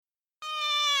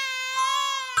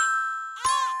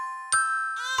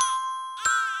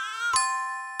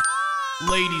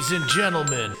Ladies and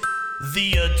gentlemen,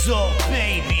 the Adult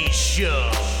Baby Show.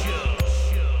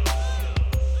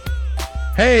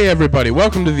 Hey everybody,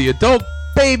 welcome to the Adult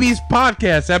Babies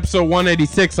Podcast, episode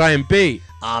 186. I am B.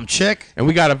 I'm Chick. And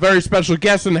we got a very special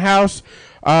guest in the house,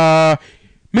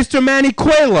 Mr. Manny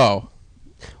Coelho.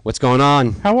 What's going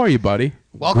on? How are you, buddy?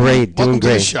 Welcome, Great, doing welcome to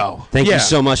great. the show. Thank you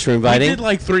so much for We inviting. did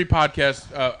like 3 podcasts.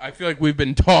 I feel like we've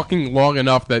been talking long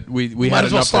enough that we Might had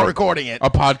as well enough start for recording it. a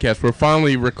podcast. We're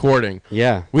finally recording.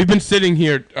 Yeah. We've been sitting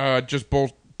here just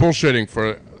bullshitting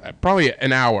for probably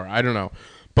an hour. I don't know.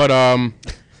 But, all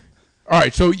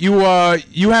right, so you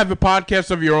have a podcast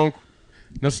of your own,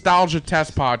 Nostalgia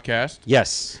Test Podcast.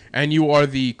 Yes. And you are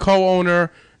the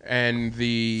co-owner and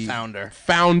the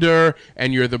Founder,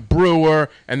 and you're the brewer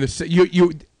and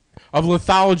you of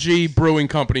Lithology Brewing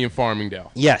Company in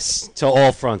Farmingdale. Yes. To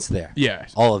all fronts there.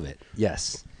 Yes. All of it.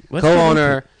 Yes. Let's get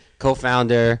Co-owner,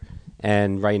 co-founder,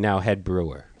 and right now head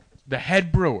brewer. The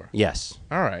head brewer. Yes.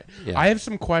 All right. Yeah. I have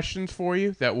some questions for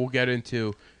you that we'll get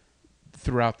into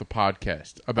throughout the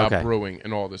podcast about Okay. brewing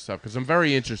and all this stuff because I'm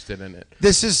very interested in it.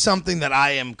 This is something that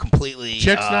I am completely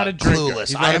Chick's not a drinker. clueless.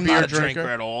 He's not I a am beer not a drinker. drinker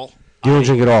at all. You don't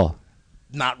drink at all.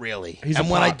 Not really. He's and a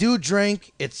when I pot. do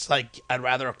drink, it's like I'd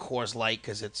rather a Coors Light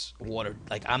because it's water.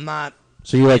 Like I'm not.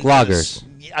 So you like into lagers?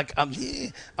 this- Yeah,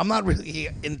 I'm not really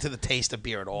into the taste of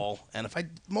beer at all. And if I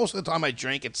most of the time I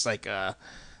drink, it's like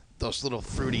those little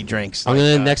fruity drinks. I'm like,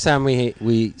 gonna next time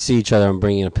we see each other, I'm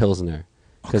bringing a pilsner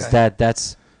because Okay.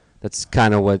 that's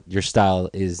kind of what your style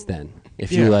is. Then,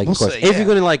 if Yeah, you like, we'll of course, see, if yeah. you're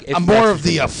gonna like, if I'm that's more your of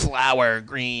the thing. flower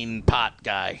green pot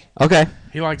guy. Okay.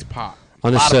 He likes pot. A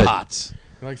lot Understood. of pots.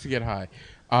 He likes to get high.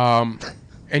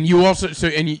 And you also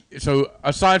so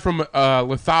aside from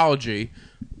Lithology,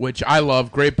 which I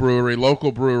love, great brewery,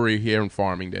 local brewery here in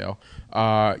Farmingdale.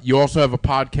 You also have a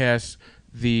podcast,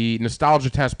 the Nostalgia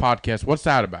Test Podcast. What's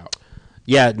that about?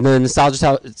 Yeah, the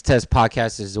Nostalgia Test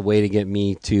podcast is a way to get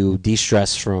me to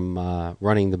de-stress from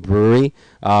running the brewery.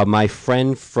 My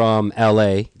friend from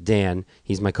L.A., Dan,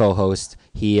 he's my co-host.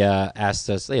 He asked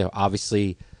us,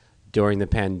 obviously during the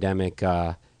pandemic,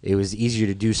 it was easier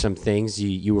to do some things.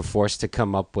 You were forced to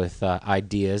come up with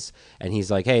ideas, and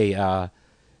he's like, hey,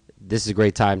 this is a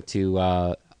great time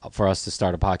for us to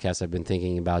start a podcast. I've been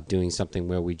thinking about doing something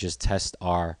where we just test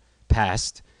our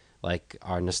past, like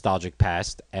our nostalgic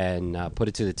past, and put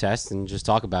it to the test and just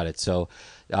talk about it. So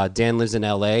Dan lives in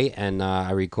L.A., and I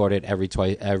record it every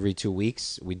 2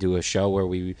 weeks. We do a show where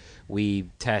we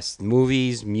test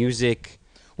movies, music,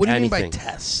 What do you anything. mean by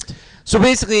test? So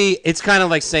basically, it's kind of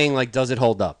like saying, like, does it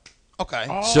hold up?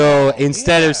 Okay. So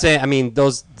instead of saying, I mean,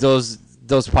 those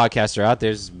podcasts are out.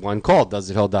 There's one called "Does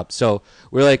It Hold Up?" So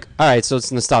we're like, all right, so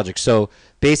it's nostalgic. So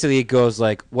basically, it goes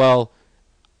like, well,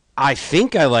 I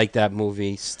think I like that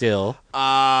movie still.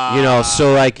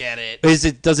 So like, get it.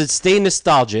 does it stay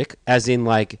nostalgic? As in,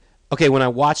 like, okay, when I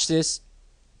watch this,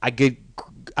 I get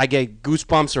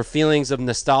goosebumps or feelings of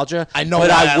nostalgia. I know but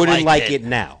why I I wouldn't liked like it. it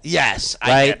now. Yes, I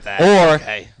Right? get that. Or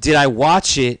Okay. did I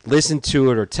watch it, listen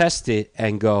to it, or test it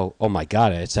and go, oh my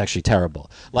God, it's actually terrible?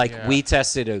 Like Yeah. we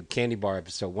tested a candy bar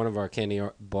episode, one of our candy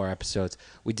bar episodes.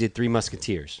 We did Three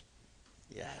Musketeers.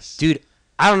 Yes. Dude,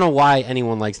 I don't know why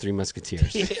anyone likes Three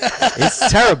Musketeers.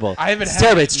 It's terrible. I haven't it's had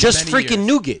terrible. it It's in just many freaking years.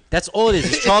 nougat. That's all it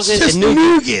is. It's chocolate just and nougat.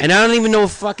 nougat. And I don't even know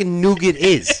what fucking nougat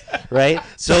is, right?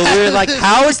 So we're like,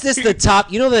 how is this the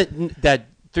top? You know that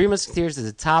Three Musketeers is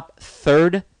the top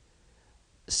third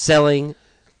selling.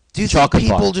 Do you think chocolate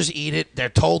people bar. just eat it? They're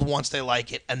told once they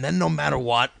like it, and then no matter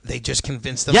what, they just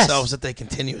convince themselves that they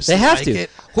continuously They have like to.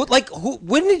 it.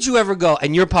 When did you ever go?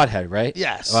 And you're pothead, right?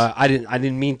 Yes. I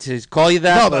didn't mean to call you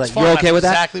that. No, but, that's like, fine. You're okay That's with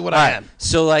that? exactly what I All right. am.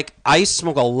 So like, I used to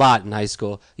smoke a lot in high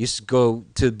school. Used to go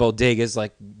to bodegas,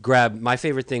 like grab. My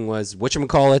favorite thing was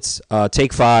whatchamacallits,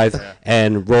 Take Five,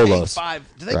 and Rolos. Take Five.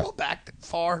 Do they Right. go back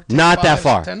far? Take Not that Fives?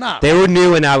 far. They're not. They were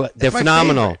new and now they're my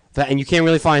phenomenal. favorite. And you can't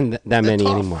really find that many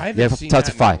tough. anymore. I haven't They have seen tough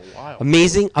that to find. in a while.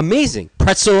 Amazing.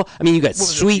 Pretzel. I mean, you got was it?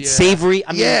 sweet, Yeah. savory.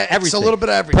 I mean, Yeah, it's a everything. little bit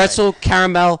of everything. Pretzel,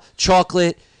 caramel,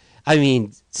 chocolate. I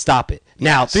mean, stop it.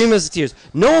 Now, Yes. Three Musketeers.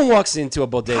 No one walks into a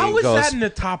bodega How and is goes, that in the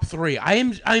top 3?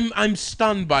 I'm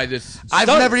stunned by this. I've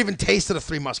Stun- never even tasted a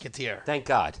Three Musketeer. thank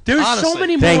God. There's so honestly,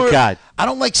 many Thank more. God. I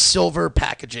don't like silver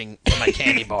packaging in my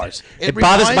candy bars. It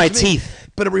bothers reminds my me- teeth.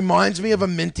 But it reminds me of a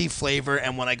minty flavor,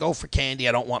 and when I go for candy,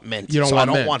 I don't want mint. You don't so want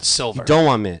I don't mint. want silver. Don't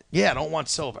want mint. Yeah, I don't want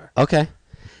silver. Okay.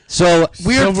 So,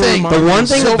 Weird Silver thing. reminds The one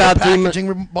thing silver about Three Mu-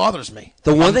 packaging bothers me.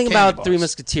 the on one thing candy about Three bars.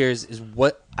 Musketeers is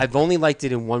what I've only liked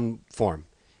it in one form,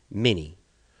 mini,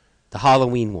 the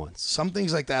Halloween ones. Some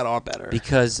things like that are better.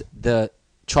 Because the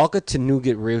chocolate to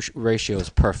nougat ratio is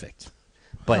perfect.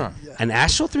 But an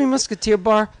actual Three Musketeer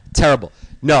bar, terrible.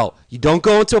 No, you don't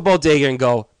go into a bodega and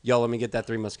go, yo, let me get that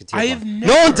Three Musketeer bar.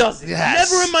 No one does it.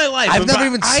 Yes. Never in my life. I've never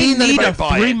even seen I need anybody a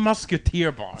buy Three it.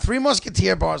 Musketeer bar. Three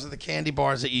Musketeer bars are the candy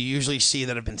bars that you usually see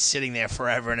that have been sitting there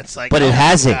forever, and it's like, But oh it my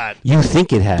hasn't. God. You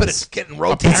think it has. But it's getting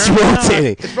rotated. It's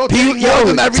rotating. It's rotating Yo, more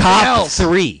than everything top else.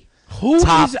 3. Who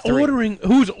Top is 3. ordering?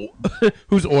 Who's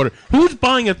ordering? Who's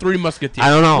buying a Three Musketeers? I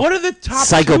don't know. What are the top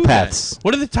Psychopaths. two?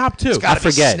 What are the top two? It's got to be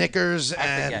forget. Snickers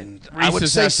and forget. I would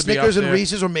Reese's say has to be Snickers up and there.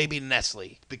 Reese's or maybe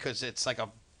Nestle because it's like a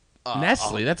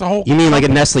Nestle. That's a whole. You mean like a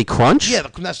Nestle Crunch? yeah,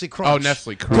 the Nestle Crunch. Oh,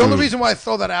 Nestle The Crunch. only reason why I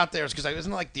throw that out there is because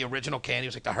isn't it like the original candy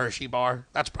was like the Hershey bar.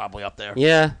 That's probably up there.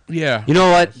 Yeah. Yeah. You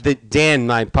know what? Dan,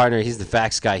 my partner, he's the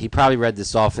facts guy. He probably read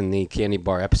this off in the candy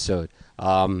bar episode.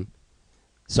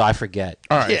 So I forget.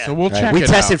 All right, Yeah. so we'll Right? check We it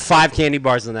tested out. 5 candy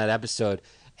bars in that episode,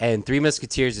 and Three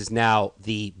Musketeers is now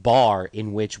the bar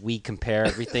in which we compare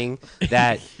everything.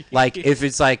 That like if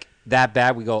it's like that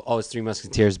bad, we go, oh, it's Three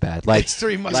Musketeers bad. Like It's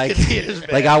Three Musketeers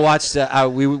bad. Like I watched.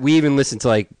 We even listened to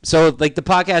like so like the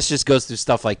podcast just goes through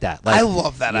stuff like that. Like, I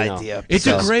love that you know. idea. It's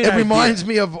So- a great. It idea. reminds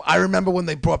me of I remember when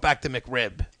they brought back the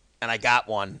McRib and I got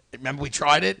one. Remember we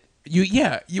tried it?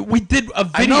 we did a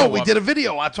video. I know we of did it. a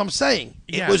video. That's what I'm saying.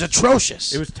 It Yes. was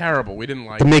atrocious. It was terrible. We didn't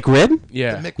like. The it. McRib.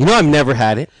 Yeah. The Mc- You know, I've never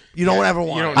had it. you don't ever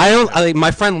want. don't- it. I don't. Like,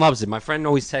 my friend loves it. My friend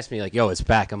always texts me like, "Yo, it's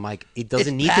back." I'm like, "It doesn't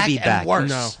It's need to back be and back. worse.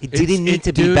 No. It It's- didn't need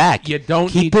to be dude, back. you don't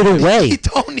keep need it to- away. You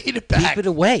don't need it back. Keep it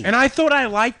away." And I thought I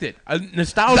liked it.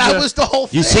 Nostalgia. That was the whole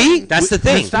thing. You see, that's the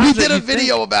thing. Nostalgia- We did a you think-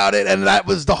 video about it, and that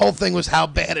was the whole thing was how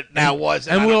bad it now was.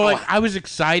 And I we were don't know like, I was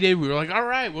excited. We were like, all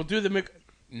right, we'll do the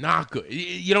not good.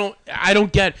 You don't. I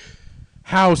don't get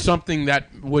how something that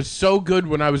was so good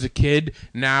when I was a kid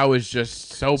now is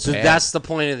just so So bad. that's the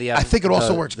point of the. I think it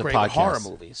also works the great podcast. with horror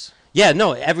movies. Yeah,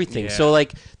 no, everything. Yeah. So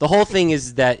like the whole thing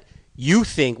is that you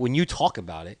think when you talk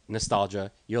about it,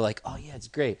 nostalgia, you're like, oh yeah, it's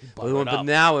great. But up.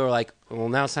 now we're like, well,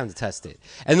 now it's time to test it.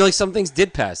 And like some things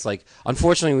did pass. Like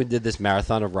unfortunately, we did this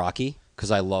marathon of Rocky because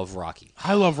I love Rocky.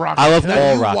 I love rock. I love too. Now,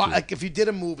 all you Rocky. like if you did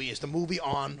a movie, is the movie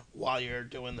on while you're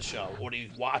doing the show, or do you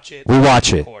watch it? We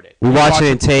watch it. Record it. We watch watch it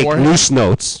it and take beforehand? loose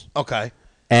notes, Okay.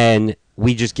 and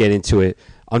we just get into it.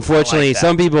 Unfortunately, I like that.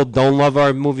 some people don't love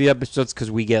our movie episodes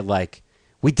because we get like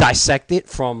we dissect it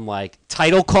from like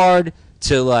title card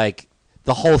to like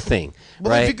the whole thing.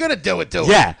 Well, right? if you're gonna do it, do it.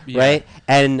 Yeah, Yeah. right.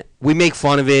 And we make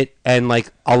fun of it, and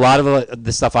like a lot of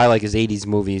the stuff I like is '80s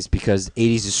movies because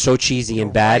 '80s is so cheesy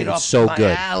and bad Right and up so my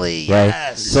good, alley, right?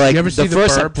 yes. So like You ever see The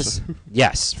Burbs?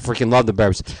 yes, freaking love the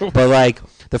Burbs. But like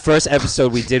the first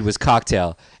episode we did was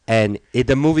Cocktail, and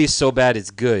the movie is so bad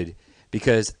it's good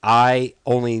because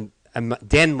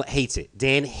Dan hates it.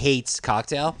 Dan hates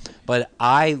Cocktail, but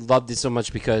I loved it so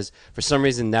much because for some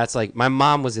reason that's like my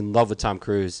mom was in love with Tom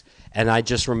Cruise, and I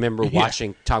just remember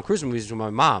watching Tom Cruise movies with my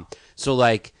mom. So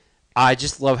like I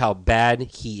just love how bad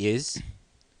he is.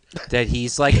 That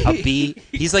he's like a B.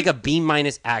 He's like a B-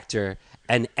 actor,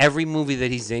 and every movie that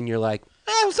he's in, you're like,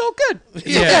 it was so good. It's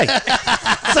Yeah.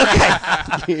 okay.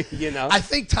 It's okay. You know. I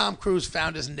think Tom Cruise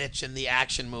found his niche in the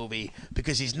action movie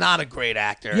because he's not a great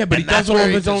actor. Yeah, but he and that's does all where of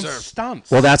he his own deserves.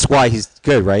 stunts. Well, that's why he's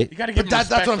good, right? you got to give But him that's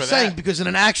what I'm respect saying for because in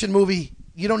an action movie,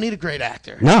 you don't need a great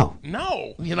actor. No. that.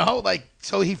 No. You know, like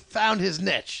so he found his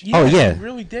niche. Oh, yeah. He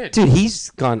really did. Dude, he's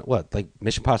gone what, like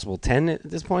Mission Impossible 10 at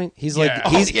this point? He's like Yeah.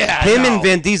 he's Oh, yeah, I him know. and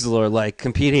Van Diesel are like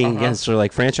competing against for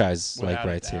like franchise like Without a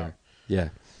rights doubt. here. Yeah.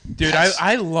 Dude, Yes.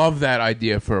 I love that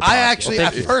idea for a I podcast. actually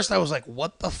at first I was like,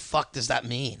 "What the fuck does that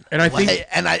mean?" And I think-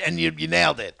 Like, and you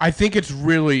nailed it. I think it's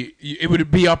really it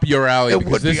would be up your alley It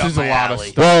because would be this up is a my lot alley.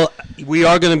 of stuff. Well, we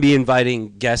are going to be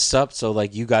inviting guests up, so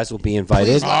like you guys will be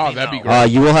invited. Please let me that'd be know.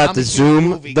 great. You will have I'm to a huge Zoom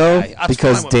movie though guy. That's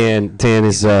because fine with Dan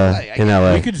is I in get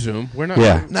LA. We could Zoom. We're not.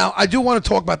 Yeah. Now I do want to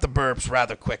talk about the Burbs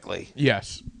rather quickly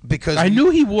Yes. because I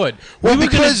knew he would. Well, We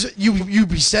were gonna- because you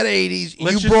said '80s, you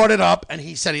Let's just- brought it up, and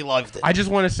he said he loved it. I just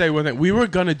want to say one thing. We were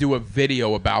gonna do a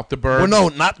video about the bird. well, no,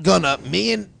 not gonna.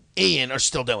 Me and Ian are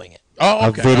still doing it. Oh, A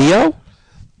okay. video?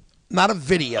 Not a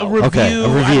video. A review. Okay, a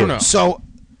I review. don't know. So,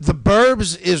 The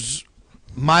Burbs is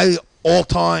my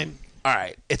all-time. All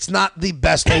right, it's not the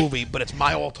best movie, but it's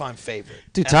my all-time favorite.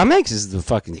 Dude, Tom Hanks is the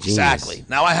fucking genius. Exactly.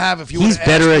 Now I have. If you He's would've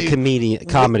better asked at me-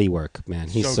 comedy work, man.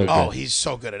 He's So so good. good. Oh, he's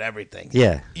so good at everything.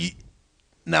 Yeah.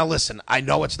 Now listen, I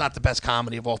know it's not the best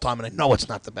comedy of all time, and I know it's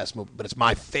not the best movie, but it's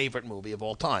my favorite movie of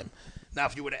all time. Now,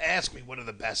 if you would have asked me what are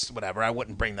the best, whatever, I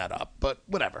wouldn't bring that up. But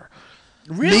whatever.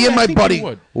 Really? Me and I my think you buddy-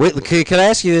 would. Wait, can I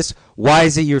ask you this? Why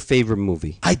is it your favorite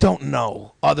movie? I don't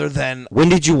know, other than When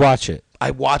did you watch it?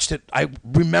 I watched it. I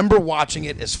remember watching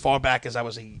it as far back as I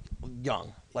was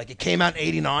young. Like, it came out in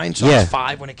 89, so I Yeah. was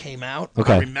 5 when it came out.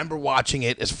 Okay. I remember watching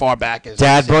it as far back as...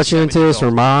 Dad 6, brought you 7 into years this, or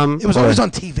old. mom? It was or- always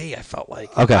on TV, I felt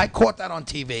like. Okay. I caught that on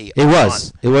TV. It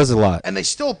was. It was a lot. And they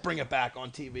still bring it back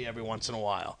on TV every once in a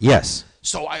while. Yes.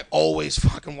 So I always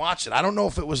fucking watched it. I don't know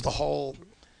if it was the whole...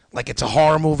 Like, it's a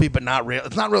horror movie, but not real.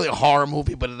 It's not really a horror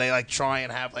movie, but they, like, try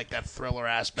and have, like, that thriller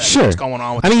aspect. Sure. What's going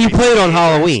on with I mean, you the played on theaters.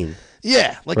 Halloween,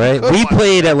 Yeah. Like, you right? could We watch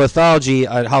played that. at Lithology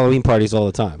at Halloween parties all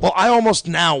the time. Well, I almost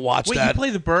now watch Wait, that. you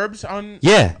play the Burbs on?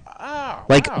 Yeah. Oh,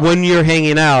 Like, wow. when you're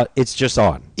hanging out, it's just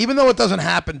on. Even though it doesn't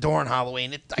happen during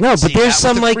Halloween. I No, can but see there's that with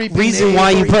some, the like, creepy reason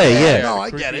why you neighbor. play, yeah. No, I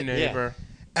Creepy get it. neighbor.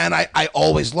 And I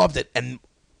always loved it. And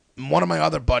one of my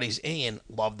other buddies, Ian,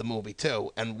 loved the movie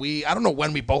too. And I don't know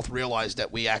when we both realized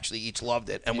that we actually each loved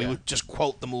it. And we would just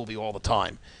quote the movie all the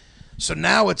time. So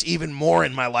now it's even more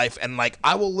in my life. And, like,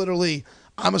 I will literally...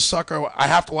 I'm a sucker. I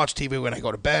have to watch TV when I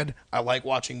go to bed. I like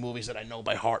watching movies that I know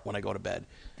by heart when I go to bed.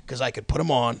 Because I could put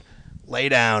them on, lay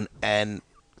down, and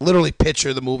literally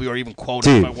picture the movie or even quote it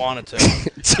Dude. if I wanted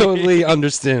to. Totally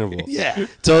understandable. Yeah.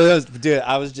 Totally, dude.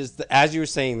 I was just, as you were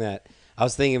saying that, I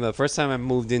was thinking about the first time I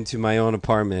moved into my own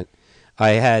apartment.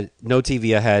 I had no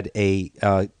TV. I had a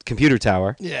computer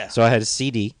tower. Yeah. So I had a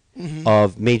CD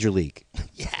of Major League.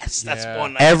 Yes, that's Yeah.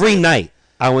 one. Every night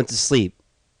I went to sleep,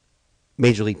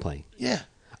 Major League playing. Yeah.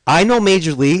 I know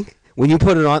Major League when you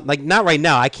put it on. Like, not right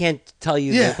now. I can't tell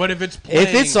you. Yeah. that- But if it's playing,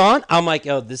 If it's on, I'm like,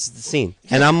 oh, this is the scene,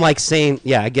 and I'm like saying,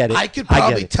 yeah, I get it. I could get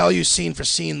probably it. tell you scene for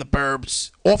scene the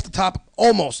Burbs off the top,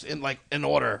 almost in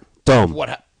order. Dome.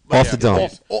 Off the dome.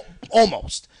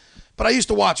 Almost. But I used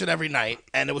to watch it every night,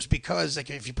 and it was because, like,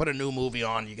 if you put a new movie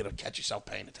on, you're gonna catch yourself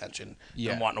paying attention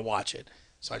Yeah. and wanting to watch it.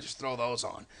 So I just throw those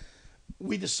on.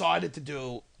 We decided to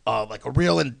do like a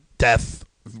real in-depth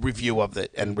review of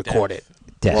it and record it.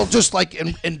 Depth. Well, just like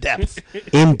in depth.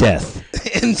 In death.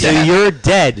 In So depth. you're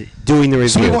dead doing the review.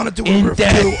 So we want to do a In review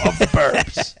depth. of the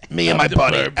Burbs, me and my the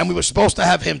buddy, Burbs. and we were supposed to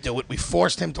have him do it. We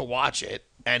forced him to watch it,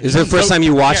 and Is it the first time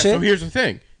you watched yeah, it? So here's the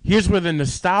thing. Here's where the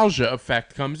nostalgia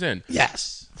effect comes in.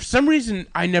 Yes, For some reason,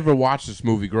 I never watched this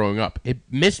movie growing up. It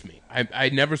missed me. I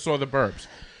never saw the Burbs.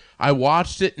 I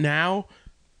watched it now.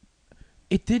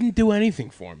 It didn't do anything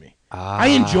for me. I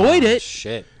enjoyed it.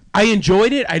 Shit. I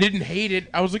enjoyed it. I didn't hate it.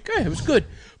 I was like, it was good.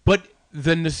 But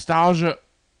the nostalgia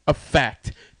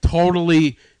effect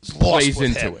totally plays with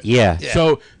into him. it. Yeah. Yeah.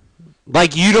 So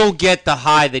Like, you don't get the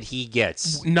high that he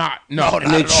gets. no, And the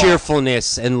at all.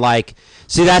 cheerfulness and, like,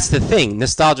 see, that's the thing.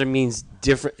 Nostalgia means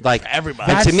different, like,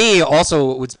 everybody. And to me,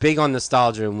 also, what's big on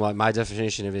nostalgia and what my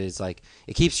definition of it is, like,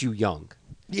 it keeps you young.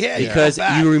 yeah, Because you go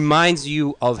back. it reminds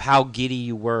you of how giddy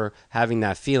you were having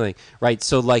that feeling, right?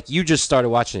 So, like, you just started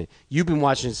watching it. You've been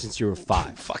watching it since you were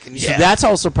 5. Fucking So yeah. that's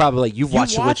also probably like you've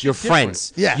watched it with watch your it different.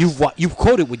 friends. Yes. You've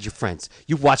quoted with your friends.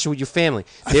 You've watched it with your family.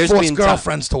 I There's forced been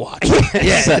girlfriends to watch it.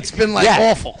 Yeah, it's been like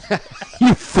Yeah. awful.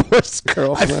 you forced I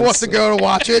girlfriends. forced a girl to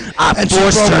watch it, I and she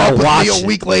forced broke her to up with watch me it. a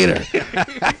week later.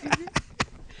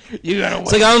 you gotta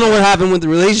It's like, I don't know what happened with the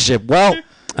relationship. Well,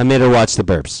 I made her watch The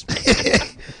Burbs.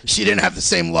 She didn't have the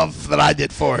same love that I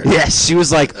did for it. Yes, she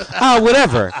was like, oh,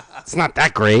 whatever. It's not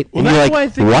that great. Well, and that's you're like, why I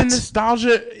think what? the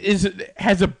nostalgia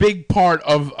has a big part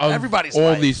of Everybody's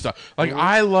all life. these stuff. Like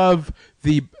I love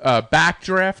the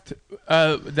Backdraft.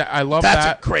 That I love That's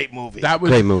that. a great movie. That was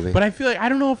Great movie. But I feel like I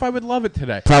don't know if I would love it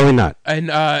today. Probably not. And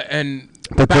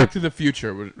But Back the- to the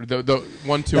Future, was the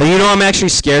 1, 2. And you know, I'm actually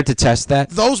scared to test that.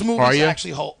 Those Are movies you?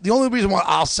 actually hold. The only reason why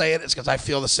I'll say it is because I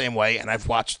feel the same way, and I've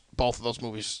watched both of those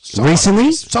movies.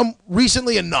 Recently? Some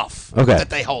recently enough Okay. that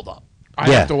they hold up. I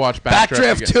Yeah. have to watch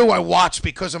Backdraft. Backdraft 2 I watched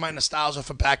because of my nostalgia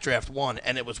for Backdraft 1,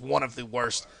 and it was one of the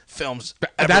worst films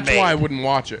ever That's made. why I wouldn't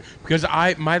watch it because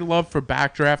my love for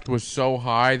Backdraft was so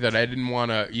high that I didn't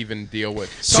want to even deal with.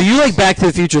 So you like Back to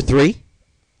the Future 3?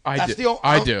 That's do.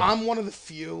 I do. I'm one of the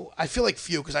few. I feel like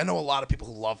few because I know a lot of people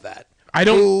who love that. I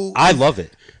don't- Who, I love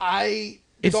it. I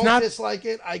It's don't not- dislike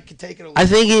it. I could take it. I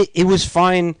think it was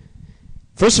fine.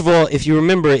 First of all, if you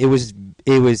remember, it was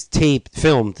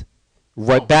filmed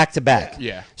right back to back.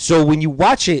 Yeah. So when you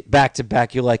watch it back to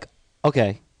back, you're like,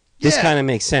 okay, this Yeah. kind of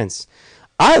makes sense.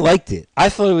 I liked it. I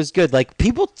thought it was good. Like,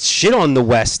 people shit on the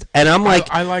West, and I'm like,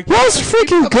 I like well, it's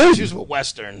freaking I've issues good. with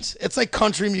westerns. It's like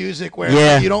country music where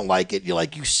Yeah. if you don't like it,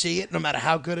 you see it no matter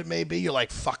how good it may be. You're like,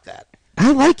 fuck that.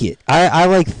 I like it. I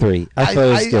like 3. I thought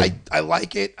it was good. I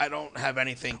like it. I don't have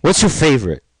anything. What's your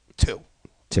favorite? 2.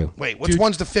 2. Wait, which Dude.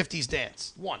 one's the 50s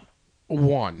dance? 1.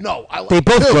 One. No, I like They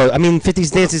both 2. go. I mean,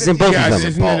 50s dances in both Yeah, of them.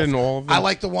 isn't it in all of them? I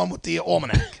like the one with the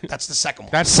almanac. That's the second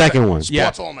one. That's Second one. Yeah,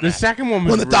 Sports Almanac. the second one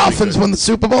was when the really Dolphins good. won the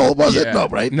Super Bowl, was it? Yeah. No,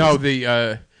 right? No, the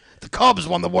The Cubs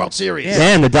won the World Series.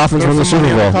 And the Dolphins They're won the from Super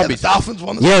Miami Bowl. Yeah, the Dolphins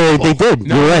won the Yeah, Super Bowl. they did.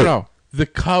 no, You're no, right. no. the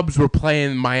Cubs were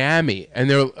playing Miami, and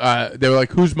they were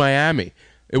like, "Who's Miami?"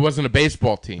 It wasn't a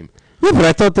baseball team. Yeah, but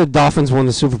I thought the Dolphins won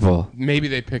the Super Bowl. Maybe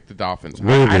they picked the Dolphins.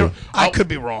 Maybe. I could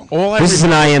be wrong. This is an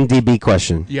IMDb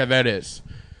question. Yeah, that is.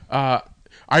 I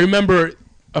remember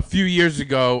a few years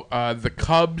ago, the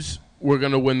Cubs were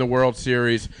going to win the World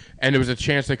Series, and there was a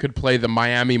chance they could play the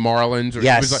Miami Marlins. Or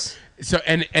Yes. It was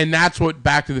like, and that's what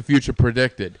Back to the Future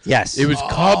predicted. Yes. It was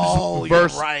Cubs you're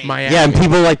versus right. Miami. Yeah, and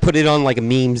people like put it on like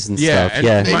memes and Yeah, stuff. and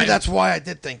Yeah, Maybe My- that's why I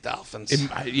did think Dolphins.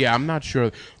 Yeah, I'm not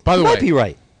sure. By the you way, might be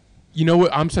right. you know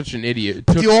what? I'm such an idiot.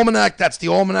 But the almanac, that's the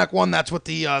almanac one. That's what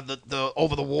the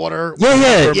over the water. Yeah,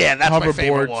 yeah. Yeah, that's my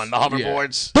favorite Hoverboards. one. The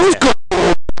hoverboards. Those go.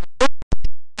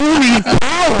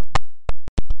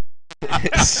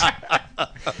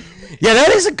 Yeah, that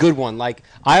is a good one. Like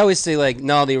I always say, like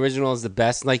no, the original is the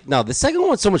best. Like no, the second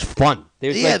one's so much fun.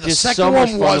 There's Yeah, like, the just second so much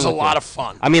one fun was a with lot it. of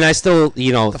fun. I mean, I still,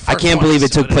 I first can't one believe is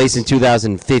it took what it place is. in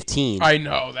 2015. I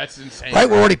know that's insane. Right,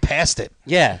 we're already past it.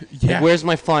 Yeah. Yeah. Like, where's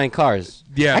my flying cars?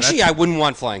 Yeah, Actually, I wouldn't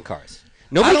want flying cars.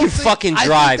 Nobody I don't can think- fucking I think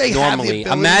drive they have the normally. ability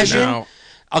to- Imagine No.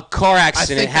 a car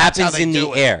accident think that's how happens they in the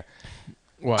do it. air.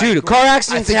 What? Dude, a car I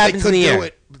accident think they happens could in the do air.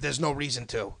 it. But there's no reason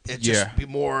to. It Yeah. just be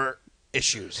more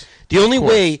issues. The only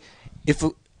course. way, if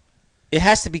it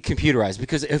has to be computerized,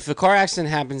 because if a car accident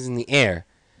happens in the air,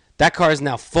 that car is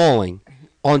now falling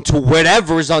onto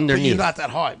whatever is But underneath. you're not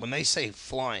that high. When they say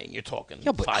flying, you're talking.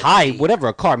 Yeah, but 5 high, feet. whatever,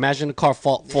 a car. Imagine a car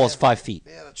falls 5 feet.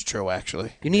 Yeah, that's true.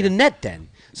 Actually, You need a net then.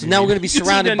 So now we're going to be You need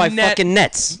surrounded a by net. fucking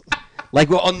nets. Like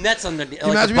we're on nets under, like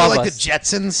imagine above like the us.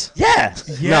 Jetsons. Yeah.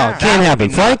 Yeah. No, That can't would happen.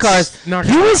 be Flying nuts. cars, Not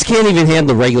gonna humans can't even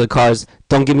handle regular cars.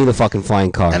 Don't give me the fucking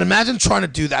flying car. And imagine trying to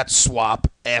do that swap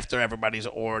after everybody's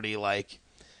already like.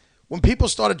 When people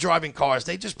started driving cars,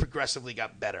 they just progressively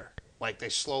got better. Like they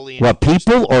slowly. What,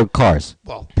 people or cars?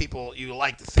 Well, people you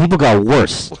like to think. People got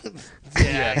worse.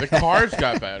 Yeah, the cars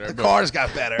got better. The but cars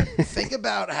got better. Think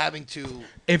about having to.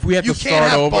 If we had You to can't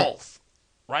start have over, both,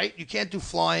 right? You can't do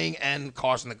flying and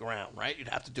cars on the ground, right? You'd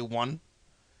have to do one.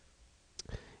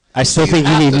 I still You'd think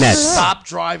you have need to nets. Stop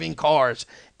driving cars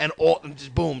and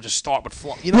just boom, just start with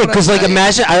flying. You know Yeah, what I'm because like saying?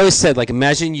 imagine, I always said, like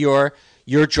imagine you're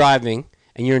driving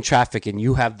and you're in traffic and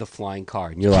you have the flying car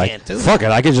and you're like, Can't do fuck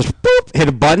it, I can just boop, hit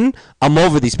a button, I'm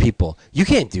over these people. You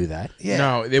can't do that Yeah.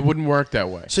 no, it wouldn't work that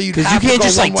way. So you because you can't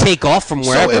just like take off from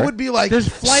wherever. So it would be like There's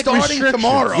flight starting restrictions.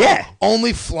 tomorrow. Yeah.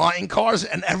 Only flying cars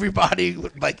and everybody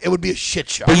like it would be a shit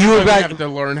show. But you We're would gonna like, have to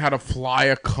learn how to fly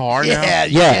a car yeah, now.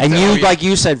 yeah, can't and do you it. like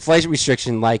you said, flight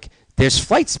restriction, like there's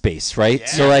flight space, right?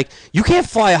 So Yeah. like you can't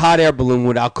fly a hot air balloon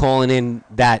without calling in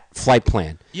that flight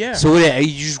plan. Yeah. So you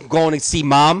just going to see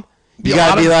mom? You a gotta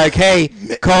lot be of- like, hey,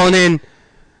 calling in.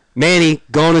 Manny,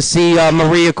 going to see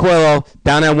Maria Coelho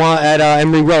down at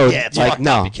Emory Road. Yeah, it's like fucked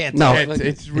no, up. You can't no, do it.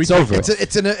 it's It's over.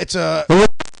 It's a.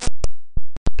 But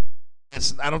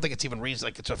I don't think it's even reason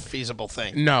like it's a feasible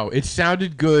thing. No, it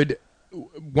sounded good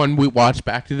when we watched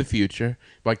Back to the Future.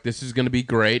 Like this is going to be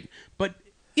great, but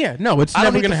yeah, no, it's I don't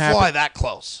never need going to to happen. fly that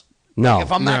close. No,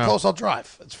 If I'm that No. close, I'll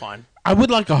drive. It's fine. I would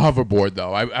like a hoverboard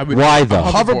though. I would. Why, a though?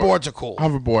 Hoverboards are cool.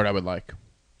 Hoverboard, I would like.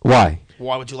 why?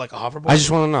 Why would you like a hoverboard? I just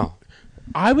want to know.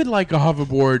 I would like a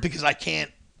hoverboard. because I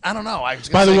can't. I don't know. I was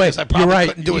By gonna the say way, 'cause I probably you're right.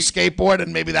 couldn't do a You- skateboard,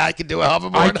 and maybe that I could do a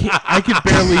hoverboard. I could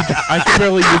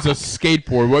barely use a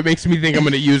skateboard. What makes me think I'm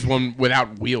going to use one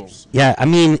without wheels? Yeah, I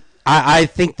mean, I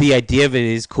think the idea of it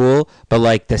is cool, but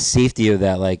like the safety of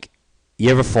that, like, you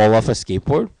ever fall off a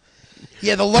skateboard?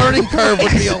 Yeah, the learning curve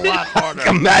would be a lot harder.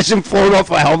 Imagine falling off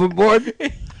a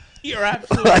hoverboard. You're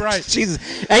absolutely right. Jesus,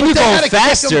 and you're They going had to kick 'em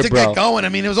faster, to bro. get going. I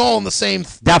mean, it was all in the same.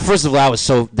 That first of all,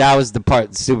 that was the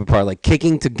stupid part. Like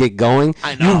kicking to get going.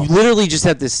 I know. You literally just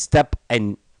have to step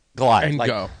and glide, And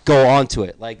like, go. onto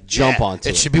it, like jump Yeah, onto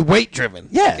it. It should be weight driven.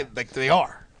 Yeah. like they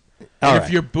are. All And right.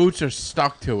 if your boots are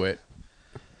stuck to it,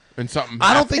 and something,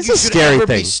 I don't happens- think It's you a should scary ever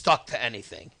thing. be stuck to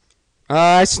anything.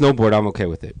 I snowboard. I'm okay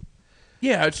with it.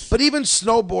 Yeah, it's But even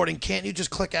snowboarding, can't you just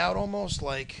click out almost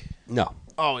like? No,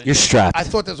 Oh, you're strapped. I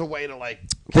thought there's a way to like.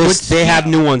 They have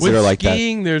new ones with that are like that.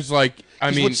 skiing. There's like, I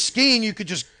 'cause mean, with skiing, you could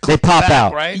just They click pop back,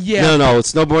 out, right? Yeah. No, with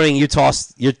snowboarding,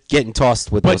 you're getting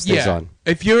tossed with but those things yeah, on.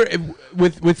 if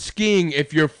with skiing,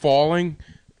 if you're falling,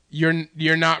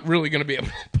 you're not really going to be able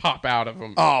to pop out of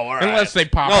them. Oh, all right. Unless they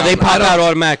pop. No, out. they pop don't- out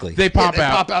automatically. They Yeah, pop they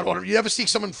out. pop out. You ever see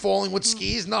someone falling with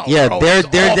skis? No. Yeah, always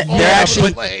they're all over actually-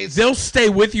 the place. They'll stay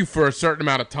with you for a certain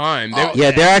amount of time. They- Oh,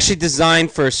 Yeah, they're actually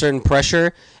designed for a certain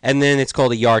pressure, and then it's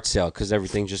called a yard sale because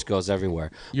everything just goes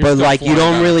everywhere. You're But still like, you flying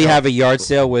don't down really the have a yard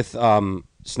sale with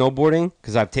snowboarding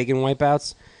because I've taken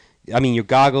wipeouts. I mean, your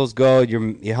goggles go,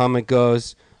 your helmet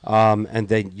goes, and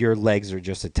then your legs are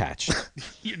just attached.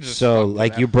 So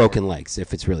like your broken legs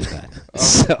if it's really bad.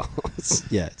 So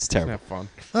yeah, it's terrible. Have fun.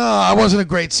 I wasn't a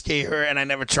great skier, and I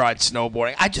never tried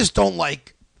snowboarding. I just don't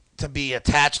like to be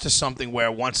attached to something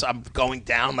where once I'm going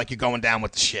down, like you're going down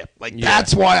with the ship. Like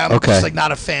that's why I'm just like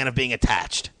not a fan of being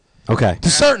attached Okay. to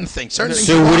certain things. Certain things.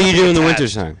 So what do you do in the attached.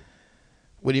 wintertime?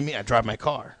 What do you mean? I drive my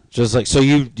car. Just like so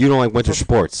you don't like winter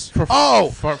sports. For Oh,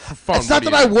 fun. it's not what that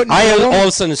do I you- wouldn't. I do them. all of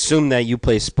a sudden assume that you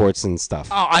play sports and stuff.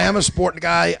 Oh, I am a sport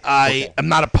guy. I am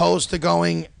not opposed to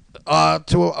going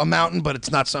to a mountain, but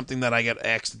it's not something that I get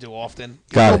asked to do often.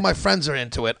 Got Although it. my friends are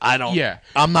into it. I don't. Yeah.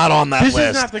 I'm not on that This is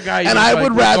list. not the guy And you I like,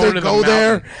 would we're rather going to the go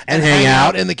there mountain. and hang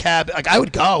out in the cabin. Like I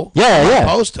would go. Yeah, I'm yeah. not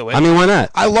opposed to it. I mean, why not?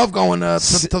 I love going to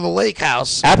the lake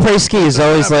house. Après ski is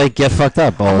always like get fucked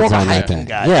up all I'm more the of a time like hiking that.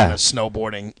 guy Yeah. than a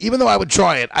snowboarding. Even though I would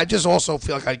try it, I just also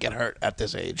feel like I'd get hurt at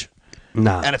this age,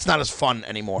 Nah. and it's not as fun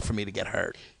anymore for me to get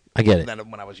hurt I get it. than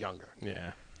when I was younger.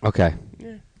 Yeah. Okay.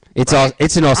 It's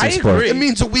an awesome I sport. agree. It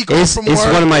means a week It's- off from it's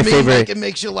work. one of my I mean, favorite- Like, it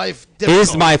makes your life It difficult.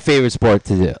 is my favorite sport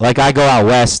to do. Like I go out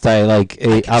west, I'm like See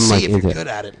into if you're it. good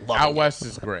at it. Loving Out west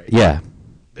is great. Yeah. it.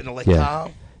 Been to Lake Yeah.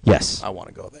 Tahoe? Yes. I want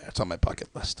to go there. It's on my bucket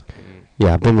list.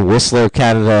 Yeah. I've been to Whistler,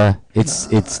 Canada. It's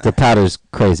the powder's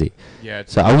crazy. Yeah.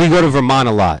 It's, So we go to Vermont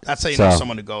a lot. That's how you so, know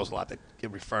someone who goes a lot. They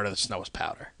refer to the snow as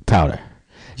powder. powder.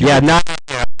 Yeah. Not.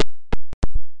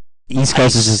 East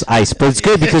Coast is just ice, but it's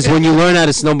good because when you learn how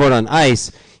to snowboard on ice,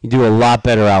 you do a lot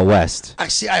better out west.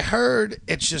 I heard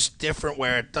it's just different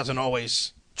where it doesn't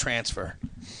always transfer.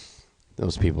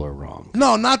 Those people are wrong.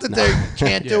 No, not that they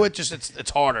can't do Yeah. it. Just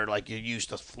it's harder. Like you're used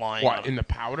to flying. what on in the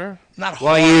powder? not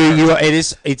Well, harder.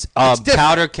 it's different.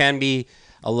 powder can be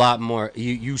a lot more.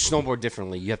 You snowboard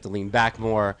differently. You have to lean back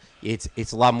more. It's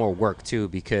a lot more work too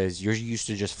because you're used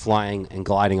to just flying and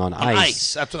gliding on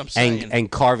ice. That's what I'm saying. and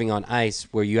carving on ice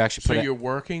where you actually So put you're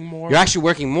working more. you're actually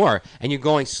working more and you're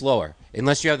going slower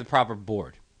unless you have the proper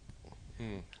board.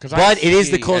 'Cause But I it is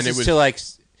the ski, and closest it was to like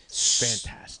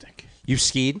fantastic. you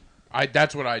skied.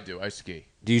 That's what I do. I ski.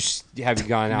 Have you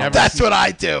gone out? Never. That's what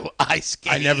I do. I ski.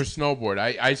 I never snowboard.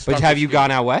 I stuck But have to you ski.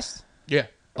 gone out west? Yeah.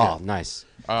 Oh, nice.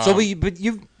 So, but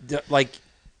you've like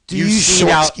Do you you've use skied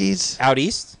short out, skis? out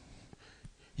east?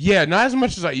 Yeah, not as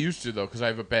much as I used to though, because I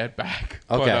have a bad back.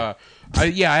 Okay. But,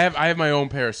 I have my own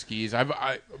pair of skis.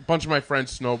 A bunch of my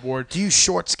friends snowboard. Do you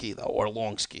short ski though, or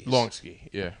long skis? Long ski.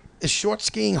 Yeah. Is short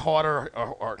skiing harder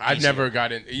or I've easier? never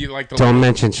got in. You like the Don't little,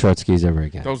 mention short skis ever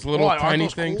again. those little What, aren't tiny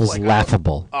those things. It was Like,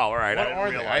 laughable. Oh, all right. What I didn't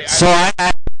are they? realize. So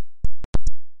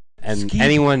and Ski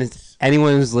anyone blades.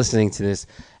 who's listening to this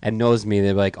and knows me,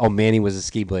 they're like, "Oh, Manny was a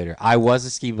ski blader." I was a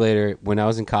ski blader when I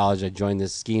was in college. I joined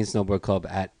this ski and snowboard club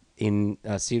in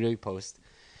Cedar Post.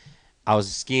 I was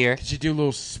a skier. Did you do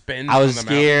little spins? I was a on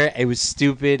the mountain? skier. It was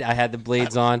stupid. I had the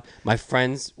blades on. My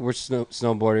friends were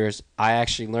snowboarders. I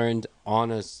actually learned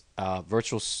on a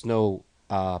virtual snow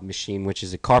machine, which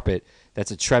is a carpet.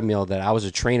 That's a treadmill that I was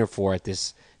a trainer for at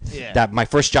this. Yeah. That my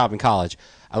first job in college.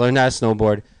 I learned how to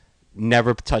snowboard.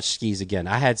 Never touched skis again.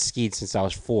 I had skied since I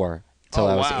was 4 till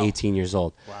I was wow. 18 years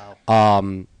old.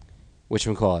 Wow.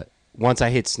 Whatchamacallit. Once I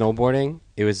hit snowboarding,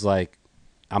 it was like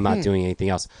I'm not doing anything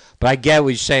else. But I get what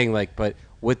you're saying. Like, but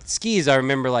with skis, I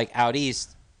remember like out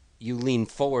east, you lean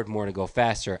forward more to go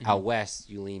faster. Out west,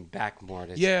 you lean back more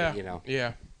to Yeah.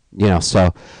 Yeah.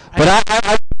 So, but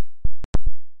I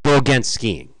go against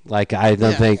skiing. Like I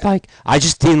don't think like I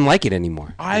just didn't like it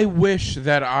anymore. I wish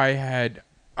that I had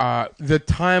the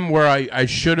time where I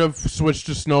should have switched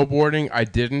to snowboarding. I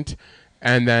didn't,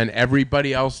 and then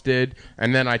everybody else did,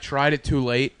 and then I tried it too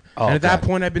late. Oh, and at that God.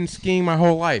 point, I've been skiing my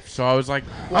whole life, so I was like,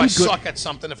 Well, I'm I good. suck at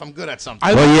something if I'm good at something.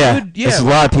 I Well, yeah, could- there's a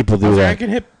lot of people I do was like, I that. can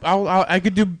hit. I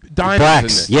could do diamonds in Blacks,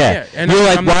 this. yeah. And You're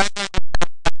like, I'm- why?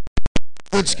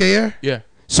 good skier. Yeah.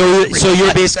 So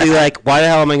you're basically like, why the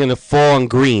hell am I going to fall on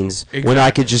greens when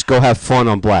I could just go have fun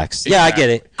on blacks? Yeah, I get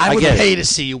it. I would get pay it. to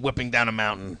see you whipping down a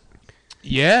mountain.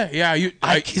 Yeah.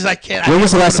 Because I can't. When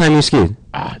was the last time you skied?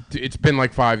 It's been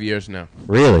like 5 years now.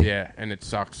 Really? Yeah, and it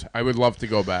sucks. I would love to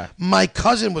go back. My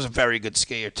cousin was a very good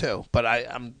skier too, but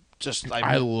I'm just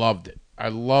I loved it. I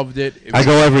loved it. It I was-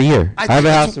 go every year. I I have think a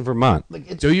it's- house in Vermont.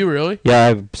 like it's, Do you really? Yeah,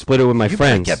 I split it with my you better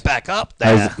friends. get back up I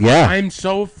there. was- yeah. I'm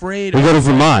so afraid. We go to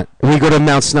Vermont. We go to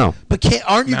Mount Snow. But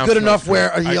aren't you Mount good Snow enough Trail.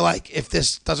 where I- you're like, if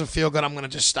this doesn't feel good, I'm gonna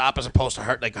just stop, as opposed to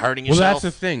hurting Well, yourself? that's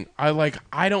the thing. I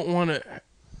don't want to.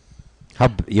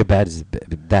 Your bad is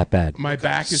that bad? My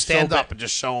back is stand so up bad. and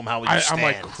just show them how you I'm stand.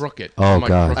 like crooked. Oh, I'm like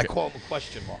God. I crooked. call him a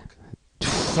question mark.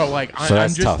 So like So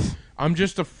that's I'm just tough. I'm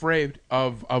just afraid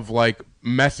of like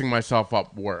messing myself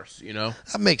up worse, you know?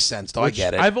 That makes sense, though. I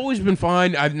get it. I've always been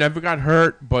fine. I've never got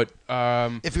hurt, but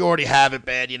if you already have it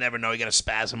bad, you never know. You got a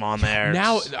spasm on there.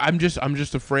 now I'm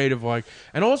just afraid of like,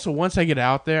 and also once I get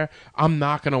out there, I'm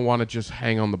not gonna want to just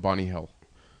hang on the bunny hill.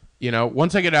 You know,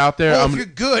 once I get out there, well, if you're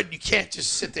good, you can't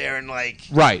just sit there and like.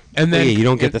 Right, and then you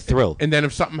don't get the thrill. And then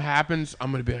if something happens,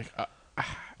 I'm gonna be like,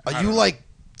 Are you like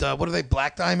what are they?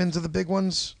 Black diamonds are the big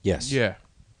ones. Yes. yeah,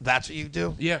 That's what you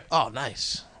do. yeah, Oh,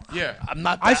 nice. yeah. I'm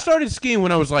not. I started skiing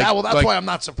when I was like, well, that's like, why I'm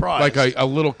not surprised. like a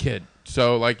little kid.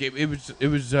 So like it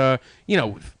was you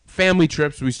know, family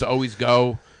trips. We used to always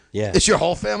go. Yeah. Is your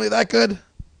whole family that good?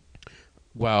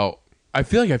 Well, I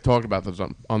feel like I've talked about this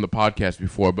on the podcast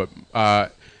before, but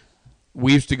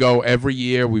we used to go every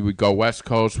year. We would go West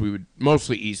Coast. We would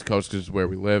mostly East Coast because it's where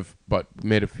we live, but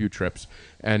made a few trips.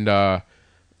 And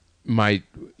my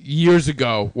years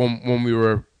ago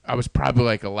when I was probably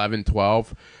like 11,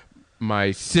 12,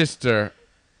 my sister,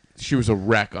 she was a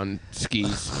wreck on skis.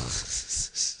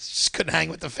 Just couldn't hang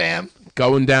with the fam.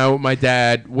 Going down with my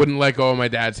dad, wouldn't let go of my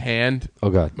dad's hand. Oh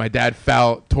God. My dad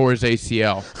fell, tore his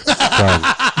ACL.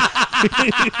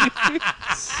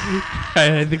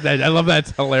 I think that I love that.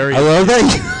 It's hilarious. I love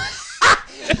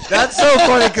that. That's so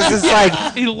funny because it's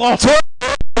like He lost.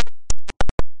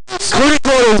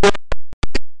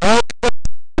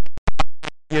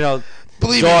 you know,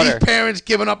 Believe me, these parents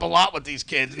giving up a lot with these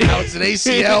kids. Now it's an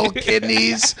ACL,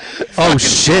 kidneys. Oh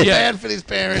shit! Bad for these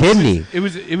parents. Kidney. It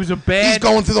was a bad. He's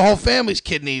going through the whole family's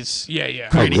kidneys. Yeah.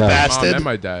 Greedy God. bastard. Mom and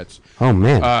my dad's. Oh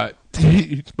man.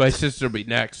 My sister will be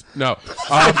next. No.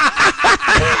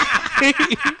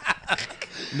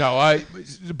 No,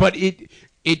 but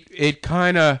it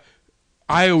kind of,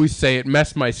 I always say it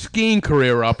messed my skiing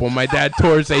career up when my dad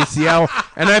tore his ACL,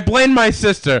 and I blame my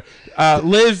sister.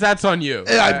 Liz, that's on you.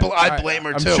 Yeah, I blame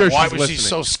her I'm too. sure Why she's was she listening.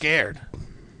 so scared?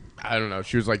 I don't know.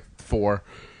 She was like 4.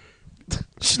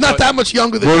 She's not that much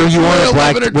younger than Were you. you on a 11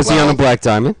 black? or Was he on a 12. black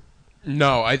diamond?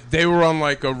 No, they were on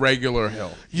like a regular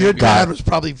hill. Your God. dad was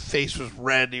probably face was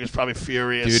red. He was probably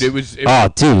furious. Dude, it was. Oh,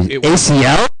 dude, it was-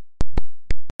 ACL.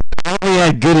 Probably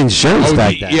had good insurance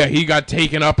back then. Yeah, he got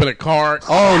taken up in a car.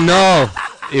 Oh no.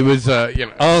 It was, Oh,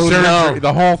 surgery, no.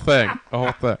 the whole thing,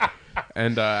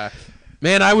 and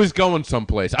man, I was going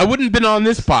someplace. I wouldn't have been on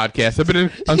this podcast. I've been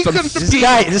on some. couldn't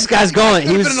This guy's going.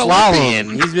 He was been an slalom.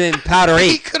 Olympian. He's been powder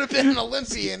He 8. could have been an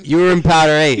Olympian. You were in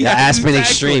powder 8. Yeah, Aspen exactly.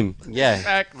 Extreme. Yeah.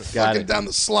 Exactly. Got Fucking it. down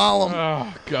the slalom.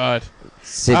 Oh God.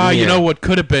 Sitting You here. know what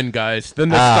could have been, guys? The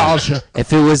nostalgia.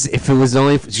 If it was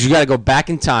only, you got to go back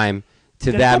in time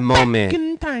to that moment. Back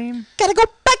in time. Gotta go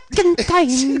back in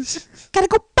time. Gotta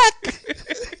go back.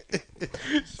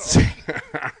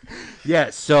 Yeah,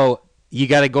 so you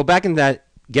gotta go back in that.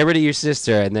 Get rid of your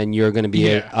sister, and then you're gonna be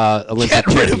Yeah. a Olympic Get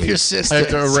rid champion. of your I sister. had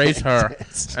to erase her,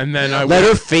 and then I Let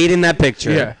her fade in that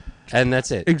picture. Yeah. And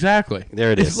that's it. Exactly.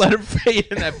 There it Just is. let her fade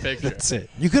in that picture. That's it.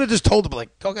 You could have just told him,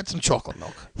 like, go get some chocolate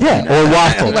milk. Yeah, or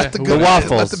waffle. And let the The good-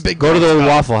 waffles. let the big Go to the girls go.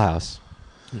 Waffle House.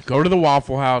 Go to the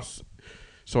Waffle House,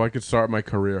 so I could start my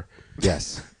career.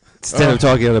 Yes. Instead of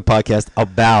talking on the podcast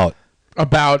about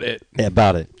About it.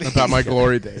 About my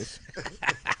glory days.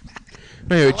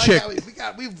 Anyway, I like chick,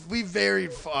 how we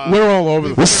varied. we're all over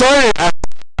the we're starting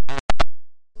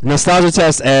Nostalgia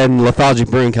Test and Lithology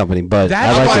Brewing Company, but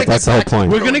That's I like why that. I That's the get whole back to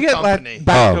point. We're gonna get Company.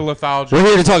 back to Oh. Lithology. We're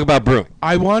here to talk about brewing.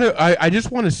 I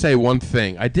just want to say one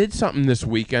thing. I did something this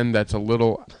weekend that's a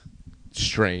little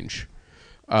strange,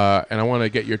 and I want to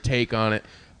get your take on it.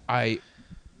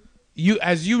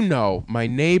 As you know, my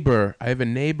neighbor. I have a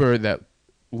neighbor that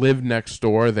lived next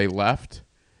door. They left.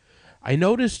 I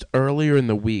noticed earlier in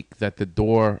the week that the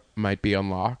door might be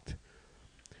unlocked.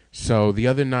 So the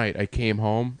other night I came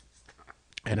home,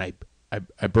 and I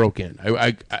broke in.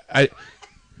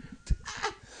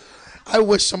 I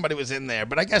wish somebody was in there,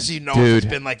 but I guess Dude, it's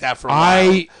been like that for a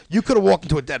while. You could have walked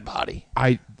into a dead body.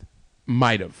 I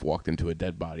might have walked into a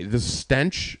dead body. The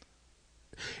stench,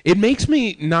 it makes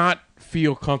me not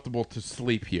feel comfortable to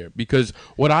sleep here because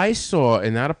what I saw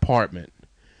in that apartment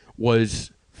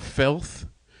was filth,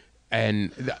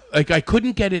 and like I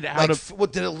couldn't get it out Like, of.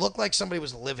 what did it look like? Somebody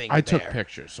was living. I there? took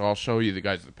pictures, so I'll show you the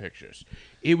guys the pictures.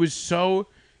 It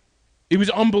was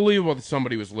unbelievable that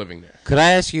somebody was living there. Could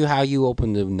I ask you how you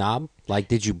opened the knob? Like,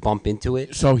 did you bump into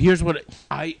it? So here's what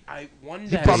I one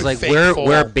day. probably It's like fake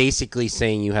we're fall. basically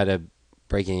saying you had a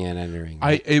breaking and entering.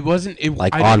 It wasn't it,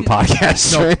 like I on didn't-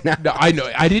 podcast No, right now. no, I know.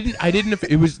 I didn't.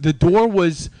 It was the door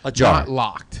was Ajar. not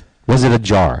locked. Was it a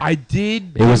jar? I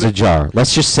did. It was a jar.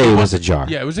 Let's just say it was a jar.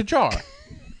 Yeah, it was a jar.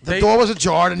 The door was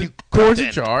ajar, and you Door was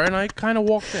crept in. ajar, and I kind of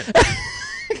walked in.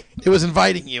 It was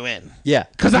inviting you in. Yeah.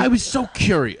 Because I was so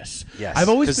curious. Yes. I've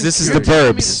always 'Cause been this is the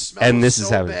curious. Burbs, smell and was this is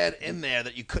so happening. bad in there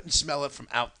that you couldn't smell it from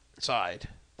outside.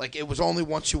 Like it was only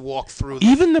once you walked through.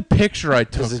 Even the picture I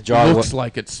took the jar looks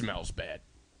like it smells bad.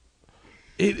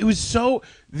 It was so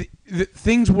the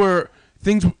things were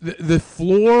things. The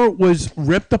floor was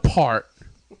ripped apart.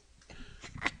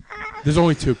 There's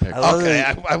only 2 pictures. Okay,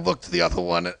 I looked at the other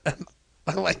one. And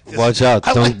I like this. Watch out.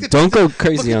 I like Don't go look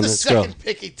crazy at on the this girl. second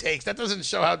pic he takes. That doesn't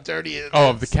show how dirty it is.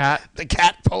 Oh, of the cat? The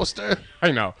cat poster.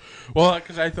 I know. Well,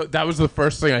 because I thought that was the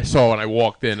first thing I saw when I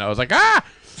walked in. I was like, ah,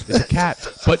 it's a cat.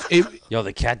 But Yo,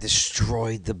 the cat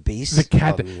destroyed the base. the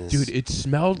cat, of this. dude, it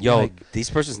smelled Yo, like. these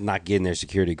persons not getting their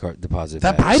security card deposit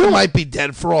That back. person might be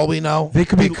dead for all we know. They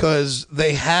could be- because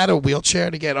they had a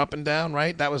wheelchair to get up and down.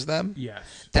 Right, that was them. Yes.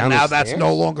 Down And the now that's stairs?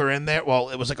 no longer in there. Well,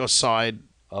 it was like a side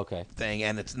Okay. thing,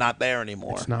 and it's not there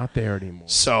anymore. It's not there anymore.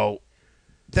 So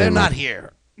they're Then not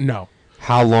here. No.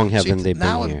 How long See, haven't they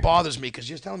now been it here? bothers me because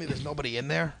you're telling me there's nobody in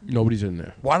there. Nobody's in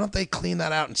there. Why don't they clean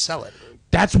that out and sell it?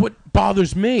 That's what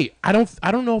bothers me. I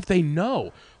don't know if they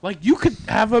know. Like you could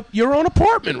have your own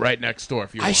apartment right next door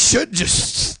if you I want. should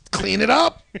just clean it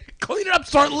up. Clean it up,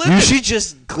 start living. You should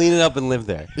just clean it up and live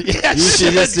there. Yeah, You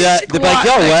should just they're like,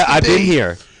 yo, I've been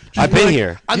here. I've been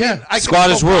here. I mean, Yeah. I could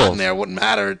Squatters go out rules. in there. Wouldn't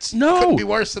matter. It's No, couldn't be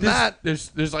worse than that.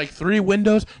 There's like 3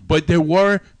 windows, but there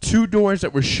were 2 doors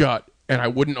that were shut, and I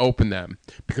wouldn't open them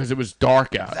because it was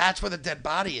dark out. That's where the dead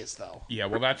body is, though. Yeah,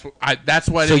 well, that's why. I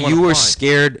So didn't wanna you were find.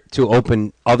 scared to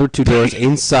open other 2 doors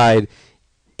inside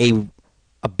a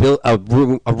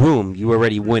room you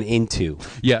already went into.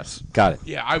 Yes. Got it.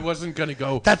 Yeah, I wasn't gonna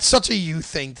go. That's such a you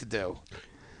thing to do.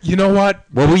 You know what?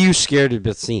 What were you scared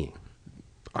of seeing?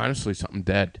 Honestly, something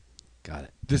dead. Got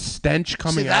it. The stench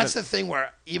coming See, out. that's the thing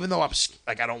where even though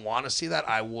I don't want to see that,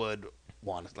 I would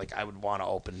want to. Like I would want to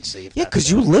open and see. If Yeah, that's because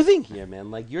there. you're living here,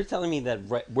 man. Like you're telling me that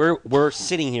we're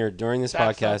sitting here during this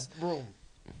That's podcast. the room.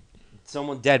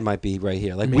 Someone dead might be right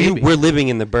here. Like Maybe. we're living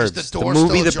in the Burbs. the The door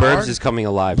movie still The ajar? Burbs is coming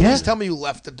alive. Yeah. Please tell me you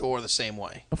left the door the same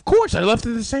way. Of course, I left it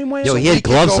the same way. Yo, as he had We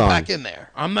can gloves go on. back in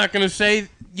there. I'm not gonna say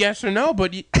yes or no,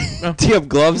 but Do you have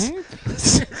gloves?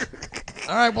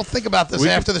 All right, we'll think about this we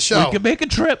after could- the show. we could make a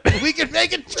trip. We could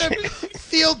make a trip,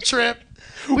 field trip.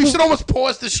 We should almost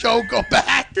pause the show, go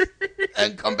back,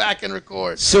 and come back and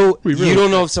record. So really you don't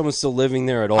know if someone's still living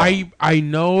there at all. I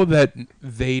know that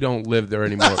they don't live there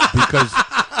anymore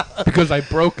because I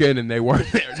broke in and they weren't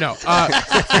there. No,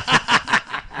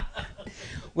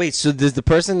 Wait, so does the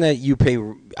person that you pay?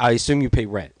 I assume you pay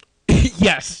rent.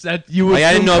 yes, that you would. Like,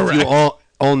 I didn't know if you correct. all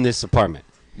own this apartment.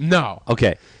 No,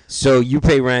 Okay, so you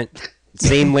pay rent.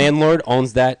 Same landlord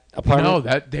owns that apartment. no,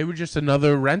 that they were just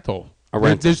another rental. A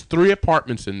rental. There's 3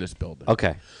 apartments in this building.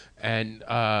 Okay, and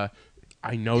I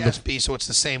know Yes, the B, so it's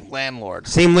the same landlord.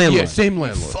 same landlord. yeah same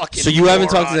landlord. Fucking So you haven't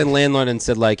talked to moron. the landlord and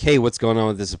said like, "Hey, what's going on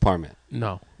with this apartment?"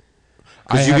 No,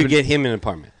 Because you haven't- could get him an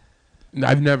apartment.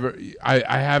 I've never. I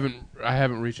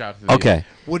haven't reached out to the. Okay.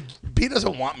 Would B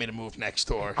doesn't want me to move next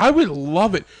door. I would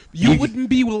love it. You You- wouldn't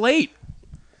be late.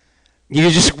 You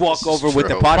could just walk over with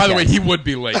the true. podcast. By the way, he would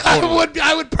be late. Totally.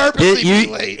 I would purposely He-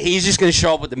 be late. he's just gonna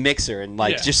show up with the mixer and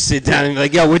like Yeah. just sit down and be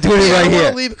like, "Yo, we're doing it Hey, I right don't wanna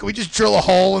here." leave. Can we just drill a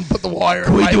hole and put the wire?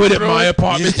 Can we right do it at through my You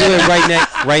apartment? just do it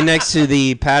right next to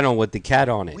the panel with the cat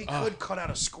on it. We could cut out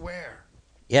a square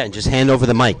Yeah, and just hand over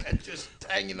the mic. and just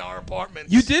hang in our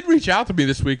apartment. You did reach out to me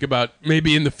this week about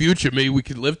maybe in the future, maybe we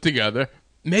could live together.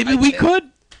 Maybe we did. could.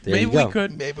 There Maybe you go. we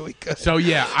could. Maybe we could. So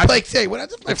yeah, I like, say, what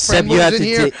if my Except friend you have moves in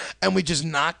to here ta- and and we just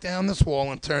knock down this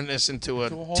wall and turn this into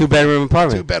a 2-bedroom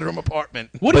apartment. two-bedroom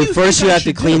apartment? What do But you first think you I have to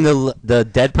should clean do? the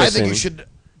dead I person. think you should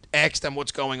ask them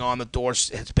what's going on. The door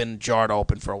has been jarred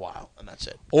open for a while, and that's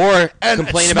it. or And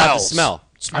complain it about the smells.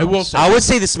 smell. I will say. I would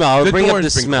say the smell. I would The bring up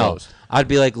door's the been smell. closed. I'd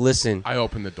be like, "Listen, I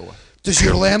opened the door. Does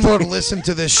your landlord listen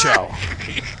to this show?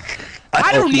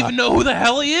 I don't even know who the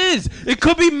hell he is. It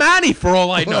could be Manny for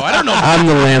all I know. I don't know. I'm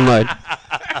the landlord."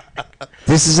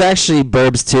 This is actually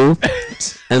Burbs 2,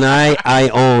 and I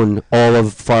own all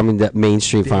of Main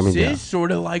Street This Farmingdale. is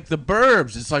sort of like the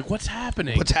Burbs. It's like, what's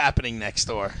happening? What's happening next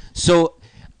door? So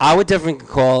I would definitely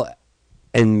call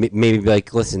and maybe be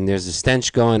like, "Listen, there's a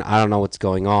stench going. I don't know what's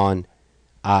going on.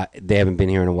 They haven't been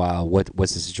here in a while.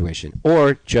 What's the situation?"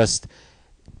 Or just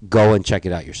go and check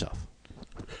it out yourself.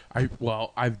 I've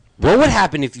What would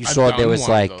happen if you I've saw done there was one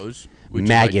of like those. Would you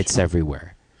maggots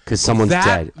everywhere because someone's That-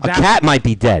 dead? A that- cat might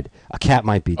be dead. A cat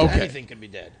might be dead. Okay. Anything could be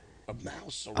dead. A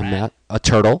mouse, a A, rat. a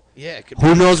turtle. Yeah, it could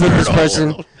Who be knows a what this turtle.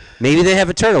 person? Maybe they have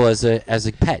a turtle as a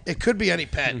pet. It could be any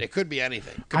pet. It could be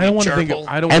anything. Could I don't be want to think. gerbil.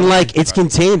 I don't. And wanna like think it's about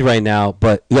contained right now,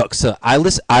 but look. So I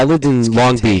lived in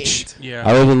Long Beach. contained. Yeah.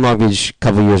 I lived in Long Beach a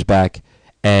couple years back,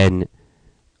 and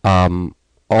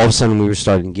all of a sudden we were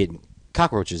starting getting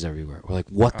cockroaches everywhere. We're like,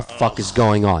 what the fuck is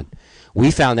going on?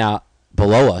 We found out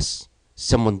below us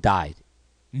someone died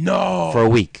No. for a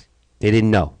week. They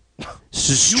didn't know. You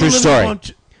True live story.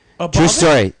 above True it?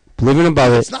 story. Living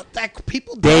above It's it. not that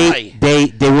people die.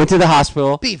 They went to the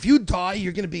hospital. B, if you die,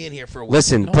 you're gonna be in here for a week.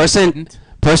 Listen, No, I person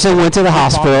went to the Don't bother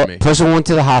hospital. me. Person went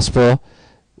to the hospital.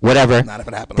 Whatever. Not if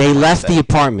it happened They on left the Wednesday.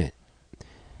 apartment.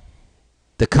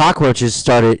 The cockroaches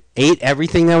ate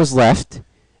everything that was left,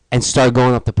 and started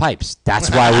going up the pipes. That's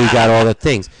why we got all the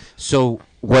things. So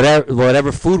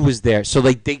whatever food was there. So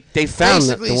they found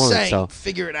the Basically woman. saying, So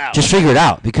figure it out. just figure it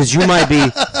out, because you might be.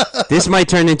 This might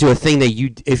turn into a thing that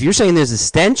you. If you're saying there's a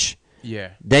stench, Yeah.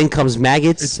 then comes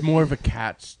maggots. It's more of a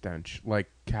cat stench, like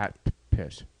cat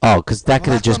piss. Oh, because that could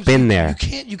Well, have that's what just I'm been saying. there. You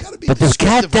can't. You gotta be. But the cat.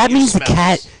 descriptive That when you means the smell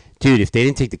cat. this. Dude, if they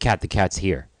didn't take the cat's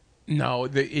here. No,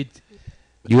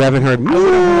 You haven't heard.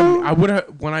 I would have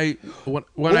when I What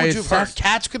would you have heard? assessed.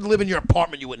 Cats could live in your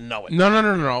apartment. You wouldn't know it.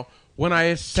 No. When I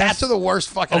assessed, Cats are the worst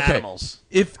fucking okay. animals.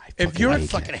 If fucking you're hate I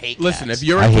fucking hate listen, cats. if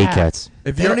you're a I hate cat, cats.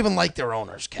 If They you're don't even like their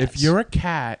owners. Cats. if you're a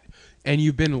cat and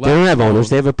you've been left They don't have alone, owners.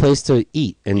 They have a place to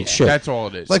eat and shit. that's all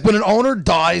it is. like when an owner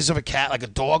dies of a cat, like a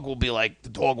dog will be like the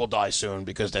dog will die soon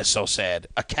because they're so sad.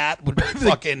 A cat would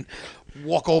fucking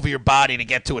walk over your body to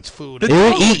get to its food. They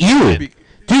will eat you,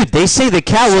 dude. They say the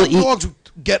cat will Some eat. dogs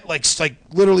get like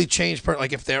literally change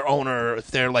like if their owner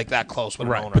if they're like that close with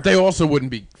an right, owner. but they also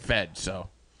wouldn't be fed. So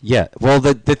Yeah. Well,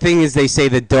 the thing is, they say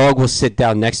the dog will sit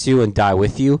down next to you and die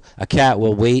with you. A cat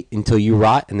will wait until you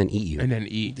rot and then eat you. and then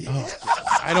eat. Oh,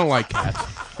 I don't like cats.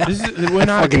 We're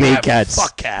not. Fucking hate cats.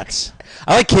 Fuck cats.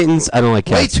 I like kittens. I don't like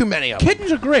Way cats. too many of them.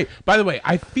 Kittens are great. By the way,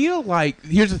 I feel like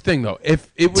here's the thing though.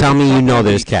 If it was Tell a me you know fucking-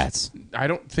 there's cats. I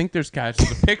don't think there's cats.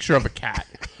 There's a picture of a cat.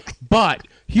 But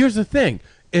here's the thing: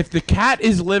 if the cat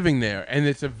is living there and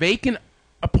it's a vacant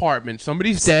apartment,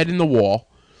 somebody's dead in the wall,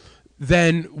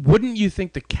 then wouldn't you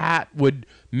think the cat would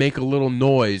make a little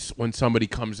noise when somebody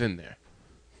comes in there?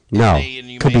 No. And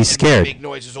you Could make- be and scared. you make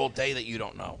noises all day that you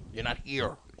don't know. You're not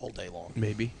here all day long.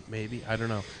 Maybe. I don't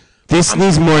know. This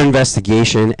needs more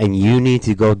investigation, and you need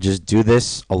to go just do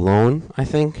this alone, I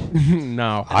think.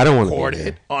 No. I don't want to Record be it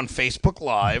there. on Facebook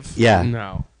Live. Yeah.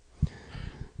 No.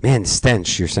 Man,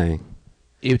 stench, you're saying.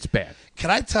 It's bad. Can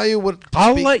I tell you what?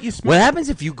 I'll let you smell. What happens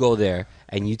if you go there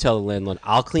and you tell the landlord,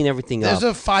 I'll clean everything There's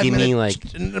up. a 5 Give minute. me,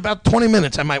 like, In about 20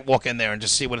 minutes, I might walk in there and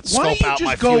just see what it's Why don't scope you out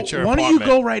my just go? future Why don't you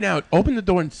apartment. go right now? Open the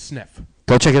door and sniff.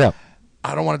 go check it out.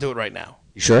 I don't want to do it right now.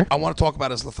 You sure? I want to talk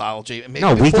about his lithology. And maybe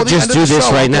No, we before could the just end of do the this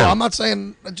show, right I'll go. now. I'm not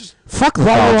saying just. Fuck While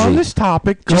we're on mythology. this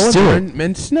topic, go Just in do there it.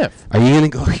 and sniff. Are you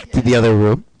going to go to the other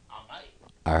room?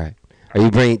 All right. Are you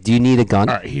bringing? Do you need a gun?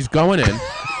 All right, he's going in.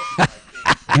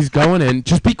 He's going in.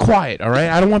 Just be quiet, all right?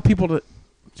 I don't want people to.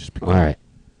 Just be All quiet. right.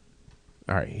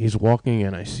 All right, he's walking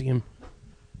in. I see him.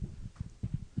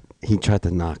 He tried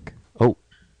to knock. Oh,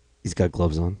 he's got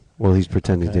gloves on. Well, he's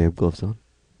pretending to have gloves on.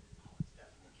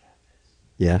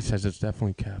 Yeah. He says it's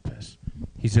definitely cat piss.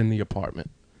 He's in the apartment.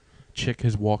 Chick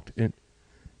has walked in.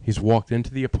 He's walked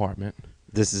into the apartment.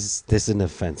 This is an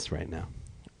offense right now.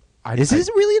 I, Is this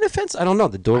really an offense? I don't know.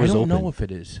 The door I was don't open. know if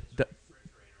it is.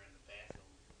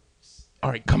 All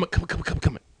right, come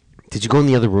on. Did you go in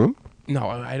the other room? No,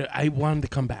 I wanted to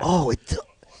come back. Oh,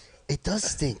 it does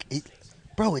stink.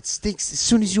 Bro, it stinks as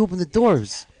soon as you open the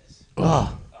doors.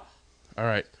 Oh. All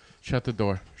right, shut the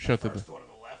door. Shut the door. Door to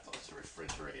the left was the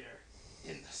refrigerator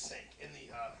in the sink in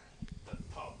the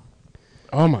pub.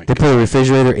 Oh my They god. put a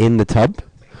refrigerator in the tub?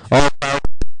 Oh.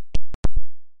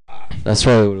 That's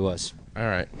probably what it was. All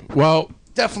right. Well,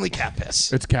 Definitely cat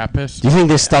piss. it's cat piss. Do you think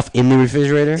there's stuff in the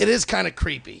refrigerator? It is kind of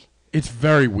creepy, It's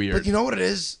very weird. but you know what it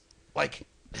is? Like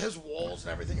his walls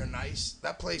and everything are nice.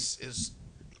 That place is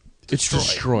It's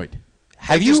destroyed.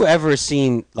 Have you ever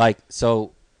seen, like,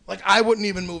 so... like I wouldn't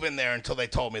even move in there until they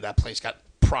told me that place got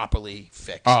properly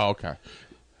fixed. Oh, okay.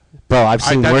 Bro, I've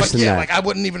seen that's worse Like, than yeah, that. like I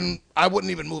wouldn't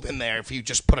even move in there if you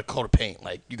just put a coat of paint.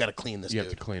 Like you got to clean this You have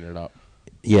dude. to clean it up.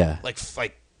 Yeah. Like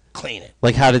clean it.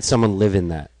 Like, how did someone live in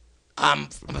that? I'm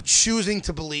choosing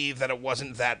to believe that it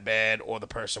wasn't that bad, or the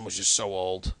person was just so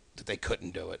old that they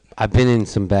couldn't do it. I've been in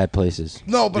some bad places.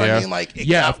 No, but Yeah. I mean, like, it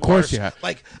Yeah, got of course worse. you have.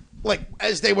 Like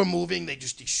as they were moving, they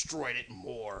just destroyed it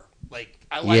more. Like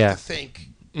I like Yeah. to think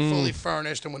fully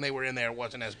furnished, and when they were in there, it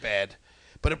wasn't as bad,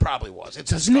 but it probably was. It's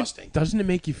Doesn't disgusting. doesn't it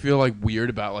make you feel like weird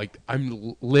about like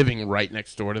I'm living right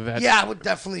next door to that? Yeah,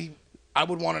 I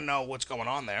would want to know what's going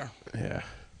on there. Yeah.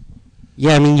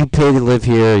 Yeah, I mean, you pay to live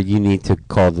here. You need to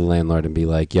call the landlord and be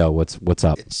like, "Yo, what's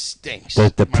up?" It stinks.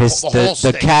 The My- piss, whole the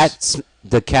stinks.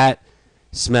 the cat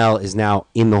smell is now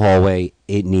in the hallway.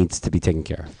 It needs to be taken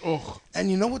care of. Oh. And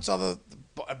you know what's other?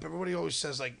 Everybody always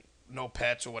says like no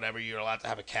pets or whatever, you're allowed to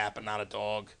have a cat but not a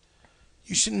dog.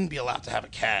 You shouldn't be allowed to have a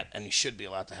cat, and you should be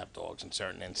allowed to have dogs in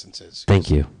certain instances. Thank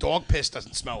you. Dog piss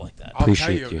doesn't smell like that. I'll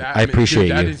Appreciate tell you. that- I appreciate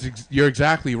dude, that you. is you're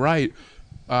exactly right.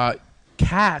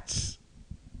 Cats.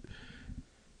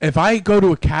 If I go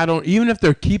to a cat owner, even if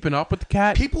they're keeping up with the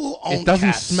cat, People who own it doesn't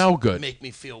cats smell good. make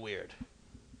me feel weird.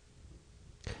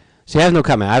 See, I have no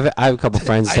comment. I have a couple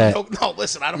friends that No,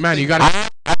 listen, I don't. Man, think you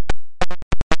got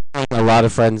a lot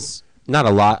of friends. Not a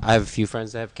lot. I have a few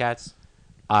friends that have cats.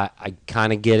 I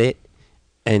kind of get it,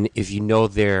 and if you know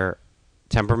their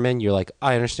temperament, you're like,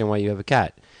 I understand why you have a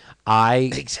cat.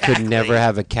 I Exactly. could never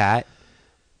have a cat.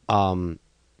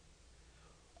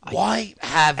 Why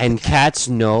have And cats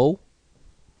know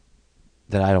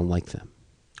that I don't like them.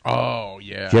 Oh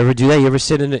yeah. Do you ever do that? You ever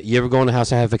sit in? You ever go in a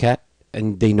house and have a cat,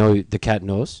 and they know the cat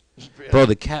knows? Bro,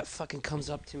 the cat fucking comes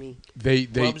up to me. They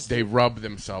Rubs rub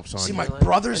themselves on See, you. my Really?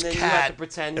 brother's And then you have to cat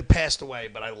pretend- it passed away,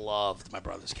 but I loved my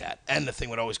brother's cat. And the thing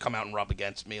would always come out and rub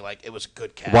against me. Like, it was a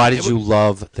good cat. Why It did you would-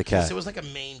 love the cat? It was like a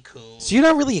Maine Coon. So you're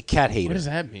not really a cat What hater. does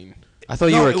that mean? I thought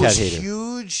you were a it cat was hater.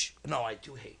 huge. No, I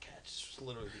do hate cats. It's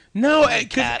literally. No, I hate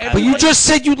cat. But you just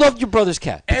said you loved your brother's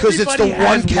cat. Because it's the Everybody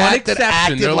one has cat that exception.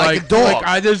 acted They're like a dog.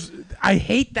 I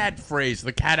hate that phrase.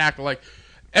 The cat acted like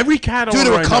every cat owner Dude,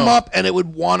 it would I come know- up and it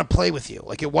would want to play with you.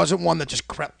 Like, it wasn't one that just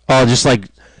crept. Oh, just like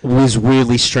was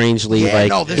weirdly, strangely Yeah, like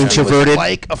no, this thing introverted. was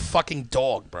like a fucking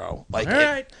dog, bro. Like, All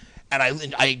right. and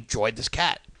I enjoyed this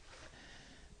cat.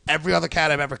 Every other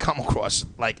cat I've ever come across,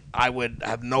 like, I would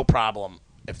have no problem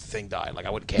if the thing died. Like, I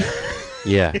wouldn't care.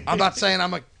 Yeah. I'm not saying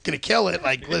I'm gonna kill it.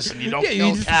 Like, listen, you don't Yeah, you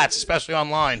kill just- cats, especially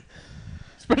online.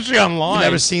 especially online. You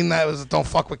never seen that? It was Don't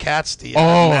Fuck with Cats, the Oh,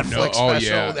 Netflix no. Oh,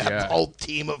 special. yeah, They have yeah. the whole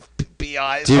team of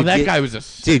BIs. Dude, Oh, that get- guy was a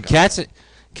Dude, sicko.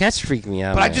 cats freak me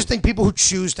out. But I man. just think people who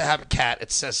choose to have a cat,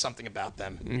 it says something about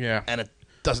them. Yeah. And it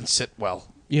doesn't sit well.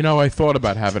 You know, I thought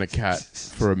about having a cat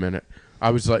for a minute. I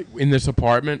was like, in this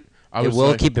apartment, I it was will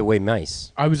like, keep away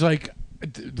mice. I was like,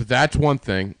 that's one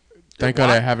thing. Thank God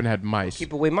what? I haven't had mice.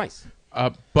 Keep away mice.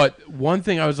 But one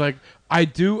thing I was like,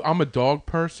 I'm a dog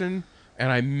person,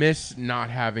 and I miss not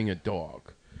having a dog.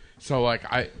 So like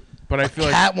I feel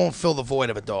like Cat won't fill the void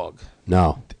of a dog.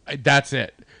 No, that's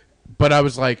it. But I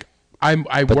was like, I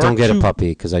but work don't get too, a puppy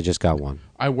because I just got one.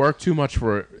 I work too much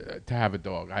for to have a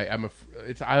dog. I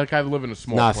live in a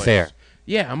small Not place. fair.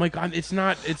 Yeah, I'm like, it's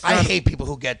not. I hate people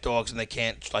who get dogs and they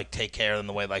can't like take care of them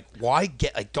the way like why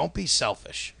get like don't be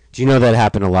selfish. Do you know that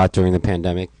happened a lot during the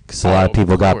pandemic? Because a lot of Oh,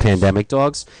 people of got course. pandemic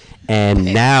dogs, and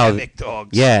now, Pandemic dogs.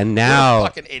 yeah, and now They're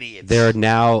fucking idiots. there are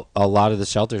now a lot of the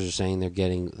shelters are saying they're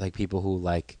getting like people who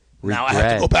like now I regret.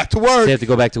 have to go back to work. They have to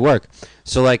go back to work.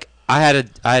 So like I had a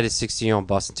 16-year-old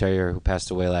Boston Terrier who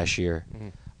passed away last year.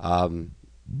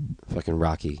 Fucking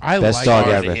Rocky, I best like dog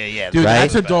Rocky. ever. Yeah, Dude, Right?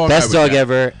 that's a dog. Best I would dog get.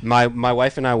 ever. My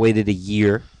wife and I waited a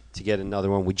year to get another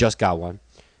one. We just got one.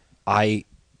 I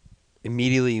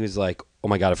immediately was like, "Oh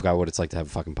my god, I forgot what it's like to have a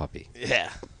fucking puppy." Yeah.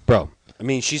 Bro, I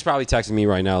mean, she's probably texting me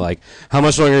right now like, "How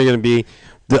much longer are you going to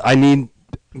be? I need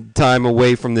time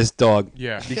away from this dog."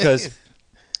 Yeah. Because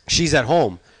she's at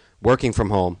home, working from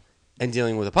home and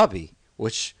dealing with a puppy,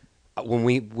 which when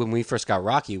we first got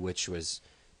Rocky, which was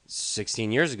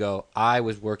 16 years ago, I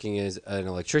was working as an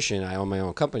electrician. I own my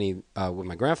own company with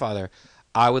my grandfather.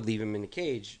 I would leave him in the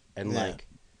cage and like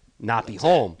not be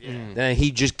home. Then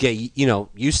he'd just get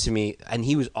used to me, and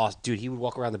he was awesome, dude. He would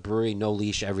walk around the brewery, no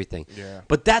leash, everything. Yeah.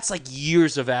 But that's like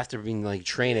years of after being like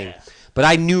training. But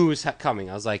I knew it was coming.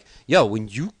 I was like, yo, when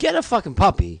you get a fucking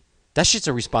puppy, that shit's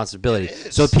a responsibility.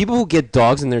 So people who get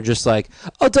dogs and they're just like,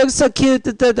 oh, dog's so cute.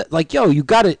 Da, da, da. Like, yo, you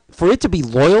got it. For it to be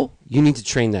loyal, you need to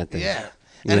train that thing. Yeah.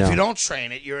 You And know? if you don't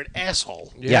train it, you're an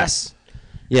asshole. Yeah. Yes.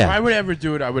 If Yeah. I would ever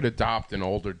do it, I would adopt an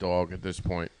older dog at this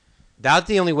point. That's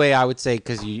the only way I would say,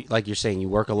 because you, like you're saying, you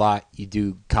work a lot, you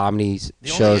do comedies, The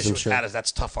only shows issue and with shit. that is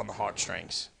that's tough on the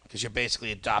heartstrings because you're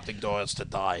basically adopting dogs to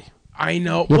die. I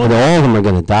know. Yeah, Well, but all of them are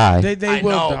gonna die. they I will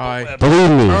know, die. but Believe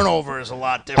me. turnover is a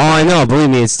lot Oh, different. I know. Believe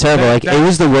me, it's terrible. That- Like that- it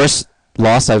was the worst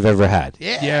loss I've ever had.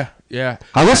 Yeah. Yeah.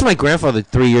 I lost my grandfather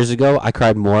 3 years ago. I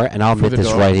cried more, and I'll admit the this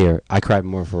dog? right here. I cried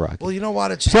more for Rocky. Well, you know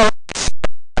what? It's So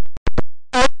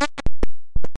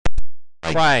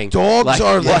crying. dogs Like,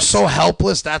 are they're yes. so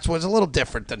helpless. That's what's a little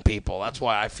different than people. That's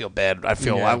why I feel bad. I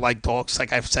feel Yeah. I like dogs.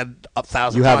 Like I've said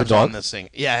 1,000 You have a times dog? on this thing.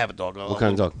 Yeah, I have a dog. What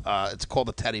kind of dog? It's called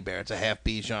a teddy bear. It's a half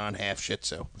Bichon, half Shih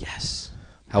Tzu. Yes.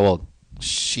 How old?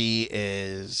 She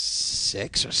is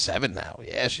 6 or 7 now.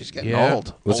 Yeah, she's getting Yeah.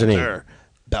 old. What's her name? Older.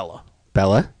 Bella.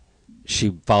 Bella.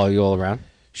 She follow you all around.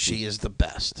 She is the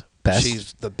best. Best?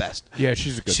 She's the best. Yeah,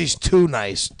 she's a good She's too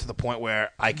nice to the point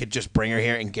where I could just bring her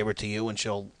here and give her to you, and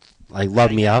she'll Like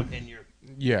love me up. And you're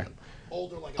Yeah.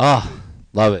 older like a Oh,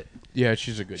 love it. Yeah,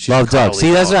 she's a good. Love dogs.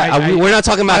 See, that's right. We're not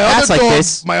talking about cats like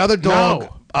this. My other dog.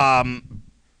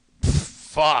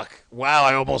 Fuck. Wow,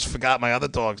 I almost forgot my other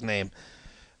dog's name.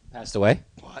 Passed away?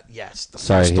 What? Yes, the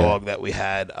Sorry first to hear dog that we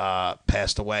had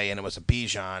passed away, and it was a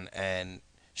Bichon, and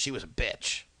she was a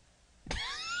bitch.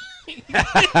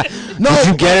 No, Did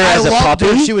you get her I as a loved her.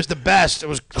 puppy? She was the best. It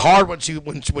was hard when she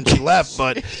left,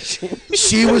 but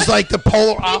she was like the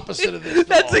polar opposite of this.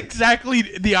 That's dog. exactly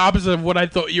the opposite of what I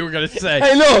thought you were gonna say.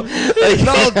 I know.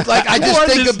 No, like I just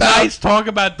think this about. nice talk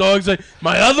about dogs. Like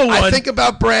my other one. I think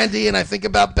about Brandy and I think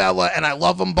about Bella, and I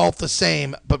love them both the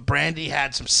same. But Brandy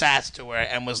had some sass to her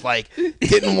and was like,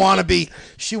 didn't want to be.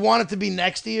 She wanted to be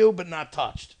next to you, but not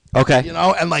touched. Okay. You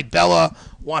know, and like Bella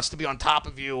wants to be on top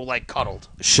of you, like cuddled.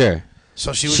 Sure.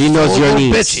 So she was She just knows a your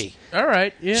little needs. bitchy. All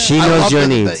right. Yeah. She I knows loved your it,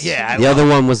 needs. yeah, I the other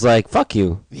one was like, fuck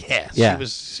you. Yeah, Yeah.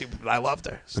 I loved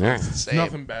her. So All right. it's the same.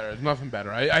 Nothing better. Nothing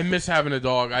better. I miss having a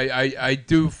dog.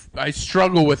 I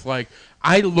struggle with like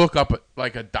I look up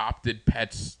like adopted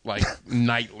pets like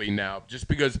nightly now, just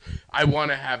because I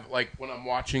want to have like when I'm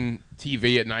watching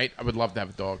TV at night, I would love to have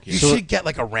a dog here. You should get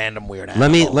like a random weird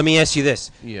animal. Let me ask you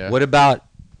this. Yeah. What about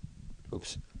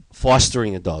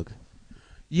fostering a dog?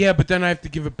 Yeah, but then I have to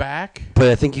give it back. But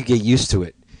I think you get used to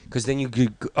it because then you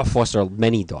could foster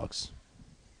many dogs.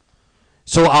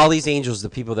 So all these angels, the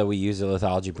people that we use at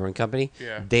Lithology Brewing Company,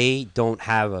 Yeah. they don't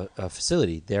have a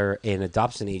facility. They're an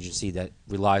adoption agency that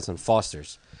relies on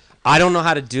fosters. I don't know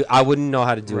how to do. I wouldn't know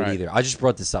how to do Right. it either. I just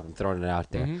brought this up and throwing it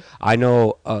out there. I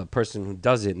know a person who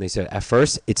does it, and they said at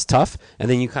first it's tough, and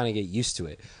then you kind of get used to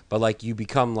it. But like you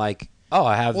become like, oh,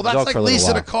 I have Well, the that's dog like for a little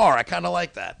leasing while. a car. I kind of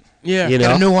like that. Yeah. You Get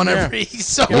know? a new one Yeah. every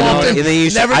so know, often. and then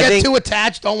you Never I get think- too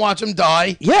attached. Don't watch them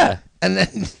die. Yeah. And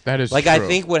then That is Like true. I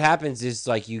think what happens is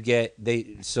like you get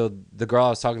so the girl I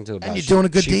was talking to about you're doing a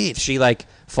good she, deed. She like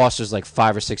fosters like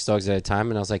 5 or 6 dogs at a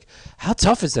time, and I was like, how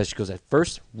tough is that? She goes, at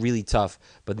first really tough,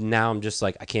 but now I'm just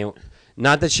like I can't.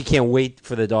 Not that she can't wait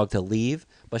for the dog to leave,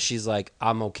 but she's like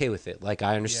I'm okay with it. Like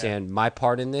I understand my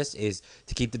part in this is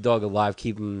to keep the dog alive,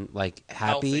 keep him like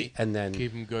happy, Healthy. and then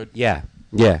keep him good. yeah.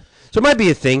 So it might be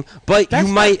a thing, but That's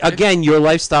you might not- again your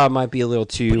lifestyle might be a little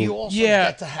too. but you also Yeah.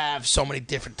 get to have so many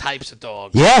different types of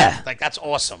dogs. Yeah. Like that's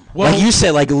awesome. Well, like you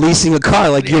said, like leasing a car,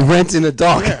 like you're renting a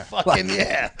dog. Fucking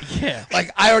yeah. Yeah.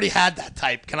 Like I already had that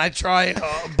type. Can I try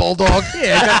bulldog?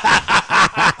 Yeah,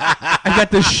 I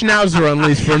got the Schnauzer on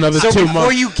lease for another So 2 before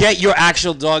months. you get your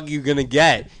actual dog you're gonna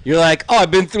get, you're like, oh,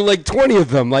 I've been through like 20 of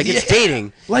them. Like it's Yeah.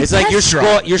 dating. Like it's like test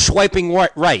drive. you're swiping right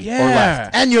or left. Yeah.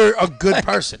 And you're a good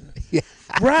person.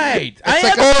 Right.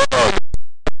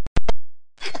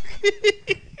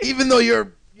 Even though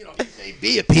you're, you may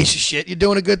be a piece of shit, you're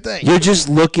doing a good thing. You're just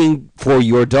looking for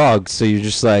your dog, so you're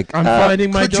just like, I'm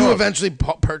finding my Could dog. you eventually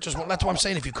purchase one? That's what I'm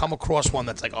saying. If you come across one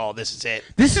that's like, oh, this is it.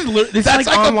 This is That's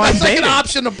like online that's like dating. an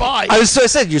option to buy. I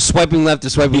said you're swiping left or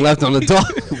swiping left on the dog.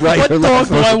 Right What or dog left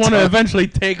do on I the want to dog. eventually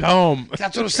take home?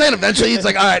 That's what I'm saying. Eventually, it's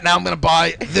like, all right, now I'm going to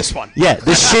buy this one. Yeah,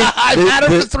 the shit. I've had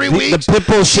her for 3 weeks. The pit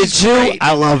bull shit She's chew. great.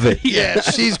 I love it. Yeah,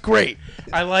 she's great.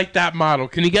 I like that model.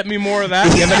 Can you get me more of that?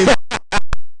 You have any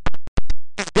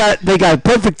They got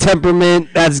perfect temperament.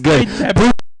 That's good.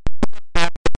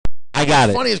 I got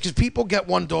it. Funny is because people get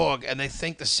one dog and they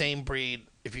think the same breed.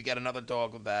 If you get another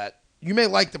dog with that, you may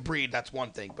like the breed. That's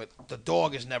one thing, but the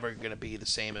dog is never going to be the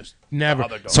same as Never. the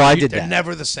other dog. So I did They're that.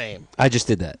 never the same. I just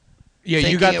did that. Yeah, you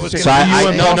Thinking got it the was same. So gonna be you the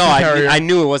and same. Boston Terrier. I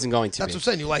knew it wasn't going to That's be. what I'm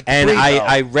saying. You like the And breed,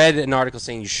 I though. read an article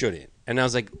saying you shouldn't, and I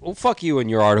was like, well, fuck you and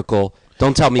your article.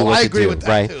 Don't tell me Oh, what I to agree do, with that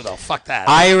right? too, though. Fuck that.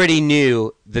 I already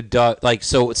knew the dog. Like,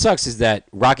 so what sucks is that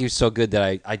Rocky was so good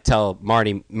that I tell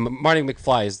Marty. Marty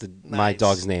McFly is my Nice.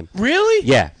 dog's name. Really?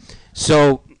 Yeah.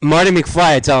 So Marty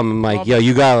McFly, I tell him, I'm like, yo,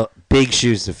 you got big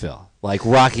shoes to fill. Like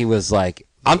Rocky was like,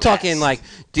 I'm talking like,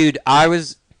 dude, I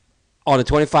was on a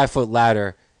 25-foot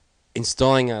ladder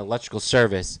installing an electrical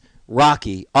service.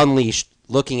 Rocky unleashed,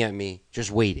 looking at me,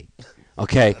 just waiting.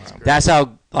 Okay, that's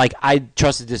how like I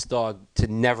trusted this dog to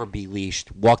never be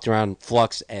leashed. Walked around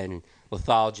Flux and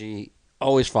Lithology,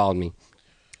 always followed me.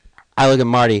 I look at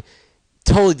Marty,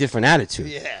 totally different attitude.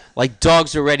 Yeah. Like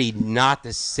dogs already not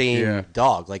the same Yeah.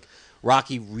 dog. Like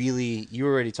Rocky really, you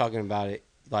were already talking about it.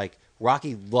 Like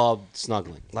Rocky loved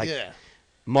snuggling. Like yeah.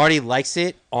 Marty likes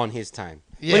it on his time.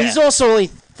 Yeah. But he's also only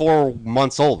 4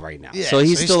 months old right now. Yeah, so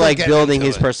he's still like getting building into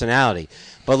his it. personality.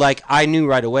 But like I knew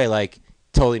right away, like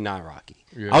totally not Rocky.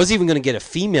 Yeah. I was even gonna get a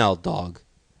female dog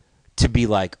to be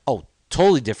like, oh,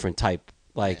 totally different type.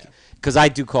 Like, because I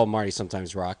do call Marty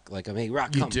sometimes Rock. Like, I'm hey,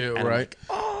 Rock, You come. do, And I'm right?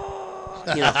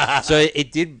 like, you know, so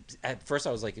it did. At first,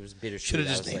 I was like, it was bittersweet. Should have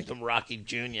I just was named like, him Rocky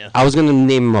Jr. I was gonna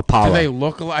name him Do Apollo. they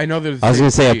look alike? I know there's. I was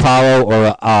gonna say Apollo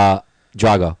or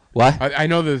Drago. What? I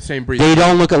know they're the same breed. They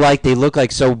don't look alike. They look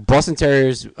like so. Boston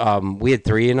Terriers. We had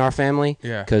 3 in our family.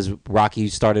 Yeah. Because Rocky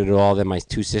started it all. Then my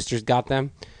 2 sisters got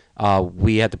them.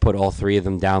 We had to put all 3 of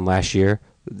them down last year.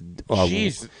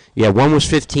 Jeez. Yeah, one was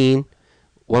 15,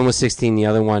 one was 16. The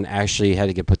other one actually had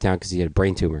to get put down because he had a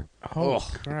brain tumor Oh,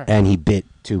 crap. and he bit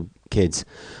 2 kids.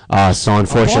 So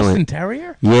unfortunately, Boston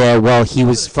Terrier? yeah. Well, he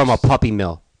was from a puppy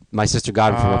mill. My sister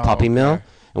got him from a puppy mill.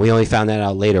 And we only found that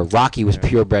out later. Rocky was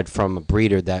purebred from a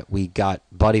breeder that we got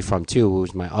Buddy from, too, who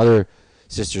was my other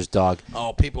sister's dog.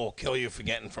 Oh, people will kill you for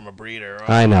getting from a breeder.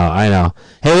 I know.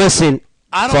 Hey, listen.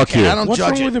 I don't fuck care. you. I don't What's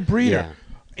judge wrong it. with a breeder? Yeah.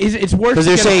 It's worse Because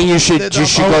they're to get saying a- you should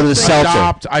go to the shelter.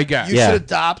 adopt. I guess. You Yeah. should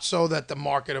adopt so that the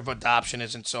market of adoption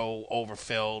isn't so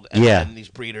overfilled. And Yeah. then these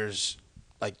breeders,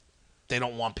 like, they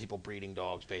don't want people breeding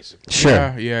dogs, basically.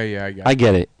 Sure. Yeah. I I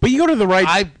get it. But you go to the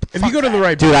right. If you go to the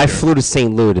right, Dude, I breeder- flew to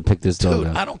St. Louis to pick this dog Dude,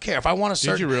 up. I don't care if I want a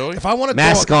certain. you really? If I want a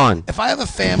Mask dog, on. If I have a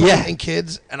family Yeah. and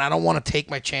kids, and I don't want to take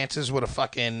my chances with a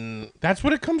fucking That's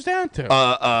what it comes down to.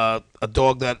 a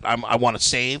dog that I want to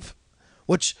save,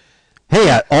 which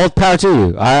Hey, all power to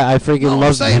you. I freaking no, I'm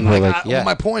love saying, people like, like, yeah.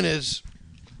 my point is,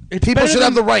 It's people better should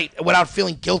have than- the right without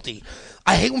feeling guilty.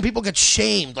 I hate when people get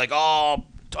shamed, like, oh,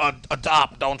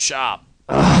 adopt, don't shop.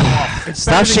 It's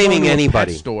Stop better than shaming going to a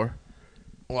anybody. Pet store.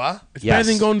 What? It's better Yes.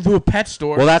 than going to a pet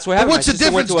store. Well, that's what But happened. what's My the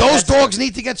sister went difference? to a Those pet store. dogs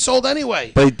need to get sold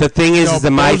anyway. But the thing is No, that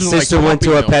but my those are like sister went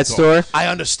to a puppy pet mill store. dogs. I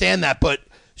understand that, but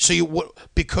so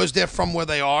because they're from where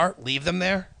they are, leave them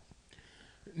there.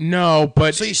 no,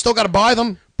 but So you still got to buy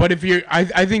them. but if you're,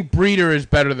 I think breeder is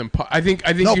better than. I think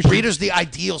No, you should- breeder's the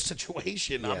ideal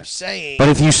situation. I'm saying. But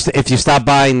if you stop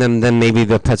buying them, then maybe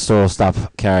the pet store will stop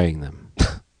carrying them.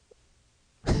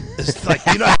 It's like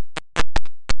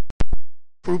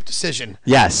group decision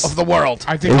Yes. of the world.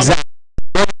 I think Exactly.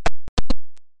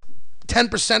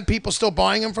 10% people still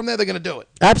buying them from there, they're going to do it.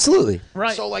 Absolutely.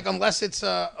 right. So, like, unless it's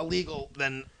illegal,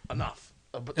 then enough.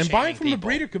 And buying from the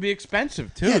breeder could be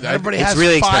expensive too. Yeah, That- everybody It's has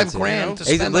really $5 expensive. grand to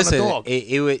Hey, spend listen, on a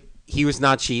dog. he was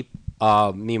not cheap.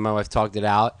 Me and my wife talked it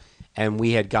out, and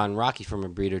we had gotten Rocky from a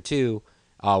breeder too.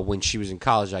 When she was in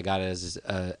college, I got it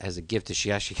as a gift.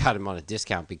 She actually got him on a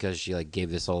discount because she like gave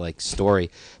this whole like story.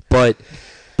 But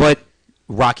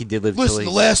Rocky did live. Listen, till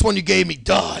the he- last one you gave me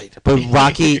died. But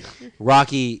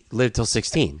Rocky lived till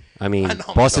 16. I mean, I know,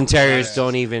 I'm Boston so Terriers badass.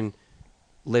 don't even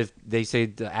live. They say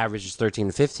the average is 13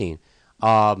 to 15.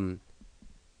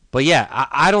 But yeah,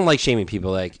 I don't like shaming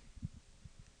people. Like,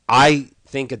 I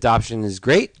think adoption is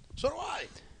great, So do I.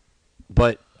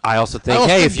 but I also think,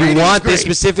 also hey, think if you breeding is want this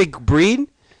great. specific breed,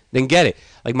 then get it.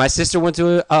 Like my sister went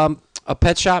to a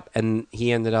pet shop, and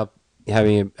he ended up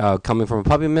having coming from a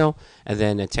puppy mill, and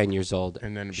then at 10 years old,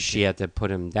 And then it she had to put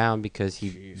him down because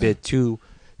he bit 2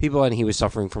 people, and he was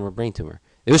suffering from a brain tumor.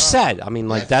 It was sad. I mean,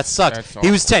 like that sucked. that's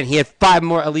He was 10. He had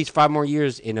at least 5 more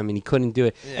years in him, and he couldn't do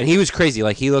it. And he was crazy.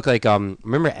 Like he looked like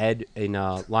remember Ed in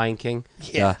Lion King?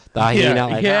 Yeah. The hyena.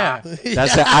 Like, yeah.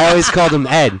 That's I always called him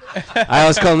Ed. I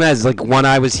always called him Ed. It's like one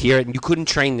eye was here, and you couldn't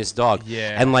train this dog.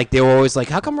 Yeah. And like they were always like,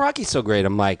 "How come Rocky's so great?"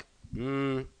 I'm like,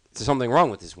 "There's something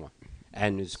wrong with this one,"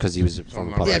 and it's because he was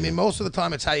from a puppy. Yeah, I mean, most of the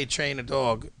time it's how you train a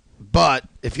dog. But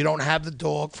if you don't have the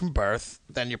dog from birth,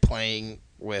 then you're playing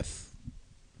with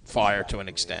fire to an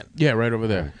extent. Yeah, right over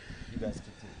there.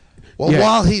 Well, Yeah.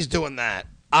 while he's doing that,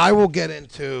 I will get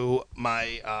into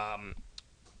my.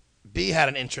 B had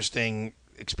an interesting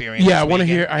experience. Yeah, this I wanna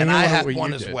weekend, hear- I and wanna I hear had what one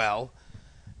you as did. well.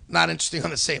 Not interesting on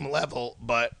the same level,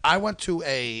 but I went to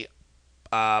a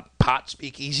pot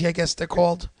speakeasy, I guess they're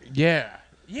called. Yeah.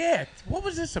 Yeah. What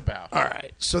was this about? All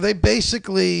right. So they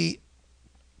basically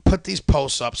put these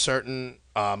posts up, certain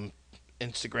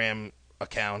Instagram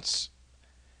accounts,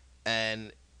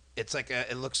 and it's like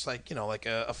it looks like, like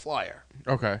a flyer.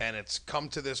 Okay. And it's come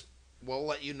to this, we'll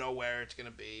let you know where it's going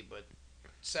to be, but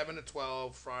 7 to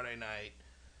 12 Friday night,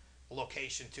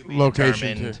 location to be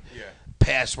determined. Yeah.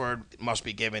 Password must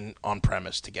be given on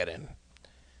premise to get in.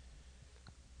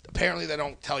 Apparently, they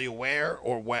don't tell you where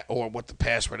or what the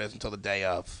password is until the day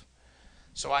of.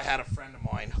 So I had a friend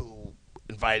of mine who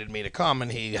invited me to come,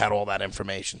 and he had all that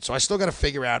information. So I still got to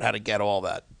figure out how to get all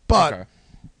that. But Okay.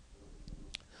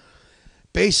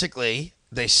 basically,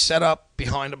 they set up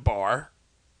behind a bar.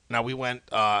 Now we went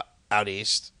out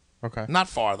east, Okay. not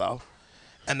far though,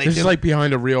 and they This did is like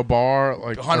behind a real bar,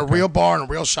 like behind okay. a real bar and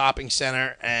a real shopping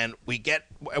center, and we're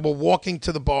walking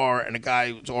to the bar, and a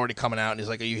guy was already coming out, and he's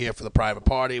like, "Are you here for the private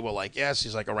party?" We're like, "Yes."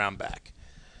 He's like, "Around back."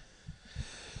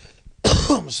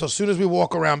 So as soon as we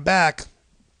walk around back,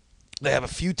 they have a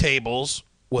few tables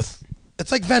with,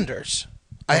 it's like vendors.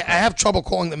 I have trouble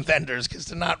calling them vendors because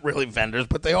they're not really vendors,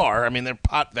 but they are. I mean, they're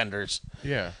pot vendors.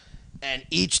 Yeah. And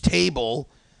each table,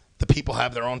 the people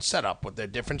have their own setup with their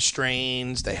different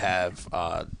strains. They have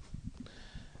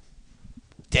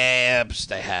dabs.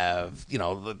 They have, you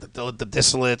know, the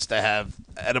distillates. They have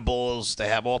edibles. They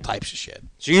have all types of shit.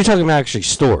 So you're talking about actually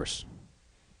stores?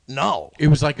 No. It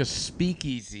was like a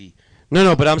speakeasy.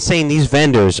 No, but I'm saying these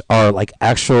vendors are like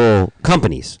actual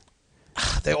companies.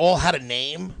 They all had a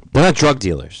name. They're not drug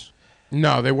dealers.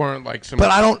 No, they weren't like some. But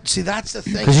I don't see. That's the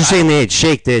thing. Because you're saying they had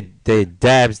shake, they had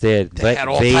dabs, they had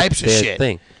all vape, types of they had shit.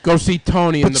 Thing. Go see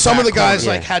Tony. But some of the guys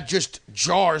corner. like had just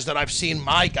jars that I've seen.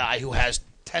 My guy who has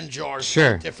 10 jars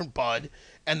Sure. of different bud,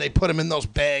 and they put them in those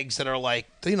bags that are like,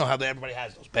 you know how everybody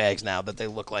has those bags now that they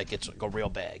look like it's like a real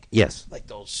bag. Yes. Like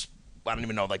those, I don't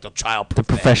even know, like the child. The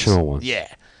professional ones. Yeah.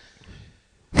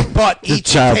 But each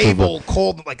child-proof table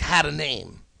called like had a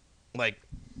name, like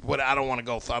what I don't want to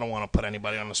go. I don't want to put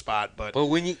anybody on the spot, but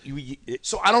when you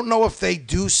so I don't know if they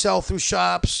do sell through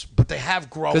shops, but they have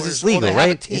growers. because it's or they legal, have a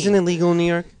right? team. Isn't it legal in New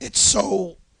York? It's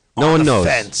so No on one the knows.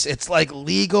 fence. It's like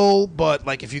legal, but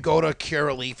like if you go to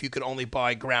Curaleaf, you could only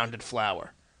buy grounded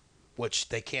flour, which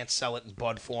they can't sell it in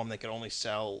bud form. They can only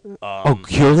sell Oh,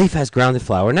 Curaleaf has grounded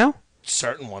flour now.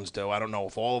 certain ones do. I don't know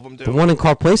if all of them do. The one in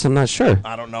Carr Place, I'm not sure.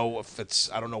 I don't know if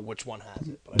it's. I don't know which one has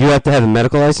it. But Do you have to have a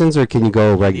medical license, or can you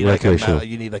go you need like recreational?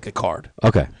 you need like a card.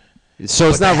 Okay, so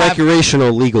it's But not they have-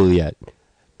 recreational legal yet.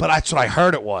 But that's what I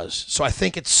heard it was. So I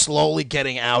think it's slowly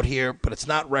getting out here, but it's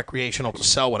not recreational to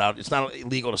sell without. It's not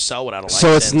illegal to sell without a license.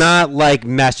 So it's not like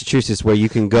Massachusetts where you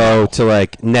can go to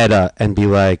like Netta and be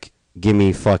like, "Give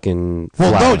me fucking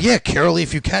flour." Well, no, yeah,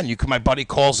 Curaleaf, you can. You can. My buddy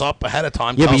calls up ahead of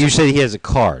time. Yeah, but tells you him- said he has a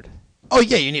card. Oh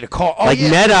yeah, you need a call. Oh, Like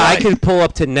yeah, Netta, I right. could pull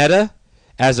up to Netta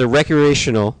as a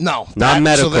recreational, No,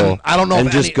 non-medical, so then I don't know and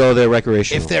if just any- go there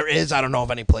recreational. If there is, I don't know of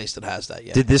any place that has that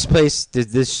yet. Did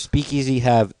this speakeasy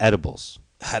have edibles?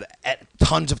 Had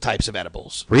tons of types of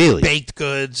edibles. Really? Baked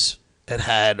goods. It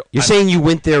had. You're saying you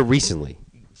went there recently?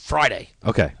 Friday,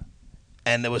 Okay.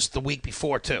 and there was the week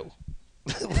before too.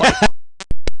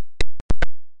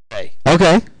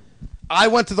 Okay. I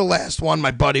went to the last one.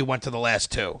 My buddy went to the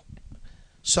last two.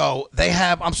 So they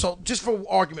have. Just for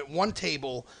argument, one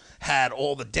table had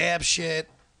all the dab shit,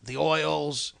 the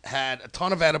oils, had a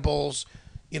ton of edibles,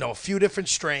 you know, a few different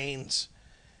strains,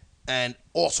 and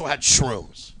also had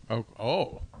shrooms.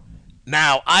 Oh.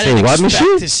 Now I Say didn't what expect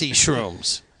machine? to see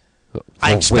shrooms. Oh,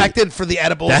 I wait. expected for the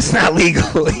edibles. That's not legal.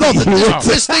 No,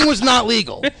 this thing was not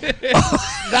legal.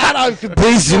 That I could.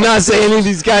 Please do not say any of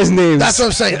these guys' names. That's what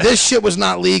I'm saying. This shit was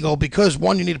not legal because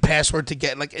one, you need a password to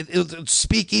get. Like it's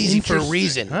speakeasy for a Interesting,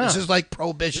 reason. huh. This is like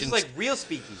prohibition. real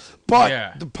speakeasy. But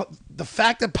Yeah. the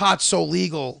fact that pot's so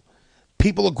legal,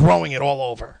 people are growing it all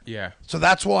over. Yeah. So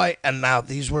that's why. And now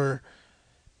they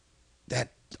had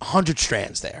 100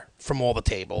 strands there from all the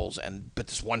tables, but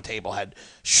this one table had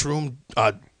shroom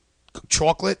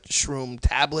chocolate, shroom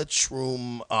tablets,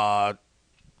 shroom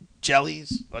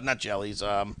jellies, but not jellies,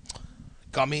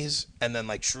 gummies, and then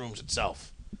like shrooms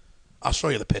itself. I'll show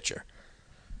you the picture.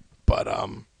 But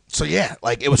so yeah,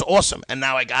 like it was awesome, and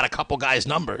now I got a couple guys'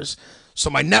 numbers, so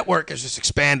my network is just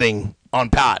expanding on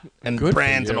pot and Good for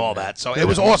brands and you, all man. that. So Good. it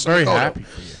was I'm awesome. very to go to. happy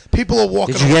for you. People are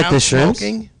walking Did you get around the shrooms?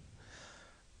 smoking.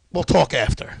 We'll talk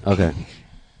after. Okay.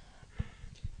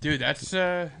 Dude, that's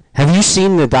Have you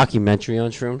seen the documentary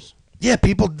on shrooms? Yeah,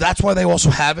 people. That's why they also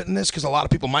have it in this because a lot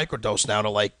of people microdose now to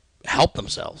like help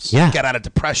themselves. Yeah. Get out of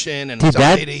depression and Dude,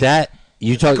 anxiety. that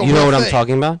you talk. like a You know real what I'm thing.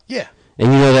 talking about? Yeah.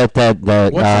 And you know that What's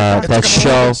that? It's that like a show.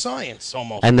 American science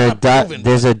almost. And Not proven,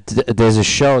 there's a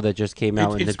show that just came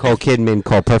out with It's- Nicole Kidman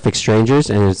called Perfect Strangers,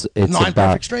 and it's Nine about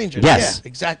Perfect Strangers. Yes, Yeah,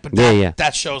 exactly. But Yeah, that, yeah.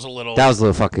 that show's a little. that was a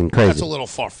little fucking crazy. That's a little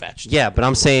far fetched. Yeah, but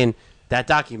I'm saying that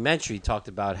documentary talked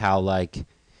about how like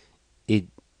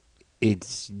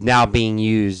it's now being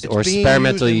used It's or being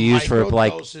experimentally used used for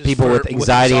like microdoses people for- with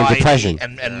anxiety and depression.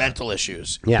 and mental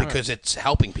issues. Yeah. Because it's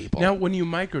helping people. now when you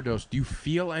microdose, do you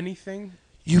feel anything?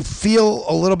 You feel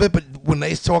a little bit, but when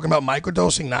they talking about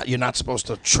microdosing, you're not supposed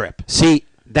to trip. See,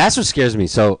 that's what scares me.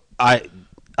 So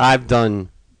I've done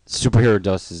superhero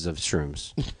doses of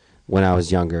shrooms when I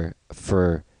was younger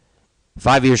for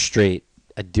 5 years straight.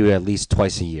 I'd do it at least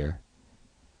twice a year.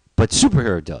 But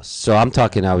superhero dose. So I'm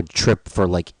talking I would trip for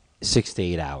like 6 to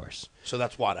 8 hours. So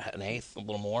that's what, an eighth, a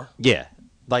little more. Yeah.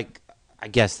 Like I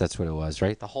guess that's what it was,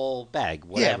 right? The whole bag,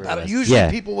 whatever. Yeah, it was. usually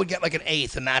Yeah. people would get like an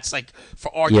eighth, and that's like,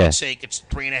 for argument's Yeah. sake, it's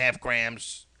 3.5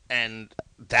 grams, and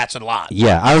that's a lot.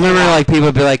 Yeah, I remember like people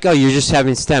would be like, "Oh, you're just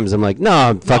having stems." I'm like, "No,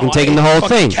 I'm fucking No, I taking ate the whole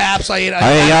fucking thing." Caps, I ate.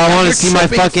 I want you're to see my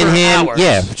tripping fucking for hand. hours.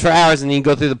 Yeah, for hours, and then you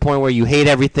go through the point where you hate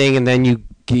everything, and then you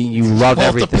love Well, it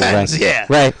everything. depends, right? yeah.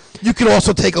 Right. You could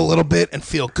also take a little bit and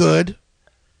feel good.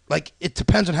 like it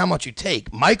depends on how much you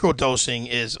take. Microdosing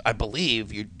is, I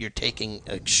believe, you're taking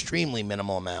an extremely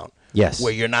minimal amount. Yes.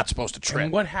 Where you're not supposed to trip.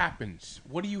 And what happens?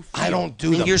 What do you feel? I don't do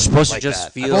I think them you're supposed to like just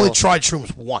that. feel- I've only tried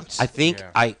shrooms once. I think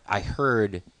Yeah. I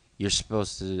heard you're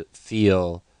supposed to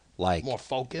feel like More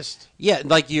focused. yeah,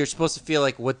 like you're supposed to feel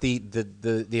like what the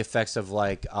effects of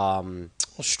like Well,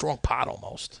 strong pot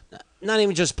almost. not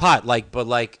even just pot but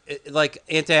like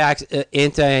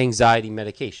anti-anxiety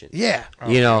medication. Yeah.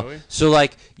 You know, really? so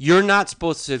like you're not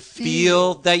supposed to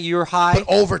feel that you're high, But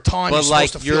over time, you're like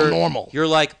supposed to feel normal. You're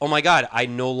like, oh my god, I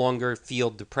no longer feel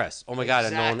depressed. Oh my god,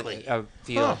 Exactly. I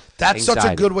feel. That's such a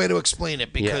anxiety. good way to explain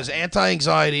it because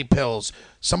anti-anxiety pills,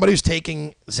 somebody who's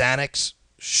taking Xanax,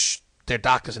 their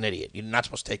doctor's an idiot. You're not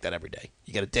supposed to take that every day.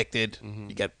 You get addicted.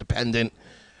 You get dependent.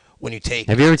 When you take,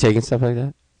 Have you ever taken stuff like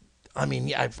that? I mean,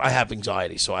 yeah, I have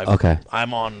anxiety, so Okay.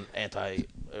 I'm on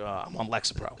I'm on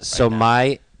Lexapro. right So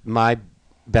now. my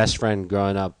best friend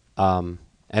growing up,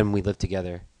 and we lived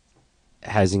together,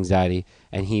 has anxiety,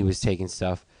 and he was taking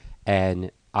stuff,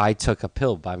 and I took a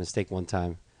pill by mistake one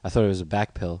time. I thought it was a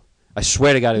back pill. I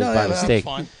swear to God, it was No, by yeah, that's mistake.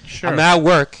 fine. Sure. I'm at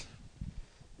work,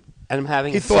 and I'm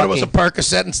having. He a thought it was a fucking-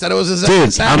 Percocet instead it was a Dude,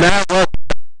 Xanax. I'm at work.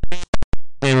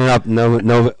 Interrupt.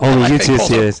 No, only Like you they two call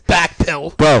see it a this, back pill.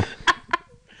 bro.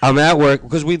 I'm at work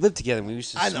because we lived together. We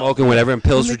used to I know. smoke and whatever, and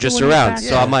pills Let me were just go in the around. back.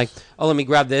 So Yeah. I'm like, oh, let me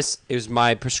grab this. It was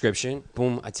my prescription.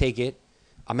 Boom, I take it.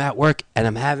 I'm at work and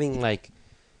I'm having like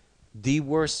the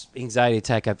worst anxiety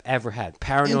attack I've ever had.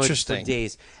 Paranoid for Interesting.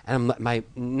 days, and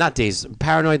not days,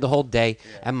 paranoid the whole day.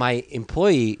 And my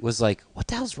employee was like, "What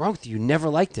the hell's wrong with you? You never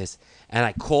liked this." And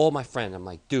I call my friend. I'm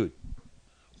like, "Dude,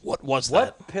 What was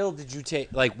what that? pill did you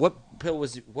take? Like, what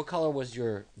color was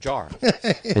your jar?"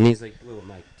 And he's like, "Blue." I'm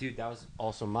like, "Dude, that was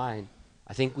also mine."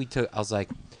 I think we took. I was like,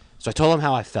 so I told him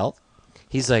how I felt.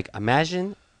 He's like,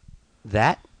 "Imagine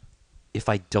that if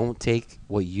I don't take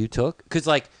what you took, because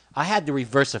like I had the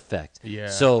reverse effect." Yeah.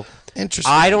 So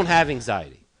Interesting. I don't have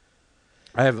anxiety.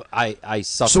 I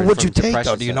suffer. So what'd from you take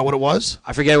depression though? Do you stuff. know what it was?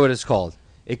 I forget what it's called.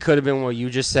 It could have been what you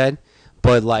just said,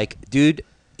 but like, dude,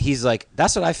 he's like,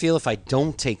 that's what I feel if I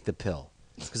don't take the pill,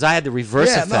 because I had the reverse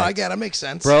Yeah, effect. no, I get it. Makes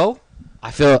sense. Bro,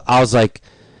 I was like,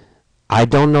 I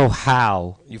don't know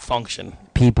how You function.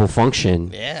 people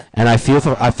function. Yeah. And I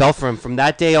felt for him from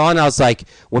that day on. I was like,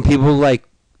 when people like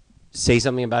say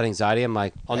something about anxiety, I'm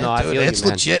like, oh Yeah, no, I dude, feel it's you,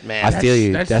 man. legit, man. I feel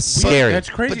you. That's weird. scary. That's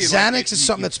crazy. But Like, Xanax is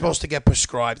something that's supposed to get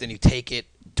prescribed, and you take it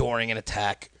during an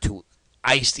attack to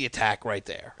ice the attack right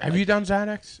there. Have you done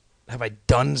Xanax? Have I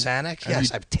done Xanax? Yes,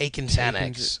 you I've taken taken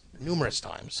Xanax numerous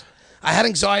times. I had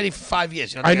anxiety for 5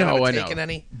 years. You don't I think I've know, ever I know. taken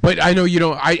any? But I know you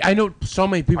don't. I know so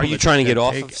many people. Are you that- trying to that get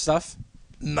off take of it. stuff?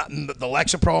 Not, the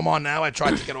Lexapro I'm on now, I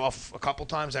tried to get off a couple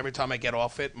times. Every time I get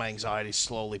off it, my anxiety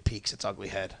slowly peaks its ugly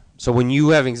head. So when you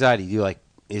have anxiety, do you like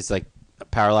it's like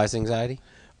paralyzed anxiety?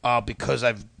 Because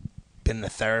I've been to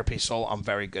therapy, so I'm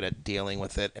very good at dealing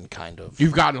with it and kind of.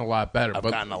 You've gotten a lot better. I've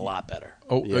but gotten a lot better.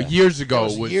 Yeah. years It ago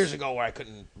was years ago where I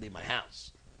couldn't leave my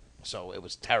house, so it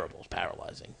was terrible. It was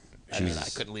paralyzing. I mean, I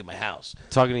Jesus. couldn't leave my house.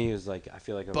 Talking to you is like I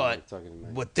feel like I'm But like talking to my.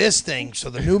 with this thing, so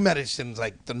the new medicines,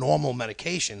 like the normal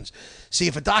medications, see,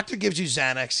 if a doctor gives you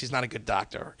Xanax, he's not a good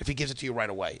doctor. If he gives it to you right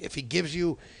away, if he gives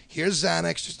you, here's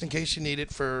Xanax just in case you need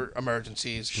it for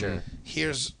emergencies. Sure.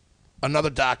 Here's another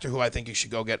doctor who I think you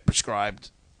should go get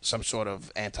prescribed some sort of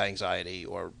anti-anxiety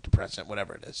or depressant,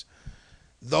 whatever it is.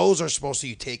 Those are supposed to,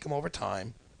 you take them over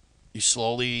time. You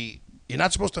slowly, you're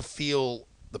not supposed to feel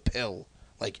the pill.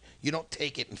 Like, you don't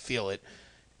take it and feel it.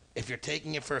 If you're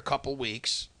taking it for a couple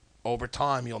weeks, over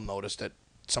time you'll notice that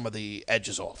some of the edge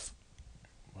is off.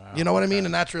 Wow, You know what I mean?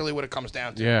 And that's really what it comes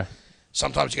down to. Yeah.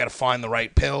 Sometimes you got to find the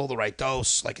right pill, the right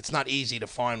dose. Like, it's not easy to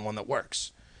find one that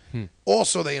works.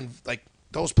 Also,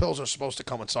 those pills are supposed to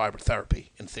come inside with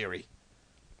therapy, in theory.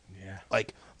 Yeah.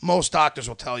 Like, most doctors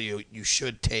will tell you you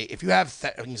should take, if you have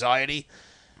anxiety,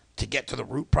 to get to the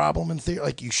root problem, in theory,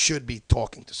 like, you should be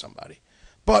talking to somebody.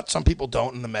 But some people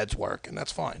don't, and the meds work, and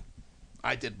that's fine.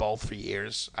 I did both for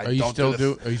years. I Are you don't still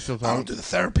do? Are you still I don't talking? do the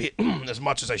therapy as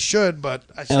much as I should, but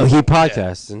I still Oh, he yeah.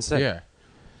 podcasts instead. Yeah.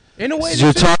 In a way, So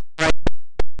you're this is- talking.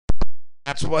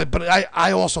 That's why. But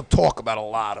I also talk about a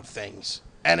lot of things,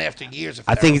 and after years of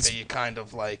I therapy, think it's- you kind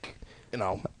of like,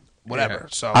 whatever. Yeah.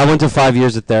 So I went to 5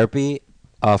 years of therapy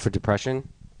for depression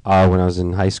when I was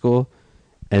in high school,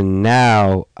 and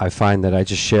now I find that I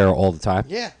just share all the time.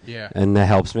 yeah, Yeah. And that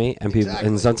helps me. And people, Exactly.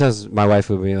 and sometimes my wife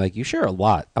would be like, "You share a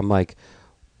lot." I'm like,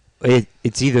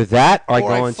 "It's either that or I Or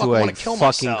go I into fucking a wanna kill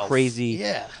fucking myself." crazy."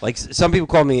 Yeah. Like some people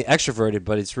call me extroverted,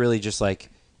 but it's really just like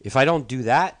if I don't do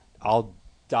that, I'll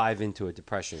dive into a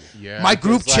depression. Yeah. my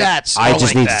group like, chats. I are just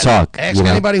like need to that. talk, Ask you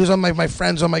know? anybody who's on my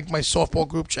friends on my softball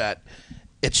group chat.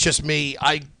 It's just me.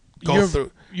 I go you're,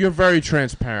 through. You're very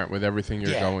transparent with everything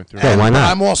you're going through. Yeah, why But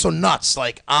not? I'm also nuts.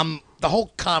 Like the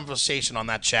whole conversation on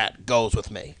that chat goes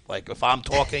with me. Like if I'm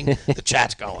talking, the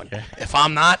chat's going. If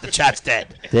I'm not, the chat's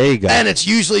dead. There you go. And it's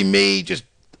usually me just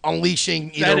unleashing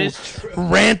That either is true.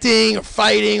 ranting or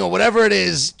fighting or whatever it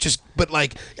is. But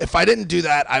like if I didn't do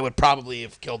that, I would probably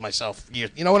have killed myself. You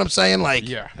know what I'm saying? Like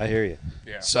Yeah. I hear you.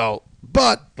 Yeah. So,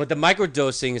 but But the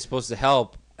microdosing is supposed to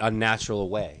help a natural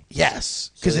way. yes,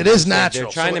 because it is So natural.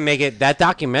 They're trying So to make it. That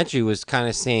documentary was kind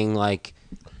of saying like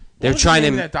they're What was trying the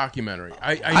to. name of that documentary.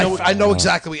 I know. I know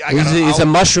exactly. It's a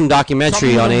mushroom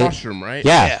documentary something on with a it. mushroom, right?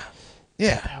 Yeah.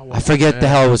 Yeah. I forget the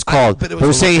hell it was called. but it But it was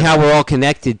was saying a- how we're all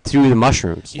connected through the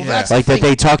mushrooms. Well, Yeah. that's Like the that thing.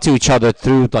 they talk to each other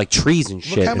through like trees and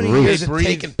shit Look how and many roots. years it's Breathe.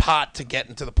 taken pot to get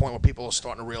into the point where people are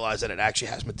starting to realize that it actually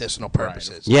has medicinal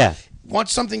purposes. Yeah.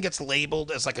 Once something gets labeled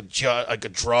as like a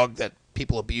drug that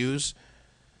people abuse,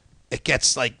 it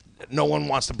gets like no one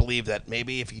wants to believe that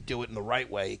maybe if you do it in the right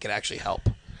way, it can actually help.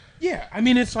 Yeah. I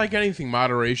mean, it's like anything,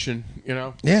 moderation. You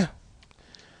know. Yeah.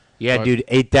 Yeah, But- dude.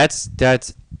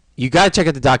 That's you got to check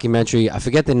out the documentary. I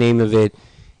forget the name of it.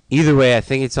 Either way, I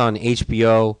think it's on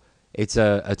HBO. It's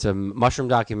a mushroom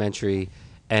documentary,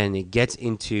 and it gets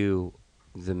into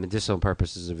the medicinal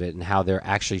purposes of it and how they're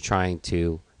actually trying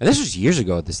to. And this was years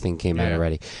ago. This thing came out Yeah.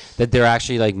 already. That they're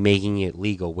actually like making it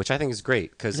legal, which I think is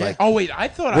great because like Oh wait, I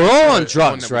thought We're I all saw on one drugs,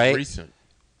 that was right? Recent.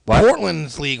 what?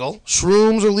 Portland's legal.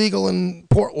 Shrooms are legal in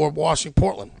Washington,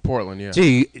 Portland. Portland, yeah.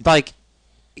 Dude, like,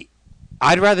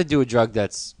 I'd rather do a drug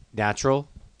that's natural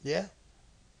Yeah.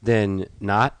 than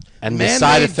not, and the Man-made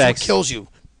side is what effects. kills you.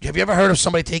 Have you ever heard of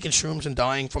somebody taking shrooms and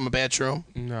dying from a bad shroom?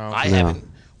 No. I No. haven't.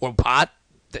 Or pot.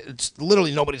 It's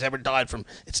literally nobody's ever died from.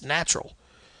 It's natural.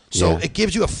 So Yeah. it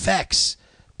gives you effects,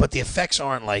 but the effects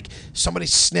aren't like somebody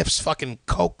sniffs fucking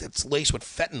coke that's laced with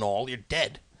fentanyl. You're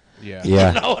dead. Yeah.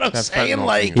 Yeah. You know what I'm That's saying? fentanyl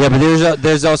Like, thing. Yeah, but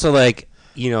there's also like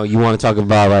you want to talk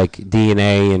about like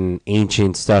DNA and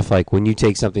ancient stuff. Like when you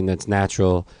take something that's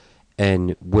natural,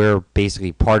 and we're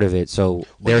basically part of it. So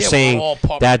they're yeah, we're saying all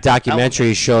part- that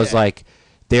documentary shows yeah. like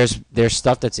there's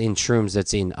stuff that's in shrooms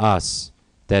that's in us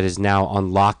that is now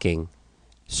unlocking.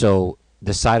 So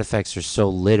the side effects are so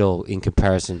little in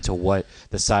comparison to what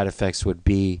the side effects would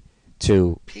be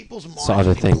to people's minds So other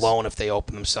would be things. blown if they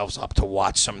open themselves up to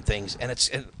watch some things. And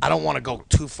I don't want to go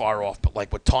too far off, but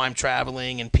like with time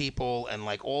traveling and people and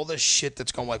like all this shit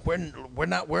that's going, like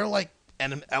we're like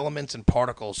elements and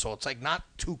particles, so it's like not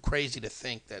too crazy to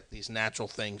think that these natural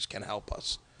things can help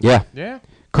us. yeah, Yeah.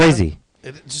 crazy.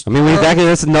 It just, I mean,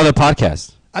 that's another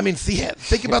podcast. I mean,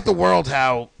 think about the world,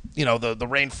 how, the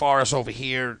rainforests over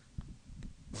here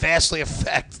vastly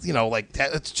affect, like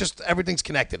that. It's just, everything's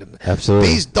connected. And Absolutely.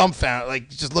 These dumbfounded, like,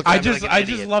 just look at I me just like an I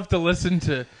idiot. just love to listen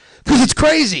to Because it's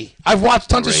crazy. I've watched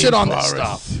tons of shit on this rainforest.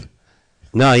 stuff.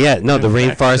 No, the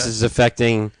Affects rainforest us. is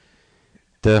affecting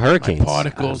the hurricanes.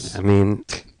 particles. I mean,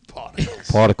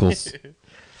 Particles. particles.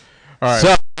 All right.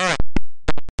 So,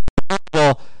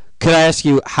 well, could I ask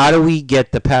you, how do we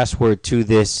get the password to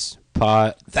this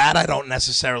pod? That I don't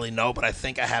necessarily know, but I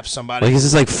think I have somebody. Like, is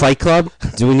this like Fight Club?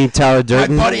 Do we need Tyler My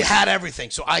Durden? buddy had everything,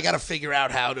 so I got to figure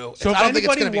out how to. so if I don't think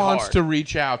it's anybody going to be wants hard. to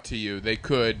reach out to you, they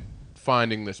could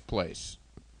finding this place.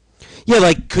 Yeah,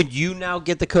 like, could you now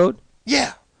get the code?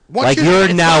 Yeah. Once Like, in, you're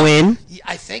it's now not- in? Yeah,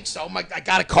 I think so. I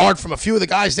got a card from a few of the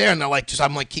guys there, and they're like,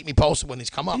 I'm like, keep me posted when these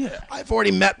come up. Yeah. I've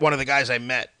already met one of the guys I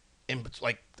met.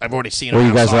 I've already seen him. Were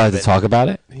you guys outside allowed of to it. talk about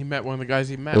it? He met one of the guys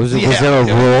he met. Was Yeah, there a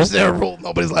yeah, rule? Is there a rule?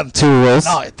 Nobody's allowed to. Two rules?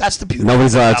 No, that's the beauty.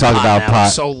 Nobody's allowed to talk about now. pot.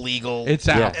 It's so legal. It's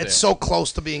out Yeah. there. It's so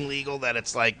close to being legal that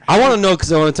it's like. I want to know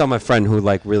because I want to tell my friend who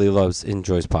like really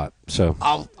enjoys pot. So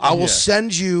I will Yeah.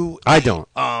 send you. I don't.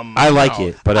 I like no.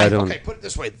 it, but I don't. Okay, put it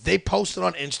this way: they posted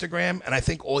on Instagram, and I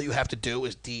think all you have to do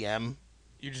is DM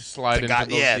You just slide the into guy,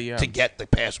 those DMs. to get the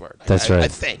password. That's I right. I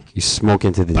think, You smoke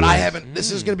into the. but I DMs. haven't. This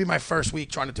is going to be my first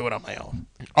week trying to do it on my own.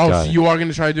 Oh, Got so it. you are going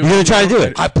to try to do it? You're gonna try to do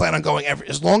it? I plan on going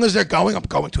as long as they're going. I'm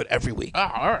going to it every week. Oh,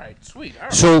 all right. Sweet. All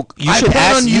right. So you I should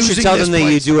plan ask. on You should using tell this them that you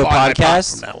place do to a buy my pot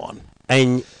podcast from now on.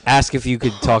 and ask if you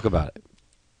could talk about it.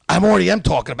 I'm already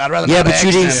talking about it. Rather Yeah, not but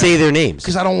you didn't ask say their names.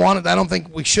 because I don't want it. I don't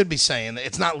think we should be saying that.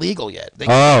 It's not legal yet. They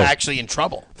Oh. are actually in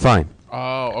trouble. Fine.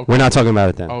 Oh, okay. We're not talking about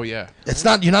it then. Oh, yeah. It's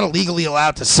not. You're not legally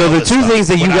allowed to. So sell the this two stuff things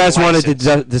that you without guys wanted to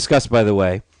license. discuss, by the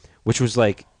way, which was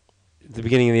like the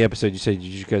beginning of the episode, you said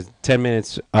you guys 10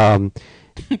 minutes.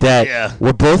 That Yeah.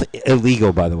 were both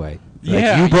illegal, by the way. Like,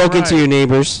 Yeah, you broke you're into right. your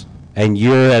neighbors, and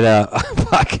you're at a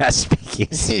podcast speaking.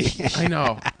 I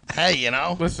know. Hey, you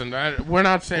know. Listen, we're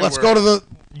not saying Let's we're- go to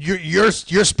your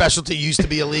specialty used to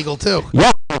be illegal too.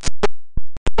 Yeah.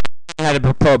 had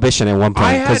a prohibition at one I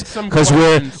point had some because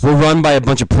questions. we're run by a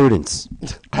bunch of prudents.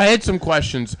 I had some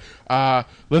questions.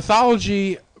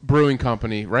 Lithology Brewing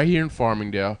Company, right here in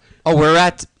Farmingdale. Oh, we're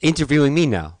at interviewing me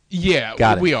now. Yeah,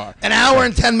 Got it. we are. An hour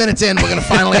and 10 minutes in, we're going to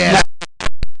finally ask.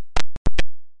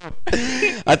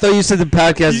 I thought you said the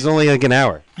podcast is only like an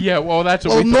hour. Yeah, well, that's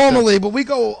what Well, we thought. normally, but we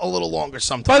go a little longer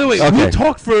sometimes. By the way, Okay. we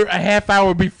talked for a half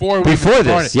hour before we Before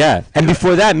started. this, yeah. And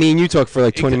before that, me and you talked for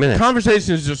like 20 minutes.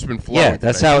 Conversation has just been flowing. Yeah,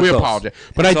 that's today. how it We goes. apologize,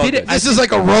 but It's I all did good. it. This is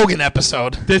like a Rogan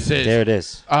episode. This is. There it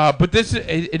is. But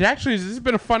it actually this has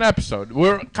been a fun episode.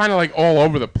 We're kind of like all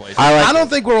over the place. I don't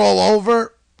think we're all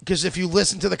over, because if you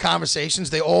listen to the conversations,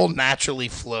 they all naturally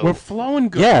flow. We're flowing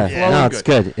good. Yeah, We're flowing no, it's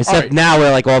good. Except All right. now we're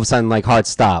like all of a sudden like hard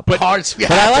stop. But- Hearts, But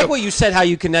I like what you said, how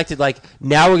you connected. Like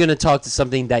now we're gonna talk to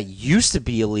something that used to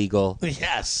be illegal,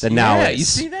 Yes. that now Yeah, is. you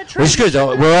see that Which is good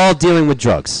though. We're all dealing with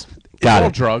drugs. Got all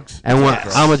it. drugs. And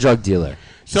Yes. I'm a drug dealer.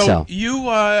 So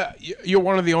you're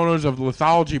one of the owners of the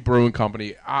Lithology Brewing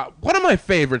Company. One of my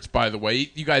favorites, by the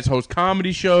way. You guys host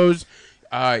comedy shows.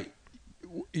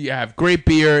 You have great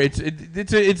beer. It's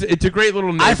a great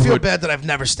little I neighborhood. feel bad that I've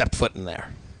never stepped foot in there.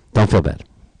 don't feel bad.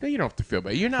 No, you don't have to feel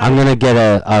bad. You're not. I'm gonna get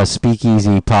a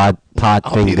speakeasy pot I'll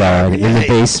thing be there. going in the Hey.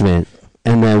 basement,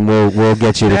 and then we'll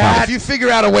get you to If come. you figure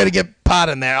out a way to get pot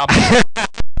in there, I'll be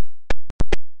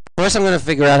First, I'm gonna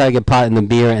figure out how to get pot in the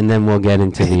beer, and then we'll get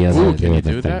into the other. Ooh, can the you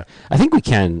other do thing. that? I think we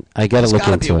can. I gotta There's look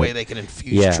got to be into a it. way they can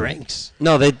infuse Yeah. drinks.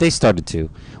 No, they started to.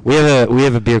 We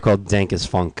have a beer called Dank as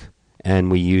Funk,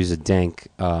 and we use a dank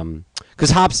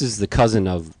because hops is the cousin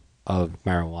of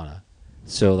marijuana.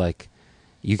 So like,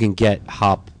 you can get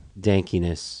hop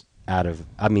dankiness out of.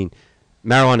 I mean,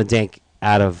 marijuana dank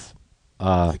out of.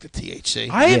 Like the THC.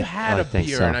 I have Yeah, had I a think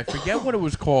beer, so. and I forget what it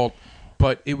was called,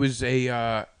 but it was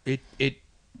a it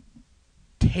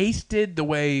tasted the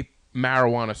way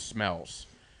marijuana smells.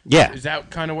 Yeah, Is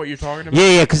that kind of what you're talking about?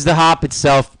 yeah. Because the hop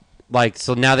itself, like,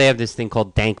 so now they have this thing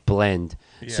called dank blend.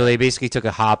 So Yeah. they basically took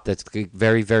a hop that's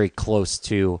very, very close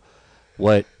to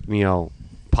what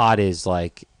pot is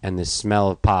like, and the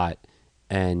smell of pot,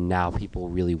 and now people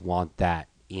really want that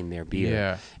in their beer.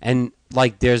 Yeah. And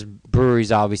like, there's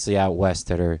breweries obviously out west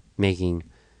that are making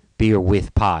beer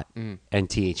with pot Mm. and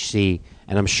THC,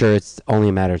 and I'm sure it's only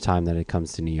a matter of time that it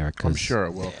comes to New York. I'm 'cause sure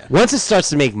it will. once it starts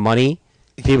to make money,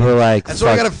 people are like, That's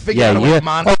why I "Fuck, got to figure yeah, out a way yeah. to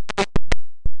monitor.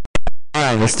 All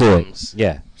right, let's do it.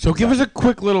 Yeah. So give us a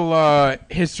quick little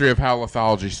history of how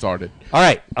Lithology started, All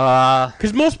right.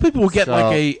 because most people will get So,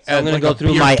 like a. so I'm gonna like go a through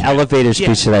beer my kit. elevator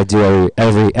speech that I do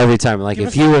every time. Like Give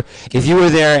if us you were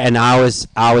there and I was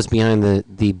behind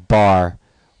the bar,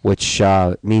 which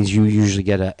means you usually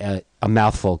get a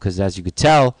mouthful because as you could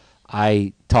tell,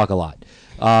 I talk a lot.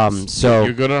 So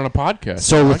You're good on a podcast.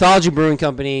 So I like it. Lithology Brewing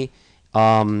Company,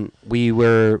 we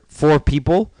were 4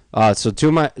 people.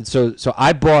 So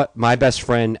I bought my best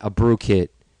friend a brew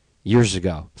kit years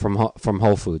ago from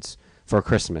Whole Foods for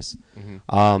Christmas.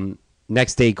 Mm-hmm.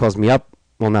 Next day he calls me up.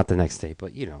 Well, not the next day,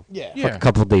 but Yeah. Yeah. a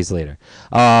couple of days later.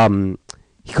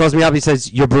 He calls me up. He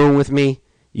says, "You're brewing with me.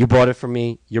 You bought it from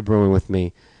me. You're brewing with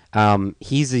me."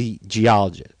 He's a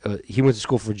geologist. He went to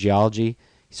school for geology,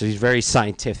 so he's very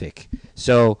scientific.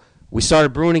 So we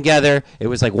started brewing together. It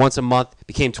was like once a month,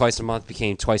 became twice a month,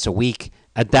 became twice a week.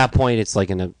 At that point, it's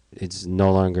like it's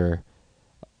no longer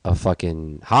a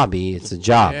fucking hobby. It's a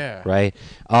job, Yeah. right?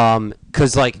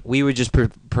 Because like we would just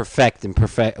perfect.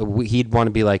 He'd want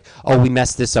to be like, "Oh, we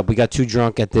messed this up. We got too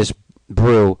drunk at this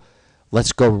brew.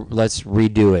 Let's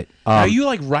redo it." Are you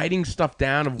like writing stuff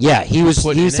down? Of Yeah, what he you was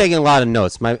put he in was it? taking a lot of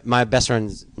notes. My best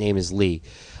friend's name is Lee.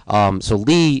 So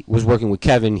Lee was working with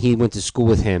Kevin. He went to school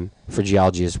with him for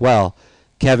geology as well.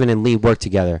 Kevin and Lee worked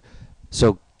together.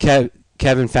 So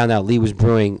Kevin found out Lee was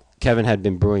brewing. Kevin had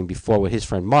been brewing before with his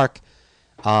friend Mark.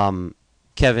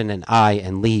 Kevin and I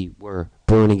and Lee were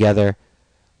brewing together.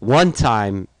 One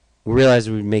time, we realized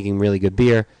we were making really good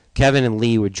beer. Kevin and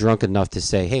Lee were drunk enough to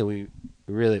say, "Hey, we're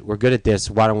good at this.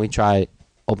 Why don't we try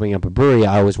opening up a brewery?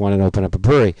 I always wanted to open up a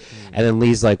brewery." And then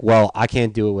Lee's like, "Well, I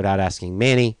can't do it without asking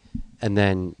Manny." And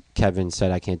then Kevin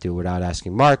said, "I can't do it without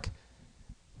asking Mark."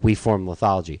 We formed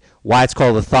Lithology. Why it's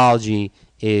called Lithology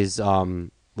is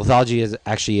lithology is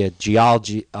actually a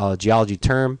geology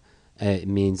term. It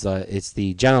means it's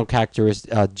the general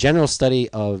study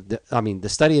of the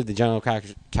study of the general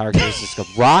characteristics of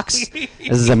rocks. This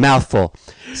is a mouthful.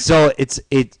 So it's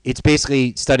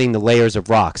basically studying the layers of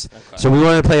rocks. Okay. So we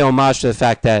wanted to pay homage to the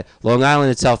fact that Long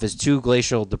Island itself is 2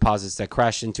 glacial deposits that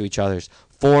crashed into each other's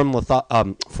form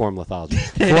lithology.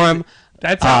 Form.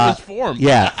 That's how it was formed.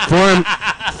 Yeah,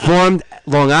 formed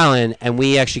Long Island, and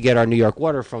we actually get our New York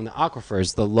water from the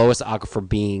aquifers. The lowest aquifer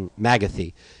being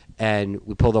Magathie. And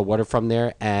we pulled our water from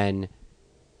there, and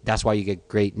that's why you get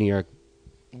great New York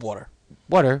Water.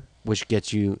 which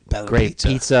gets you Better great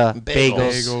pizza,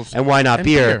 bagels, and why not And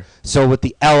beer? beer. So with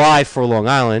the LI for Long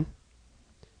Island,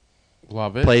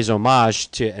 Love it. plays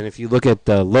homage to, and if you look at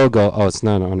the logo, it's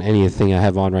not on anything I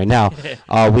have on right now.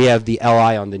 We have the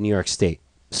LI on the New York State.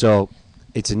 So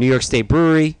it's a New York State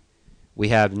brewery. We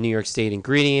have New York State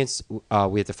ingredients.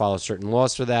 We have to follow certain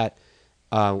laws for that.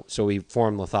 So we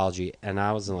formed Lithology, and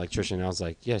I was an electrician. And I was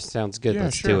like, "Yes, sounds good. Yeah,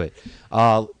 Let's sure. do it."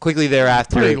 Quickly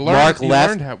thereafter, You Mark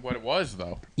left. learned what it was,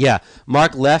 though. Yeah,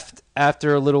 Mark left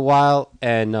after a little while,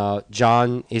 and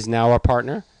John is now our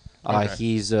partner. Okay.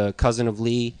 He's a cousin of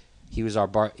Lee. He was our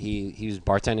he was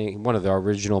bartending, one of the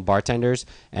original bartenders,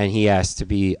 and he asked to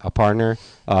be a partner.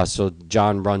 So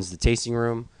John runs the tasting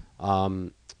room,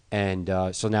 and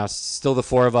so now it's still the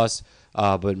four of us.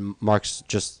 But Mark's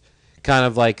just kind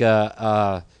of like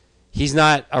he's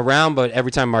not around, but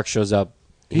every time Mark shows up,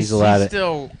 he's allowed it.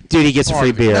 Still, Dude, he gets a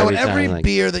free beer Now, every every time. Like,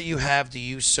 beer that you have, do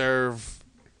you serve?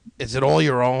 Is it all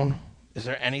your own? Is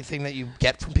there anything that you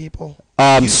get from people?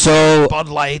 so Bud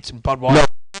Light and Budweiser. No.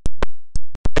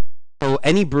 So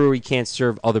any brewery can't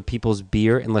serve other people's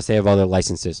beer unless they have other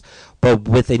licenses. But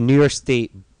with a New York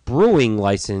State brewing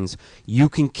license, you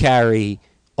can carry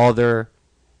other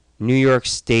New York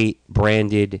State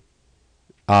branded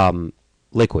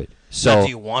liquid. So Now, do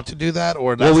you want to do that,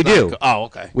 or Well, that's we not do. go- Oh,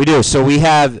 okay. we do. So we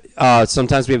have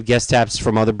sometimes we have guest taps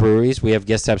from other breweries. We have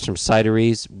guest taps from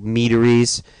cideries,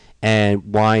 meaderies,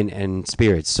 and wine and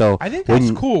spirits. So I think that's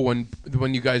cool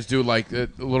when you guys do like a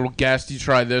little guest. You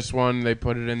try this one, they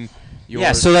put it in yours.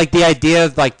 Yeah, so like the idea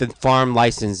of like the farm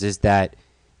license is that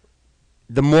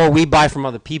the more we buy from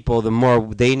other people, the more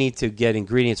they need to get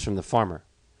ingredients from the farmer.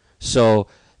 So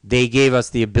they gave us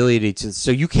the ability to. So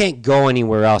you can't go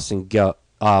anywhere else and go.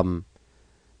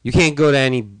 You can't go to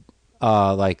any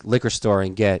like liquor store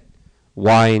and get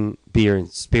wine, beer, and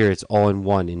spirits all in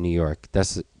one in New York.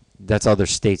 That's other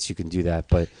states you can do that,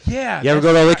 but yeah. you ever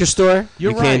go to a liquor store?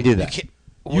 You're you can't right. do You that.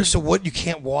 can't, so what? You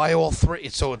can't why all three?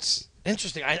 So it's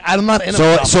interesting. I'm not in.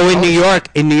 So in New York,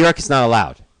 it's not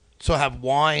allowed. So have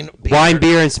wine, beer, Wine,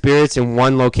 beer, and spirits in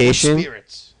one location.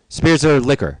 spirits. Spirits are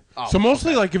liquor. Oh, So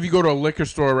mostly, like if you go to a liquor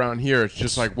store around here, it's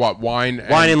just like what wine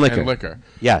and liquor.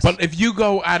 Yes. But if you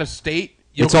go out of state,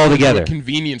 you'll It's all go to together. a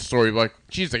convenience store. You're like,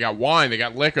 geez, they got wine, they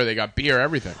got liquor, they got beer,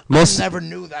 everything. I never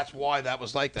knew that's why that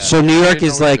was like that. So New York didn't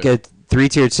is know like either. a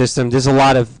three-tiered system. There's a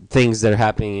lot of things that are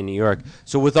happening in New York.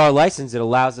 So with our license, it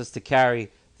allows us to carry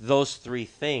those three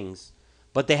things,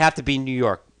 but they have to be New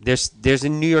York. There's a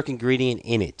New York ingredient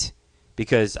in it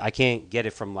because I can't get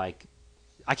it from like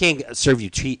I can't serve you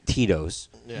Tito's.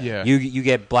 Yeah. You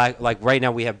get black, like right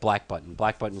now we have Black Button.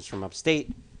 Black Button's from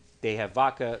upstate. They have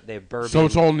vodka. They have bourbon. So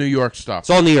it's all New York stuff. It's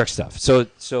all New York stuff. So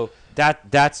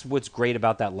that's what's great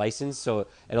about that license. So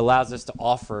it allows us to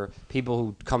offer people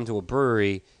who come to a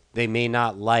brewery, they may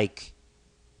not like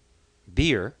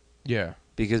beer Yeah.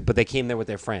 but they came there with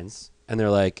their friends and they're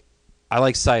like, I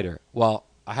like cider. Well,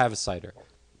 I have a cider.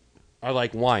 I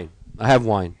like wine. I have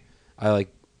wine. I like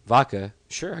vodka.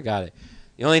 Sure, I got it.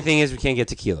 The only thing is we can't get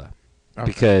tequila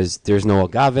because there's no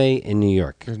agave in New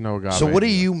York. There's no agave. So what do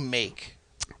you make?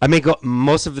 I make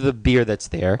most of the beer that's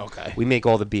there. Okay. We make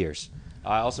all the beers.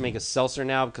 I also make a seltzer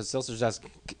now because seltzer's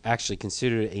actually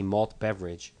considered a malt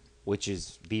beverage, which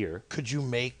is beer. Could you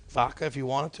make vodka if you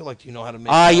wanted to? Like, do you know how to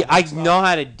make? I vodka? know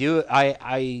how to do it.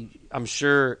 I'm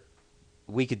sure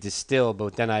we could distill,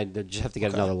 but then I'd just have to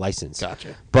get another license.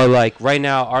 Gotcha. But like right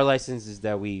now, our license is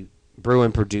that we brew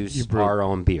and produce our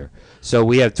own beer. So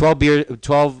we have 12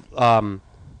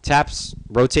 taps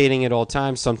rotating at all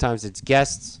times. Sometimes it's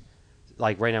guests.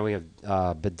 Like right now we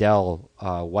have Bedell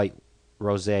white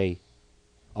rosé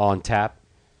on tap,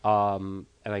 and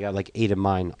I got like 8 of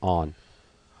mine on.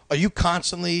 Are you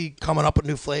constantly coming up with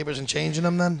new flavors and changing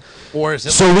them then, or is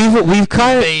it So we've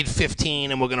kind of made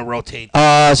 15 and we're gonna rotate?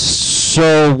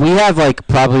 so we have like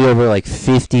probably over like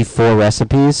 54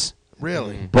 recipes,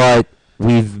 Really? but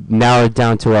we've narrowed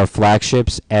down to our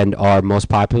flagships and our most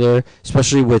popular.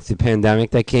 Especially with the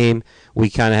pandemic that came, we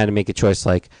kind of had to make a choice.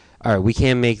 Like, all right, we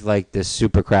can't make like the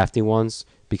super crafty ones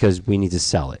because we need to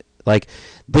sell it. Like,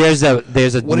 there's a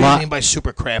What do you mean by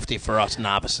super crafty for us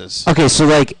novices? Okay, so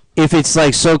like if it's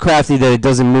like so crafty that it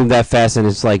doesn't move that fast and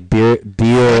it's like beer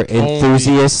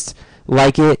enthusiasts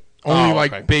like it. Only Oh,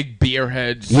 like okay. big beer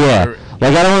heads. Yeah. or-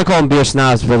 Like I don't want to call them beer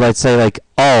snobs, but let's say like,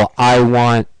 oh, I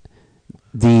want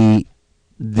the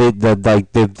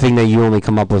thing that you only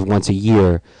come up with once a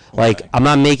year. Like Okay. I'm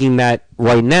not making that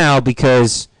right now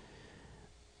because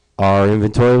our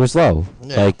inventory was low.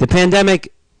 Yeah. Like the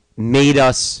pandemic made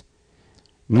us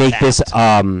make this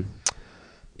Adapt.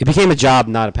 it became a job,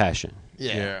 not a passion.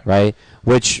 Yeah. Right?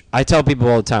 Which I tell people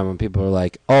all the time when people are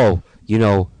like, oh,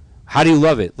 how do you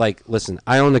love it? Like, listen,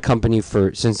 I owned the company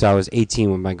since I was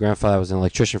 18 when my grandfather was an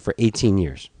electrician for 18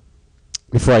 years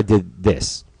before I did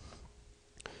this.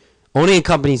 Owning a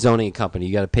company is owning a company.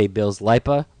 You got to pay bills.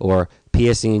 LIPA or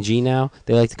PSE&G now,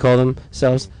 they like to call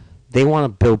themselves. They want a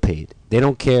bill paid. They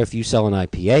don't care if you sell an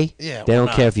IPA. Yeah, They don't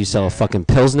not? care if you sell a fucking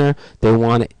Pilsner. They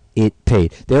want it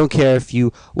paid. They don't care if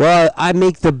I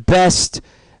make the best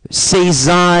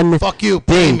Saison Fuck you,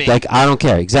 pay thing. me. Like, I don't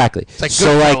care. Exactly. like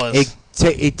So, like,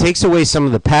 Goodfellas. it takes away some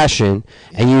of the passion,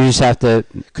 and you just have to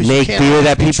 'Cause you make can't beer always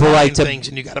that be people trying like to. things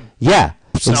and you gotta Yeah,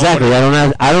 sell exactly.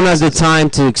 what- I don't have the time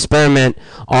to experiment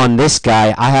on this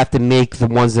guy. I have to make the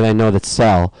ones that I know that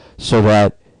sell so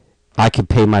that I can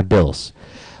pay my bills.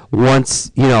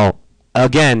 Once,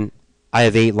 again, I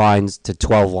have 8 lines to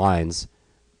 12 lines.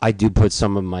 I do put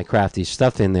some of my crafty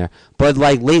stuff in there, but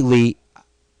like lately,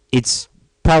 it's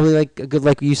probably like a good,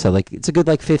 like you said, like it's a good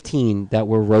like 15 that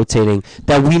we're rotating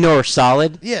that we know are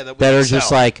solid. Yeah, that we that can are just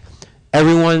sell. like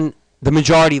everyone, the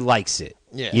majority likes it.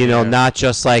 Yeah. Not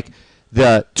just like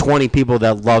the 20 people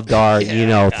that loved our,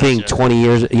 Yeah, thing gotcha. 20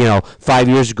 years, 5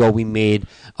 years ago we made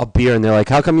a beer and they're like,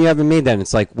 how come you haven't made that? And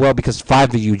it's like, well, because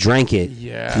 5 of you drank it,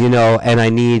 Yeah. and I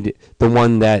need the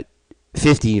one that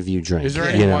 50 of you drank. Is there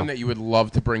anyone that you would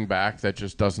love to bring back that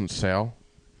just doesn't sell?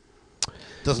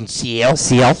 doesn't seal.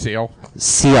 Sale?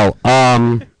 Seal.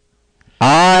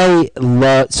 I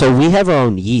love. So we have our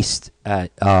own yeast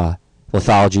at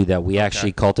Lithology that we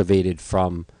actually cultivated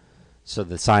from. So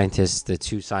the scientists, the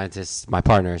 2 scientists, my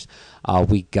partners,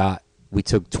 we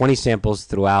took 20 samples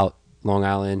throughout Long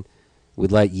Island. We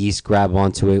let yeast grab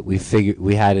onto it.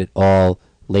 We had it all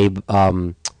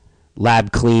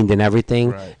lab cleaned and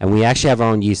everything, Right. and we actually have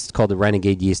our own yeast. It's called the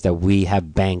Renegade yeast that we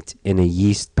have banked in a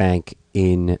yeast bank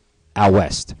in out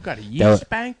west. You got a yeast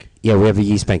bank? Yeah, we have a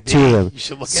yeast bank. 2 of them. You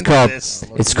should look It's into called. this.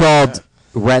 It's called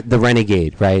the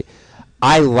Renegade, right?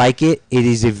 I like it. It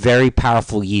is a very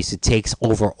powerful yeast. It takes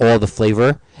over all the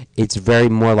flavor. It's very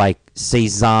more like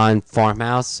Saison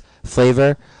farmhouse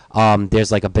flavor.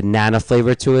 There's like a banana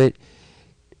flavor to it.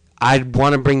 I'd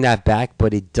want to bring that back,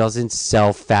 but it doesn't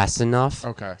sell fast enough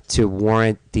to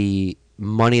warrant the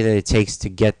money that it takes to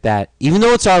get that. Even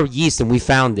though it's our yeast and we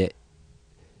found it,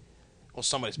 Well,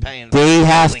 somebody's paying. they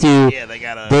have to. Yeah, they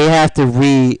gotta. They have to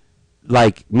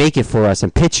make it for us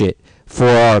and pitch it for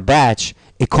our batch.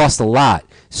 It costs a lot,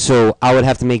 so I would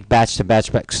have to make batch to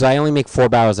batch because I only make 4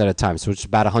 barrels at a time, so it's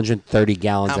about 130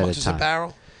 gallons How at much a is time. a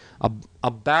barrel?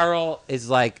 A barrel is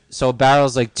like a barrel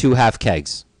is like 2 half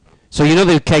kegs. So you know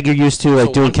the keg you're used to, like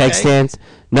So doing one keg keg? stands?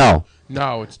 No.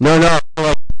 No, it's Well,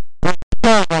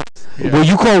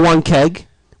 you call one keg,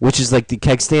 which is like the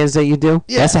keg stands that you do.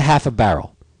 Yeah. That's a half a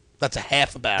barrel. That's a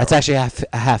half a barrel. That's actually a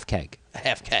half keg. a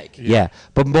half keg. Yeah.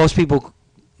 But most people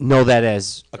know that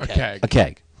as a keg. a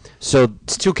keg. So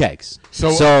it's 2 kegs. So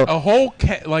a whole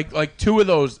keg, like 2 of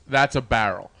those, that's a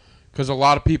barrel. Because a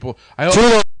lot of people,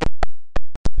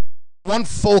 One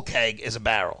full keg is a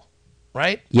barrel,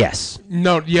 right? Yes.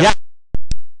 no, yeah, Yeah.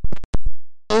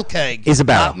 Full keg Is a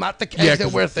barrel. Not the kegs Yeah, that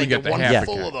 'cause we're we thinking. get the One half a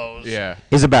full keg. of those yeah.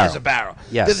 Is a barrel. is a barrel.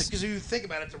 Yes. Because if you think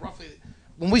about it, it's roughly.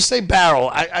 When we say barrel,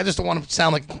 I just don't want to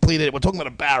sound like a complete idiot. We're talking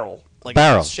about a barrel. Like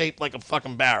Barrel. It's shaped like a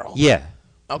fucking barrel. Yeah.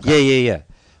 Okay. Yeah.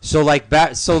 So like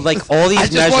all these I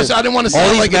didn't want to all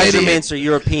sound these like an idiot. measurements are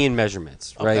European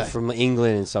measurements, right? Okay. From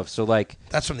England and stuff. So like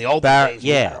That's from the old days.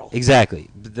 yeah, barrel. exactly.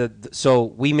 So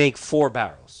we make 4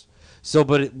 barrels. So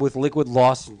with liquid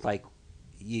loss, like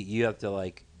you have to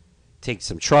like take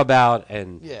some trub out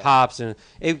and Yeah. hops, and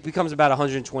it becomes about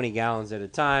 120 gallons at a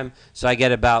time. So I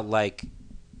get about like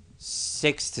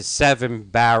 6 to 7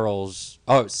 barrels,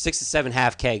 6 to 7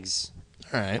 half kegs.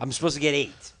 All right. I'm supposed to get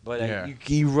 8, but Yeah.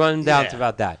 you run down Yeah. to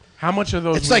about that. How much of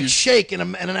those? It's would like you- shake in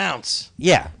an ounce.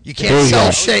 Yeah, You There can't sell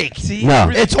go. shake. See, No.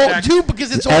 everything It's all back- too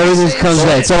because it's all Everything the same comes shit.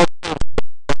 out. It's all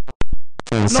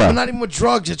No, but not even with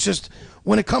drugs. It's just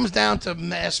when it comes down to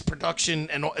mass production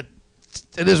and all, it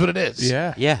is what it is.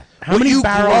 Yeah. yeah. How What many you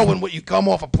barrels? grow and what you come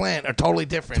off a plant are totally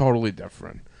different. Totally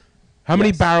different. How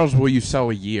many Yes. barrels will you sell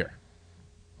a year?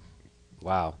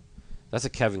 Wow, that's a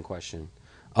Kevin question.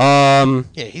 Yeah,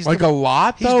 he's Like the, a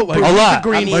lot he's though. the Like brewer. A the lot.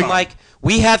 green I mean, fund. like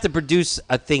we have to produce,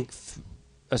 I think,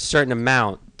 a certain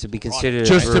amount to be considered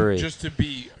a brewery. just to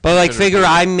be. But like, considered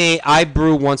figure I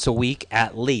brew once a week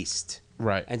at least,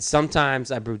 right. and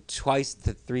sometimes I brew 2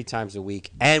 to 3 times a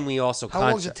week, and we also How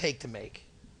long does it take to make?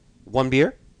 1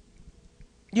 beer.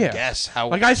 Yeah. Guess how.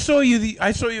 Like I saw you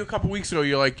a couple weeks ago.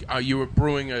 You're like you were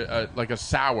brewing a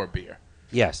sour beer.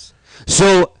 Yes.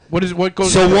 So What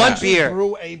goes? So into one that? beer-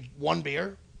 brew one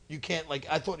beer. You can't like.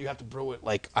 I thought you have to brew it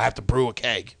like I have to brew a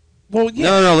keg. Well,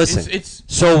 yeah. No, listen. It's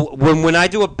So when I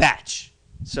do a batch,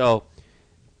 so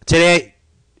today,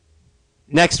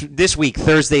 this week,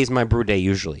 Thursday is my brew day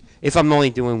usually. If I'm only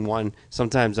doing one,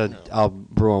 sometimes I'll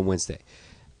brew on Wednesday.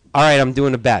 All right, I'm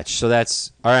doing a batch. So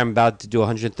that's, all right, I'm about to do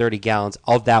 130 gallons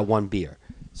of that one beer.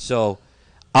 So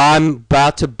I'm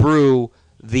about to brew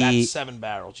the... That's 7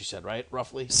 barrels, you said, right?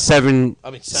 Roughly? seven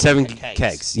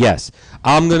kegs. Yes.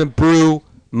 I'm going to brew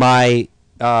my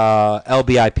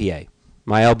LB-IPA.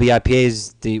 My LB-IPA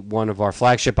is one of our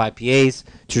flagship IPAs,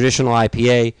 traditional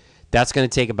IPA. That's going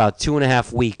to take about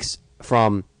 2.5 weeks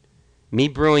from me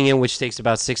brewing it, which takes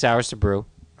about 6 hours to brew.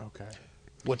 okay.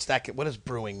 What's that? What does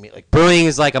brewing mean? Like Brewing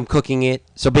is like I'm cooking it.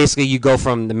 So basically you go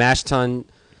from the mash tun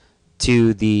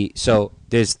to the... So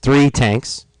there's 3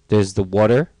 tanks. There's the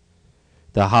water,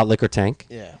 the hot liquor tank,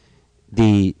 yeah.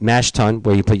 the mash tun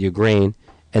where you put your grain,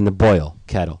 and the boil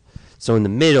kettle. So in the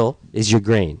middle is your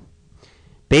grain.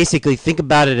 Basically, think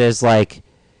about it as like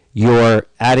you're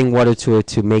adding water to it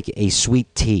to make a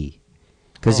sweet tea.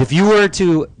 Because if you were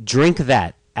to drink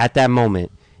that at that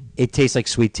moment, it tastes like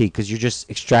sweet tea because you're just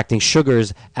extracting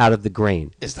sugars out of the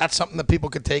grain. Is that something that people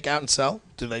could take out and sell?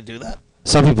 Do they do that?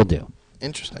 Some people do.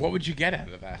 Interesting. What would you get out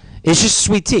of that? It's just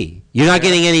sweet tea. You're not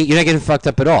getting any. You're not getting fucked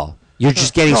up at all. You're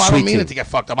just getting No, I sweet don't mean tea. it to get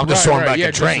fucked up. I'm just Right, throwing right, back yeah,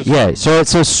 a just drink. Yeah, so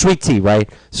it's a sweet tea, right?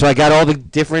 So I got all the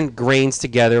different grains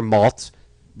together, malt,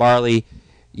 barley,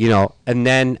 and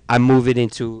then I move it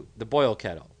into the boil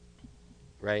kettle.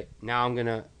 Right? Now I'm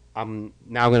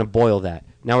gonna boil that.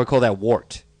 Now we call that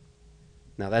wort.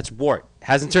 Now that's wort.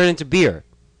 Hasn't turned into beer.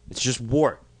 It's just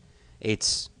wort.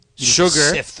 It's You sugar.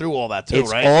 sift through all that too,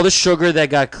 It's right? all the sugar that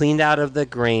got cleaned out of the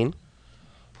grain.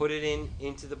 Put it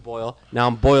into the boil. Now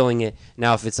I'm boiling it.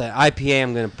 Now if it's an IPA,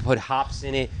 I'm going to put hops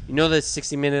in it. You know the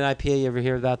 60-minute IPA? You ever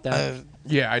hear about that?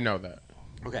 Yeah, I know that.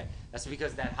 Okay. That's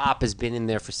because that hop has been in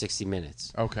there for 60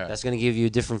 minutes. Okay. That's going to give you a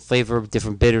different flavor,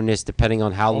 different bitterness, depending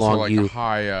on how Also, long like you... a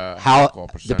high alcohol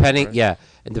percentage, depending, right? yeah.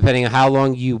 And depending on how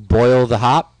long you boil the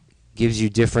hop, gives you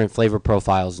different flavor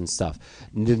profiles and stuff.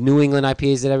 The New England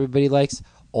IPAs that everybody likes,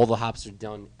 all the hops are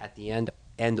done at the end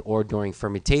or during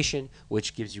fermentation,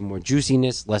 which gives you more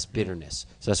juiciness, less bitterness.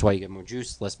 So that's why you get more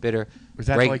juice, less bitter. Was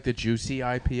that Great- like the juicy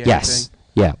IPA Yes. thing?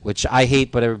 Yeah, which I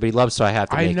hate, but everybody loves, so I have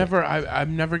to make it. I've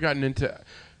never gotten into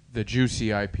the juicy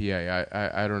IPA.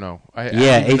 I don't know. I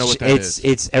Yeah, don't even know what that is.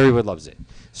 it's everyone loves it.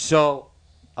 So,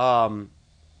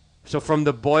 so from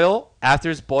the boil, after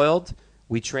it's boiled,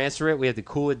 we transfer it. We have to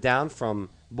cool it down from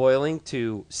boiling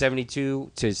to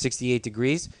 72 to 68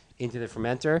 degrees into the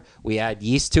fermenter. We add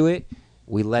yeast to it.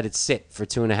 We let it sit for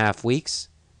 2.5 weeks.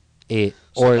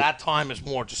 So that time is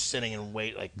more just sitting and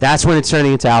wait. Like That's when it's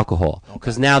turning into alcohol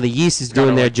because now the yeast is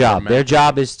doing their like job. ferment Their it.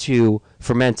 job is to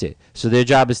ferment it. So their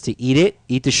job is to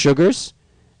eat the sugars,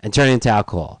 and turn it into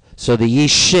alcohol. So the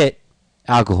yeast shit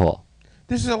alcohol.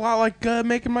 This is a lot like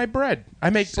making my bread. I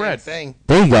make same bread. thing.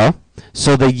 There you go.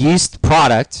 So the yeast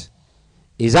product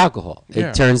is alcohol. Yeah.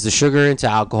 It turns the sugar into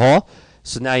alcohol.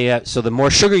 So now the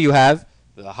more sugar you have,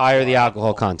 the higher the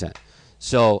alcohol content.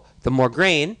 So the more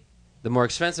grain, the more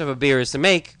expensive a beer is to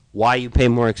make. Why you pay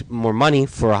more money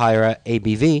for a higher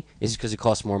ABV is because it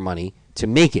costs more money to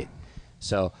make it.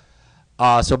 So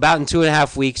about in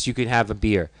 2.5 weeks you can have a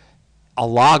beer. A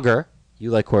lager,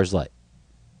 you like Coors Light.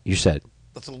 You said.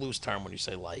 That's a loose term when you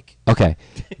say like. Okay.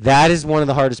 That is one of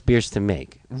the hardest beers to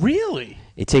make. Really?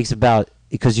 It takes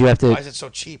because you have to... Why is it so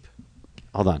cheap?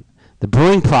 Hold on. The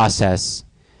brewing process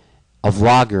of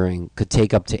lagering could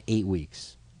take up to 8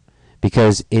 weeks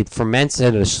because it ferments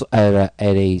at a Slower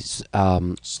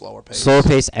pace. slower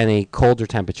pace and a colder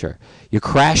temperature. You're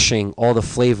crashing all the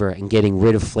flavor and getting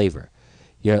rid of flavor.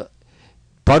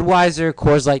 Budweiser,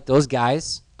 Coors Light, those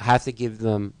guys, I have to give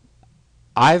them...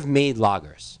 I've made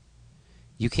lagers.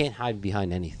 You can't hide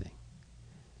behind anything.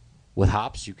 With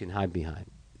hops, you can hide behind.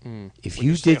 If When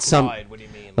you say did some... applied, what do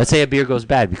you mean? Let's say a beer goes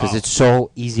bad because Oh. it's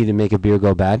so easy to make a beer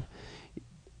go bad.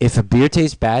 If a beer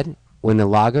tastes bad when the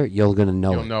lager, you're going to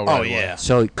know You'll it. know Oh, right away. yeah.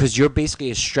 So, because you're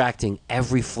basically extracting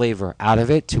every flavor out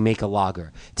of it to make a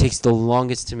lager. It takes the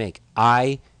longest to make.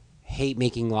 I hate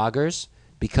making lagers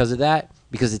because of that,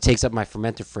 because it takes up my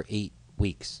fermenter for 8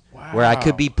 weeks. Where I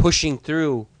could Wow. be pushing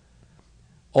through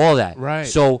all that. Right.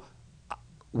 So,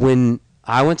 when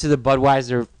I went to the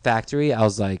Budweiser factory, I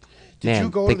was like, Did man, you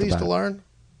go to think these about to it. learn?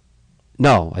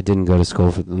 No, I didn't go to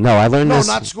school for them. No, I learned No, this.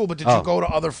 not school, but did Oh. you go to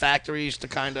other factories to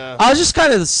kind of... I was just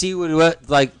kind of see what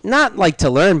like not like to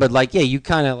learn, but like yeah, you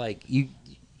kind of like you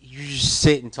just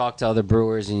sit and talk to other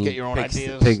brewers and you Get your own pick,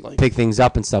 ideas, pick, like- pick things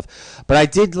up and stuff. But I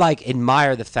did like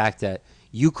admire the fact that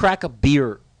you crack a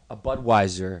beer, a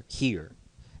Budweiser here,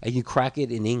 and you crack it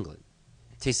in England,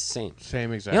 it tastes the same. Same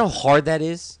You exact. know how hard that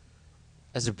is?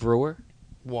 as a brewer.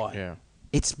 What? Yeah.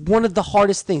 It's one of the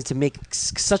hardest things to make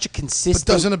such a But consistent.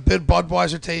 doesn't a big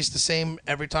Budweiser taste the same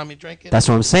every time you drink it? That's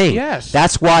what I'm saying. Yes.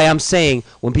 That's why I'm saying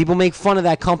when people make fun of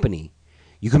that company,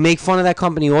 you can make fun of that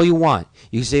company all you want.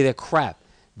 You can say they're crap.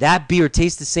 That beer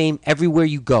tastes the same everywhere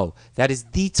you go. That is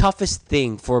the toughest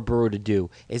thing for a brewer to do,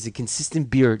 is a consistent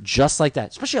beer just like that,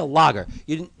 especially a lager.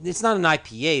 It's not an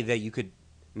IPA that you could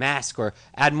mask or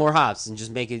add more hops and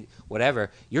just make it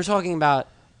whatever. You're talking about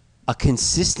a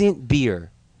consistent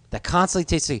beer that constantly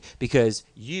tastes like, because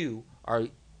you are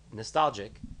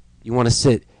nostalgic. You want to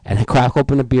sit and crack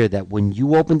open a beer that when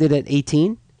you opened it at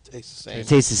 18, Tastes the same. it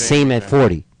tastes the same at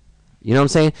 40. You know what I'm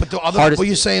saying? But were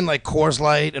you saying like Coors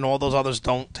Light and all those others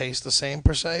don't taste the same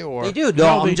per se, or They do.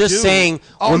 No, No, they I'm just do. saying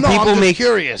Oh, when no, I'm people just make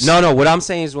curious. No, what I'm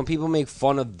saying is when people make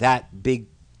fun of that big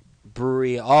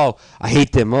brewery, oh, I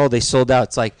hate them. Oh, they sold out.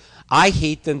 It's like I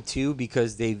hate them too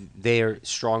because they're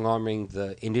strong arming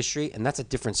the industry, and that's a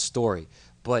different story.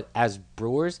 But as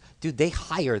brewers, dude, they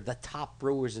hire the top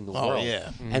brewers in the Oh, world. yeah.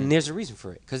 And there's a reason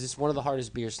for it, because it's one of the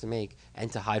hardest beers to make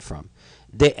and to hide from.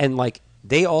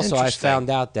 They also, I Interesting. found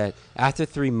out that after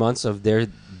 3 months of their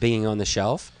being on the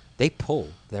shelf, they pull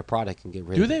their product and get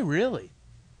rid Do of it. they really?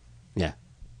 Yeah.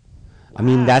 I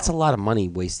mean, that's a lot of money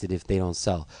wasted if they don't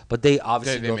sell. But they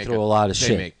obviously They go make through it- a lot of they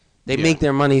shit. make- They yeah. make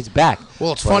their monies back.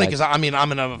 Well, it's But, funny like, because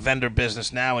I'm in a vendor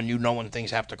business now, and when things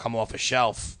have to come off a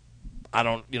shelf, I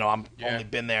don't, I'm only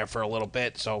been there for a little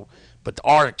bit, so. But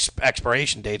our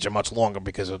expiration dates are much longer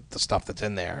because of the stuff that's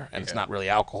in there, and it's not really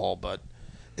alcohol. But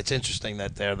it's interesting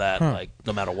that they're that like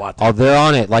no matter what. Oh, they're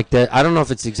on it. Like I don't know if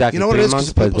it's exactly You know what 3 it is? months,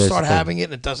 Because but people there's start a thing. having it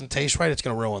and it doesn't taste right, it's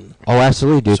going to ruin. Oh,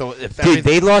 absolutely, dude. So if Dude, everything-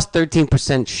 they lost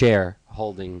 13% share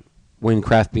holding when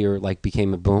craft beer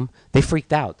became a boom. They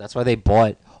freaked out. That's why they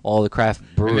bought all the craft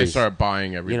breweries. And they started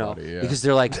buying you know, everybody. Yeah. because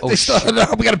they're like, oh They shit.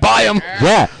 start, we got to buy them.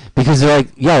 Yeah, because they're like,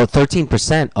 yo,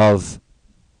 13% of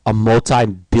a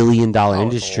multi-billion-dollar Oh, it's a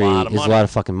industry lot of is a money. lot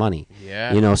of fucking money.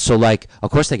 Yeah. You know, so like,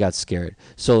 of course they got scared.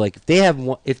 So like,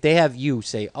 if they have you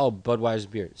say, oh,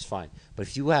 Budweiser beer, it's fine. But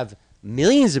if you have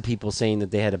millions of people saying that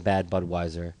they had a bad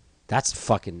Budweiser, that's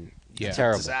fucking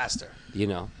terrible. Disaster. You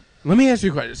know. Let me ask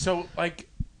you a question. So, like,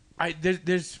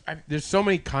 there's so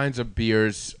many kinds of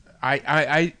beers.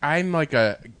 I'm like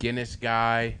a Guinness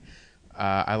guy.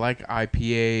 I like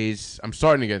IPAs. I'm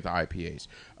starting to get into IPAs.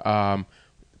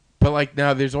 But like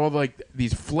now, there's all like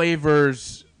these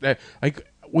flavors that like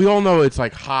we all know it's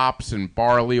like hops and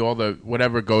barley, all the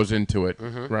whatever goes into it,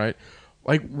 right?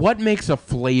 Like, what makes a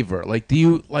flavor? Like, do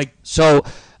you like? So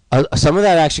some of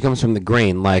that actually comes from the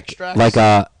grain.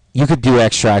 Extracts? You could do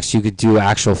extracts, you could do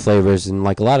actual flavors, and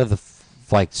like a lot of the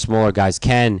like smaller guys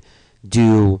can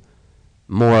do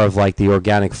more of like the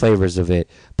organic flavors of it.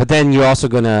 But then you're also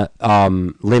gonna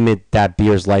limit that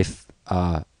beer's life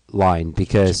line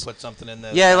because Put something in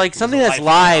there. yeah, like something there's that's a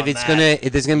live, life it's beyond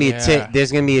that. there's gonna be Yeah. there's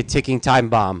gonna be a ticking time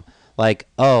bomb. Like,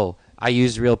 oh, I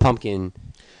used real pumpkin.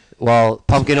 Well,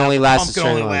 pumpkin only lasts a Pumpkin certain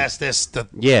only amount. lasts this.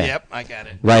 Yeah. Yep, I get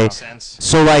it. Right. Makes sense.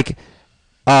 So like,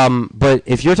 but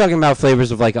if you're talking about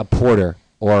flavors of like a porter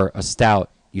or a stout,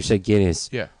 you said Guinness.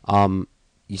 Yeah.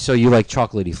 So you like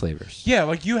chocolatey flavors. Yeah,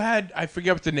 like you had. I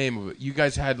forget what the name of it. You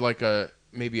guys had like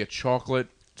maybe a chocolate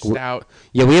stout.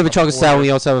 Yeah, we have a chocolate stout, and porter. we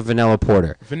also have a vanilla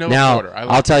porter. Vanilla now, porter. I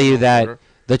like I'll tell you vanilla that porter.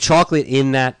 the chocolate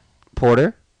in that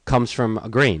porter comes from a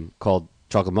grain called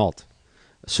chocolate malt.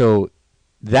 So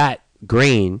that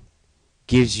grain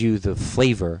gives you the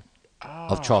flavor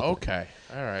of chocolate. Oh, Okay.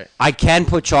 All right. I can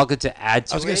put chocolate to add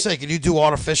to I was it. gonna say, can you do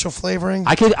artificial flavoring?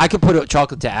 I could put a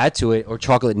chocolate to add to it, or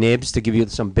chocolate nibs to give you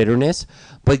some bitterness,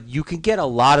 but you can get a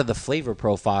lot of the flavor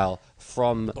profile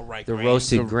from the, right grain.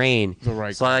 roasted grain. the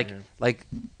right so like grain, yeah. like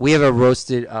we have a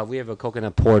roasted we have a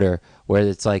coconut porter where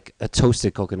it's like a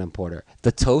toasted coconut porter.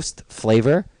 The toast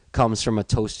flavor comes from a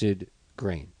toasted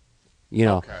grain. You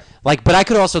know. Okay. Like, but I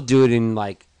could also do it in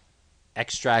like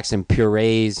extracts and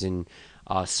purees and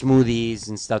smoothies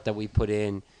and stuff that we put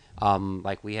in.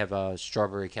 Like we have a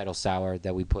strawberry kettle sour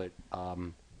that we put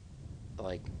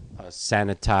like a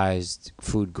sanitized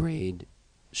food grade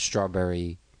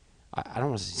strawberry. I don't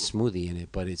want to say smoothie in it,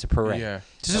 but it's a puree. Yeah.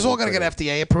 Is this all gonna get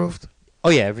FDA approved? Oh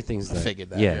yeah, everything's there.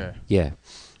 figured that. Yeah, Yeah.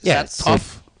 yeah. Is that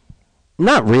tough?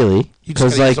 Not really, You just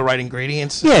because gotta like use the right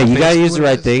ingredients. yeah, you gotta Basically use the what it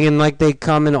right is? thing, and like they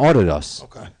come and audit us.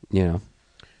 Okay. You know,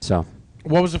 so.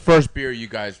 What was the first beer you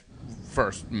guys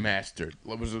first mastered?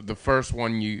 What was the first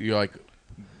one you're like,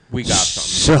 we got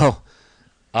something?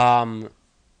 So,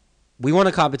 we won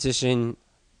a competition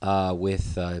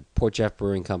with Port Jeff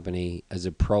Brewing Company as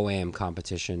a pro-am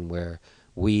competition where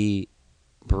we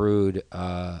brewed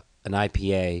an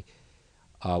IPA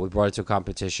We brought it to a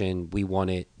competition. We won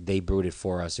it. They brewed it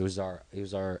for us. It was our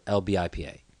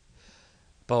LBIPA.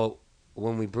 But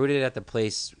when we brewed it at the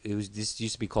place, this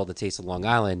used to be called the Taste of Long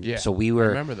Island. Yeah, so we I were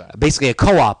remember that. basically a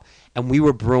co-op, and we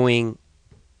were brewing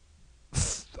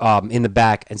in the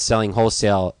back and selling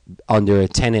wholesale under a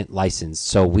tenant license.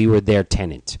 So we were their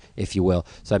tenant, if you will.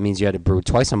 So that means you had to brew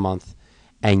twice a month,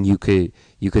 and you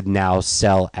could now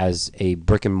sell as a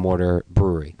brick and mortar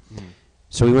brewery.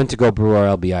 So we went to go brew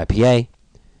our LBIPA.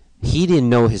 He didn't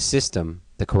know his system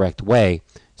the correct way,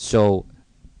 so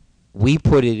we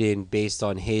put it in based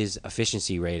on his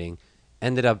efficiency rating.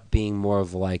 Ended up being more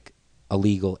of like a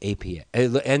legal APA.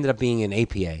 It ended up being an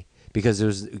APA because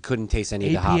we couldn't taste any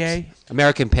of the APA? hops.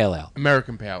 American Pale Ale.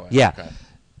 American Pale Ale. Yeah. Okay.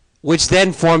 Which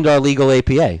then formed our legal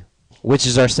APA, which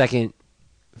is our second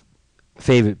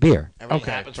favorite beer. Everything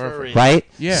Okay, happens for a perfect. reason. Right?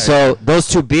 Yeah. So those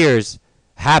two beers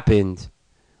happened.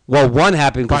 Well, one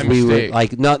happened because By we were mistake. like,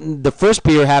 the first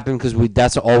beer happened because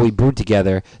that's all we brewed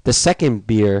together. The second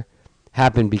beer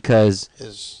happened because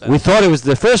we thought it was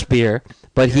the first beer,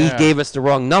 but he Yeah. gave us the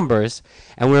wrong numbers,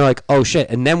 and we were like, oh shit!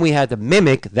 And then we had to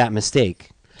mimic that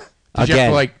mistake Did you have again.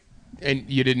 to, like, and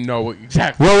you didn't know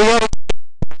exactly. Well,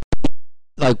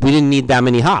 we didn't need that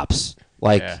many hops,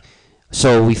 Yeah.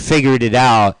 so we figured it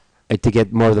out to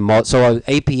get more of the malt. So our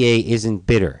APA isn't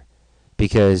bitter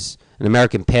because an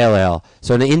American Pale Ale.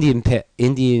 So an Indian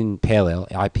Pale Ale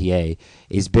IPA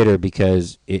is bitter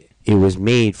because it was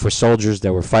made for soldiers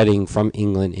that were fighting from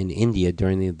England in India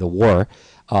during the war.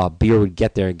 Beer would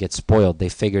get there and get spoiled. They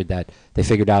figured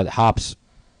out hops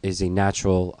is a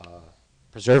natural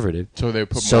preservative. So they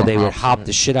put So more they would hops in hop it.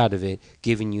 the shit out of it,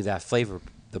 giving you that flavor,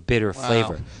 the bitter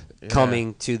flavor, Yeah.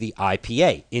 coming to the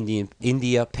IPA,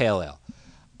 India Pale Ale.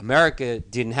 America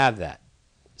didn't have that.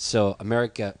 So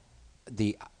America,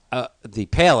 the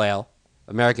Pale Ale,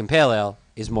 American Pale Ale,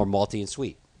 is more malty and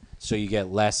sweet. So you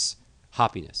get less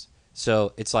hoppiness.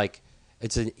 So it's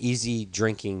an easy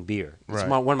drinking beer. It's Right.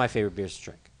 one of my favorite beers to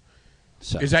drink.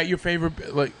 So Is that your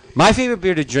favorite? Like, my favorite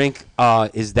beer to drink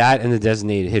is that and the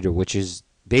Designated Hitter, which is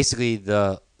basically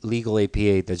the legal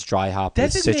APA that's dry hop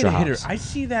with designated citra hitter. hops. I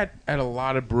see that at a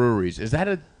lot of breweries. Is that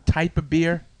a type of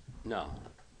beer? No.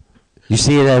 You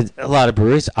see it at a lot of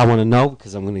breweries. I want to know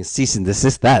because I'm going to cease and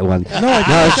desist that one.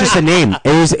 No, it's just a name.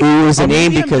 It was a Oh,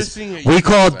 name maybe I'm because just seeing it we used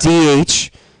called as that.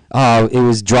 DH. It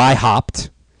was dry hopped,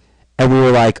 and we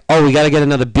were like, "Oh, we got to get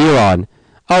another beer on.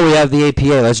 Oh, we have the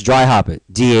APA. Let's dry hop it,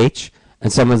 DH."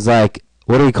 And someone's like,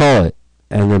 "What do we call it?"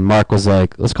 And then Mark was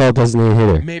like, "Let's call it Designated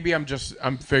Hitter." Maybe I'm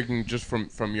figuring just from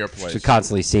your place. So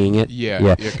constantly seeing it. Yeah,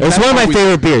 yeah. 'cause It's that's one of my always-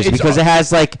 favorite beers it's because it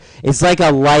has it's like a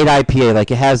light IPA.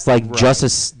 Like it has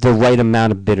just the right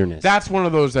amount of bitterness. That's one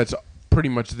of those that's pretty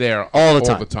much there all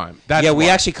the time. That's we why.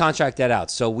 actually contract that out.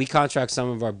 So we contract some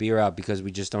of our beer out because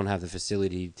we just don't have the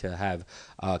facility to have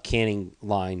a canning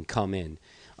line come in.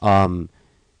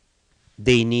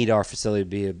 They need our facility to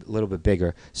be a little bit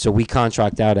bigger. So we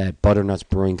contract out at Butternuts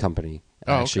Brewing Company.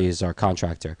 Actually, is our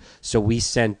contractor. So they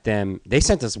sent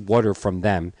us water from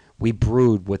them. We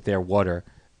brewed with their water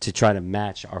to try to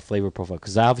match our flavor profile.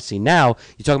 Because obviously now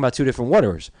you're talking about two different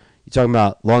waters. You're talking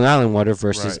about Long Island water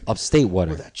versus Right. upstate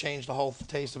water. Would that change the whole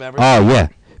taste of everything? Oh yeah,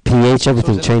 pH, So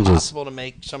everything is it changes. possible to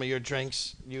make some of your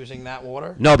drinks using that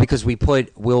water? No, because we'll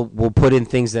put in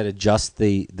things that adjust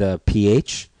the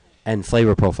pH and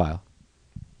flavor profile.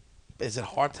 Is it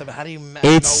hard to? How do you know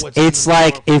It's what's in it's the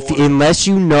like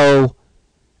water?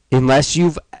 unless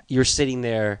you're sitting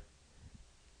there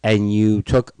and you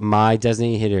took my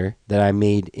Designated Hitter that I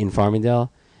made in Farmingdale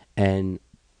and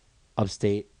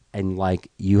upstate and like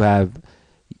you have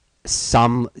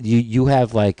you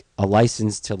have like a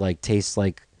license to like taste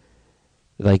like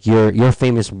you're a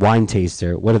famous wine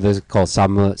taster. What are those called?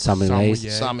 Sommeliers?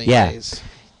 Sommelier. Yeah. Sommeliers.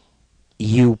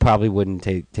 You probably wouldn't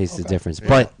taste the difference. Yeah.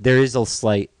 But there is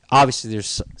a obviously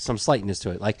there's some slightness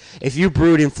to it. Like if you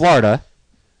brewed in Florida,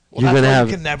 Well, you're that's going to why have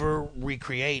you can never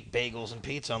recreate bagels and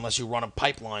pizza unless you run a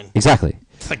pipeline exactly.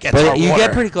 to get to our But you water.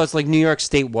 get pretty close. Like New York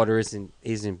State water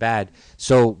isn't bad.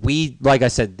 So like I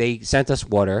said, they sent us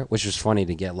water, which was funny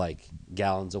to get like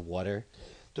gallons of water.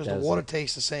 Does the water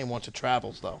taste the same once it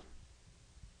travels, though?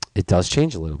 It does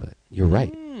change a little bit. You're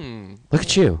right. Look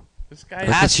at you. This guy Look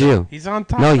has at you. He's on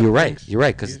top. No, of you're right. things. You're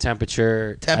right because the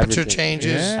temperature everything.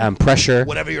 changes. Yeah. Pressure.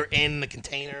 Whatever you're in the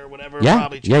container, whatever. Yeah,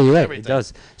 probably yeah, you're changes right. everything. It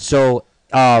does. So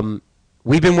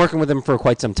we've been working with them for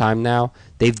quite some time now.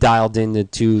 They've dialed in the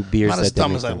 2 beers. I'm not that as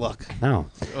dumb they as I make them. look. No,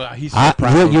 He's so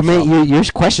proud of himself. your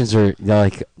questions are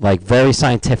like very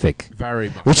scientific, Very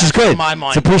much. which is That's where good. my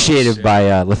mind It's appreciated goes. by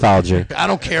Lithology. I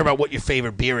don't care about what your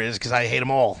favorite beer is because I hate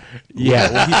them all.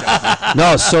 Yeah, well, he does.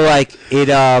 No, so like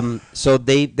it. So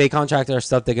they contracted our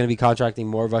stuff. They're gonna be contracting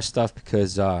more of our stuff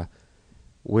because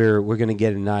we're gonna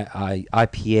get an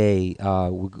IPA.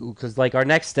 Because like our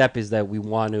next step is that we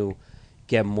want to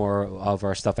get more of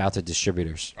our stuff out to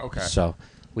distributors. Okay. So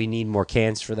we need more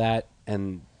cans for that,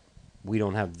 and we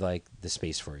don't have like the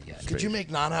space for it yet. Could you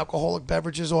make non-alcoholic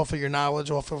beverages off of your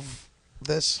knowledge off of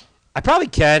this? I probably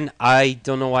can. I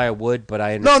don't know why I would, but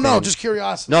I understand. No, just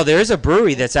curiosity. No, there is a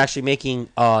brewery that's actually making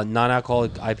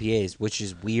non-alcoholic IPAs, which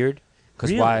is weird. Because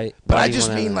Really? why? But why I do you just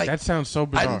wanna- mean like That sounds so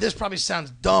bizarre. this probably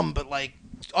sounds dumb, but like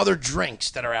other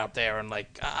drinks that are out there, and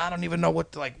like I don't even know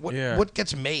what Yeah. what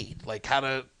gets made, like how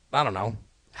to I don't know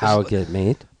how it This- get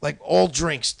made. like all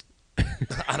drinks.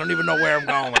 I don't even know where I'm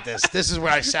going with this. This is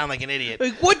where I sound like an idiot.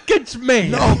 Like, what gets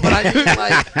made? No, but I mean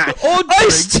like All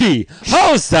Iced tea.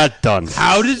 How's that done?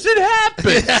 How does it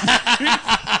happen?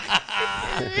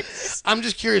 I'm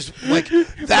just curious, like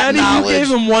that Daddy, you knowledge. gave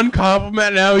him one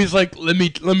compliment. Now he's like, let me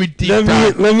deep Let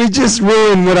dive. me just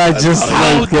ruin what I just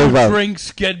How spoke about. do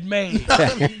drinks get made?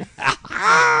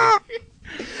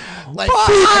 Like,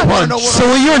 I want to know what. So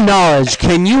with your knowledge,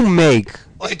 can you make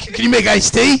Like, can you make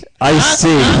iced tea? iced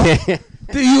tea?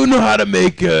 Do you know how to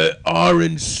make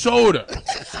orange soda?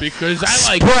 Because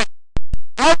I like.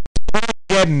 Sprite.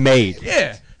 Get made.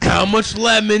 Yeah. How much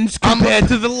lemons compared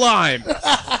to the lime?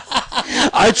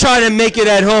 I tried to make it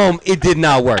at home. It did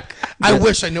not work. I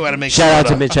wish I knew how to make. Shout out to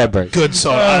soda. Mitch Hedberg. Good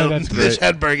soda. Oh, that's Mitch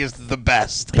great. Hedberg is the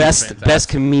best. Best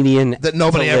comedian That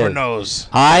nobody to ever live. knows.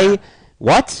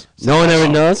 What? No one ever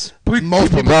knows? Most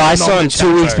people Bro, I don't know saw him Mitch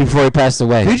 2 weeks Hedberg. before he passed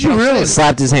away. Did you really?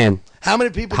 Slapped his hand. How many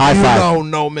people High do you five.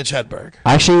 know Mitch Hedberg?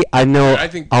 Actually, I know I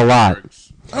think a lot.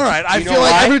 All right, I You know feel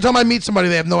like why? every time I meet somebody,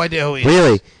 they have no idea who he is.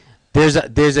 Really?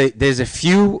 There's a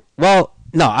few. Well,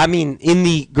 no, I mean in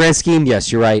the grand scheme,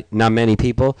 yes, you're right. Not many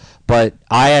people, but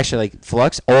I actually like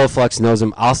Flux. All of Flux knows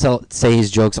him. I'll say his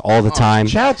jokes all the time.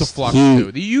 Shout out to Flux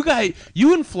He- too.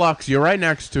 You and Flux, you're right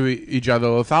next to each other.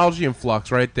 Lithology and Flux,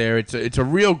 right there. It's a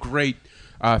real great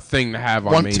thing to have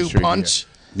on Main 1-2 Street. punch.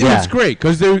 Here. Yeah. It's great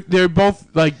because they're both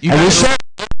like you And we guys. share-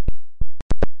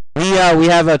 we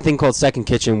have a thing called Second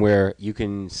Kitchen where you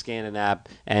can scan an app,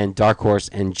 and Dark Horse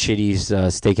and Chitty's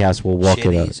Steakhouse will walk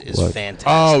Chitty's it is up. fantastic.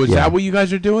 Oh, is Yeah. that what you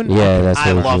guys are doing? Yeah, that's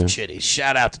I what love we're doing. Chitty's.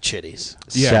 Shout out to Chitty's.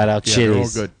 Yeah, Shout out yeah, they're all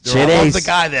Chitty's. good. I love Chitty's. the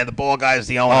guy there. The ball guy is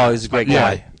the owner. Oh, he's a great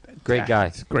Yeah. guy. Great guy.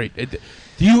 It's great.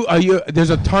 There's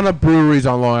a ton of breweries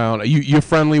on Long Island. You're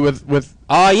friendly with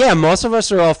Yeah, most of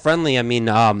us are all friendly. I mean,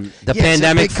 the it's a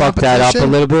pandemic big fucked that up a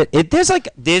competition. little bit.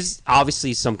 There's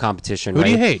obviously some competition. who right?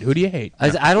 do you hate? Who do you hate?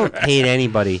 I don't hate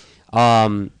anybody.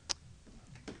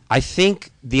 I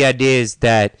think the idea is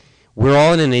that we're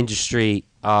all in an industry.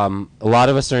 A lot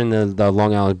of us are in the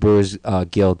Long Island Brewers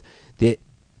Guild.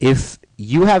 If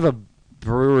you have a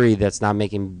brewery that's not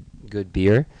making good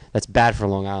beer, that's bad for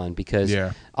Long Island because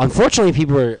unfortunately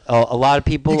people are a lot of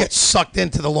people You get sucked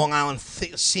into the Long Island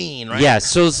scene, right? Yeah,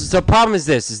 so the problem is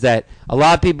this: is that a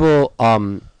lot of people,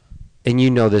 and you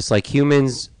know this, like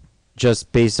humans,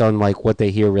 just based on like what they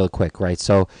hear real quick, right?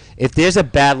 So if there's a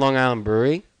bad Long Island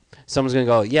brewery, someone's gonna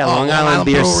go, "Yeah, Oh, Long Island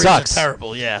beer breweries are sucks."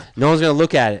 terrible, yeah. No one's gonna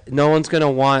look at it. No one's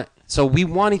gonna want. So we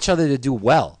want each other to do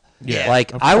well. Yeah,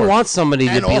 like of I course. want somebody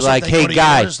to And be also like, they "Hey, go to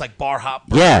guy." yours, like bar hop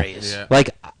Yeah. breweries. Yeah.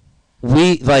 Like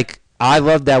I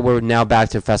love that we're now back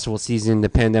to festival season. The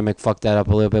pandemic fucked that up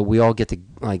a little bit. We all get to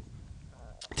like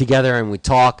together and we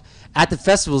talk. At the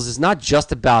festivals, it's not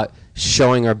just about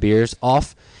showing our beers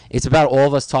off. It's about all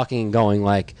of us talking and going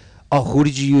like, "Oh, who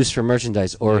did you use for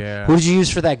merchandise?" Or Yeah. "Who did you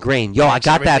use for that grain?" "Yo, I Makes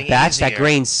got that everything batch. That easier.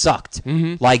 grain sucked.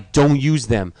 Like, don't use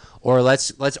them." Or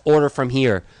let's order from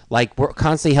here. Like we're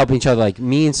constantly helping each other. Like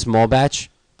me and Small Batch,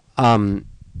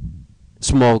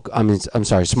 Small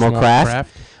Craft.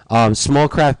 Small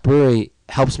Craft Brewery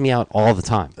helps me out all the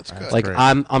time. That's good. Like great.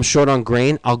 I'm short on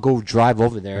grain. I'll go drive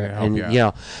over there Yeah, help and you out. you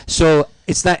know. So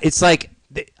it's not. It's like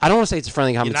I don't want to say it's a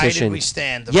friendly United competition. we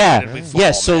stand. Yeah, Divided we fall,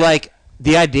 yeah. So man. like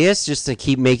the idea is just to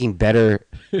keep making better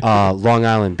Long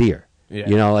Island beer. Yeah.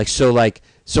 You know, so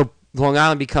Long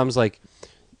Island becomes like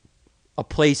a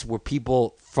place where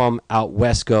people from out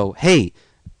west go, "Hey,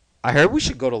 I heard we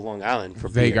should go to Long Island for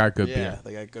They beer." got good yeah, beer.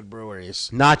 they got good breweries.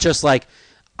 Not just like,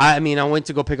 I mean, I went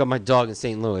to go pick up my dog in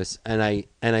St. Louis, and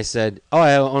I said, "Oh,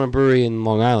 I own a brewery in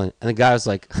Long Island," and the guy was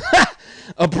like,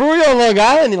 a brewery on Long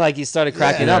Island. And like he started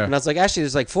cracking Yeah. up, and I was like, actually,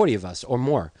 there's like 40 of us or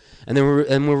more, and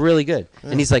then we're really good.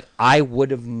 And he's like, I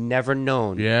would have never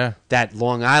known that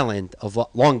Long Island of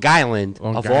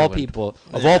all people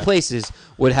of all places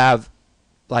would have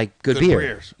like good beer.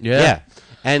 Beers. Yeah.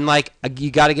 And like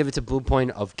you got to give it to Blue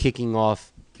Point of kicking it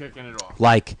off.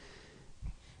 Like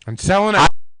I'm selling out.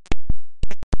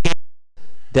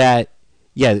 That,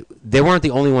 yeah, they weren't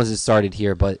the only ones that started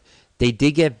here, but they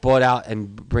did get bought out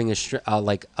and bring a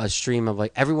stream of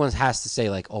like everyone has to say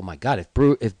like, oh my god, if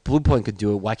Blue Point could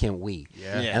do it, why can't we?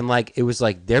 Yeah. And like it was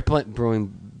like they're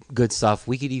brewing good stuff.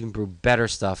 We could even brew better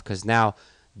stuff because now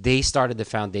they started the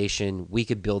foundation. We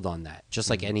could build on that. Just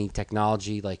like any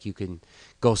technology, like you can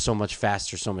go so much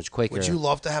faster, so much quicker. Would you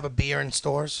love to have a beer in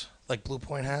stores like Blue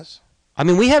Point has? I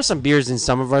mean, we have some beers in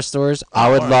some of our stores. I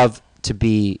would love to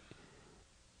be.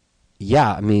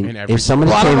 Yeah, I mean, if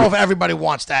somebody I don't know if everybody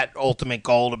wants that ultimate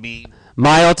goal to be.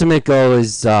 My ultimate goal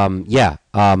is, I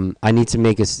need to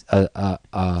make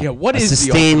What is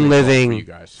sustained the living for you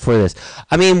guys? for this.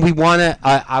 I mean, we want to.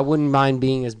 I wouldn't mind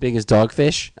being as big as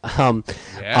Dogfish.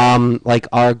 Like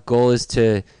our goal is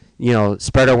to,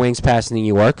 spread our wings past New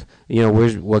York.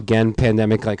 We're again,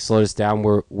 pandemic like slowed us down.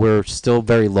 We're still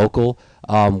very local.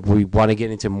 We want to get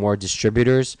into more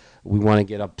distributors. We want to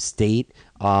get upstate.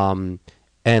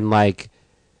 And like,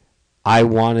 I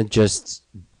want to just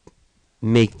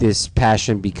make this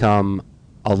passion become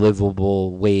a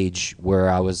livable wage. Where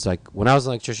I was like, when I was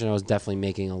an electrician, I was definitely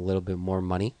making a little bit more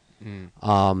money.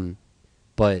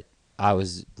 But I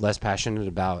was less passionate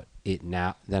about it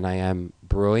now than I am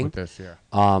brewing. With this, yeah.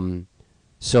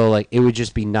 So like, it would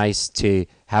just be nice to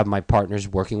have my partners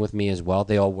working with me as well.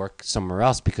 They all work somewhere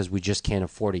else because we just can't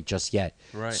afford it just yet.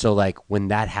 Right. So like, when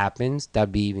that happens,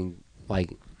 that'd be even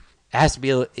like. It has to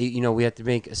be, we have to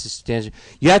make a substantial.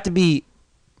 You have to be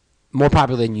more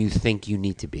popular than you think you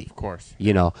need to be. Of course.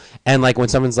 And like when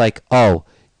someone's like, "Oh,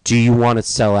 do you want to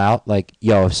sell out?" Like,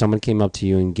 yo, if someone came up to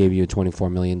you and gave you a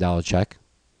 $24 million check,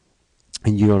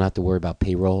 and you don't have to worry about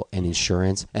payroll and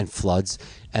insurance and floods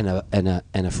and a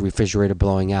refrigerator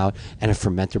blowing out and a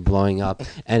fermenter blowing up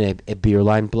and a beer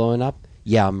line blowing up,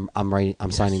 yeah,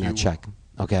 I'm signing that check.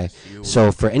 Okay.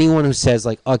 So for anyone who says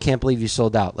like, "Oh, I can't believe you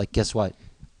sold out," like, guess what?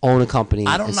 Own a company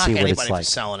I don't and knock see what anybody it's for like.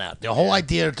 selling out. The whole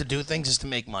idea to do things is to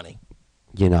make money.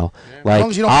 Like As long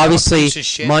as you don't become a obviously piece of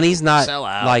shit, money's not sell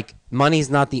out. like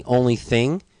money's not the only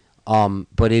thing,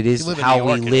 but it is live in how New we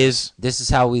York, it live. is. This is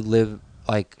how we live.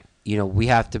 Like we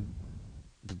have to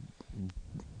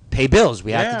pay bills.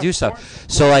 We have to do stuff.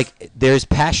 So like there's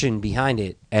passion behind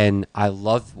it, and I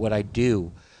love what I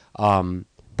do.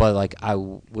 But like I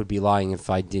would be lying if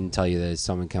I didn't tell you that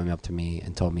someone coming up to me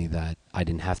and told me that I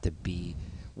didn't have to be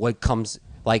what comes.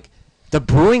 Like, the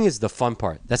brewing is the fun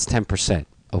part. That's 10%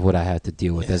 of what I have to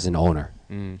deal with as an owner.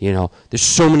 There's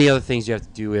so many other things you have to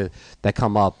do with that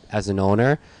come up as an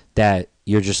owner that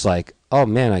you're just like, oh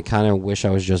man, I kind of wish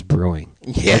I was just brewing.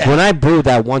 Yeah. Like when I brew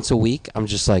that once a week, I'm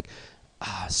just like,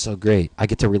 so great. I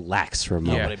get to relax for a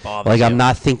moment. Nobody bothers Like you. I'm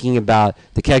not thinking about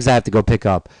the kegs I have to go pick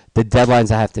up, the deadlines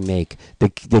I have to make,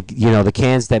 the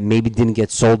cans that maybe didn't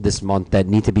get sold this month that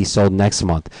need to be sold next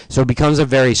month. So it becomes a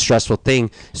very stressful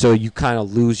thing. So you kind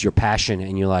of lose your passion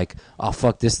and you're like, oh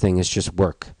fuck this thing, it's just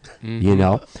work.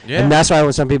 Yeah. And that's why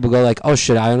when some people go like, oh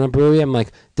shit, I own a brewery, I'm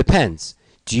like, depends.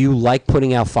 Do you like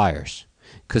putting out fires?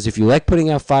 Because if you like putting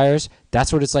out fires,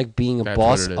 that's what it's like being a That's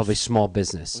boss what it of a is. small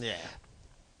business. Yeah.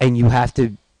 And you have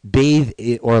to bathe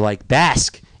it or like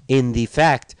bask in the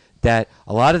fact that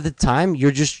a lot of the time you're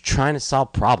just trying to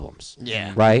solve problems.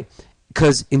 Yeah. Right?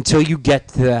 Because until you get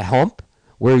to that hump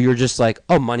where you're just like,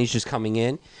 oh, money's just coming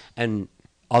in and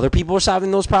other people are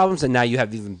solving those problems, and now you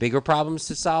have even bigger problems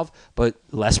to solve, but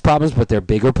less problems, but they're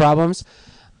bigger problems.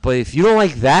 But if you don't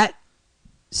like that,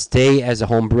 stay as a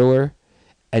home brewer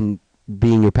and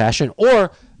being your passion,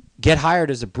 or get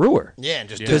hired as a brewer. Yeah, and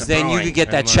just do Because the then you brewing. can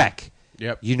get that And learn. check.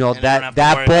 Yep. And you don't have That to worry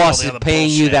that about all boss the is other paying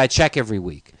you bullshit. that check every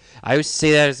week. I used to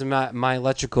say that as my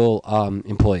electrical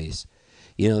employees.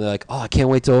 They're like, oh, I can't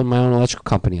wait to own my own electrical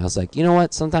company. I was like, you know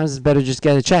what? Sometimes it's better just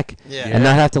get a check and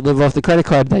not have to live off the credit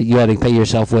card that you had to pay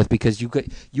yourself with because you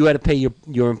had to pay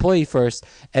your employee first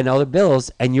and other bills,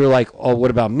 and you're like, oh,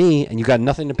 what about me? And you got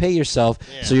nothing to pay yourself,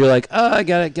 so you're like, oh, I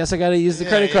guess I gotta use the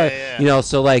credit card. Yeah.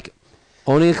 So like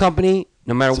owning a company,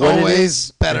 no matter It's what it always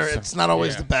is, better. It's not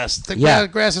always the best. The Yeah.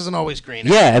 grass isn't always green.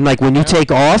 yeah, and like when you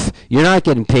take off, you're not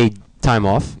getting paid time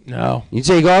off. No. You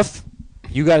take off,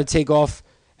 you got to take off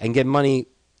and get money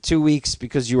 2 weeks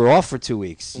because you were off for 2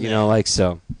 weeks. You know, like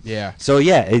so. Yeah. So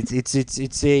yeah, it's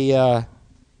a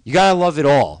you gotta love it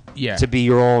all. Yeah. To be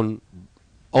your own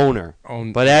owner.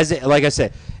 But like I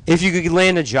said, if you could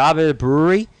land a job at a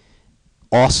brewery,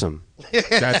 awesome.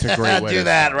 That's a great way Do to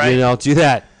that, right? You know, do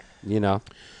that. You know.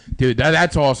 Dude,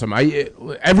 that's awesome.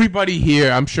 Everybody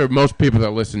here, I'm sure most people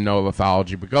that listen know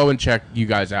Lithology, but go and check you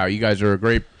guys out. You guys are a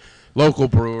great local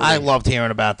brewery. I loved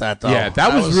hearing about that, though. Yeah,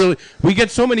 that was really. We get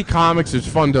so many comics. It's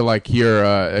fun to like hear.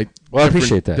 Well, I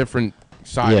appreciate that. Different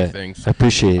side Yeah, of things. I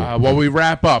appreciate it. While we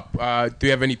wrap up, do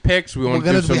you have any picks? We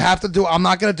have to do. I'm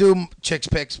not gonna do Chicks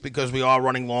picks because we are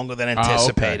running longer than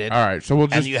anticipated. All right, so we'll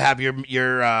just. And you have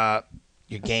your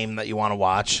game that you want to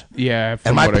watch. Yeah,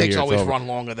 And my what I picks hear, it's always over. run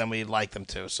longer than we'd like them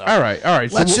to. So All right.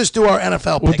 let's just do our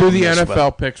NFL. We'll pick do the from this NFL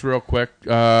one. picks real quick.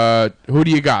 Who do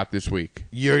you got this week?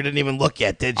 You didn't even look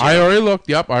yet, did you? I already looked.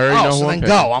 Yep, I already know so who then I'm picking.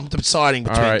 go. I'm deciding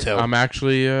All between right, two. I'm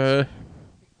actually. right.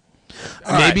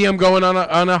 Maybe I'm going on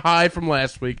a high from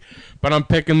last week, but I'm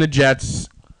picking the Jets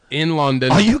in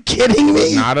London. Are you kidding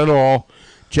me? Not at all.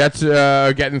 Jets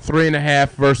getting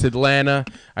 3.5 versus Atlanta.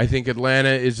 I think Atlanta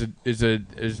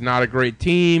is not a great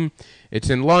team. It's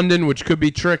in London, which could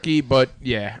be tricky, but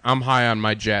yeah, I'm high on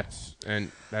my Jets,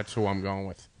 and that's who I'm going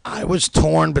with. I was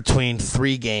torn between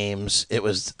 3 games. It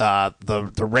was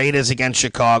the Raiders against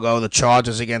Chicago, the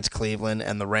Chargers against Cleveland,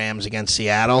 and the Rams against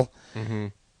Seattle. Mm-hmm.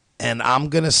 And I'm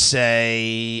going to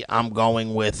say I'm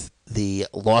going with the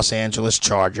Los Angeles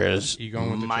Chargers. You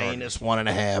going with the minus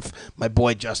 1.5. My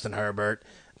boy Justin Herbert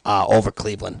over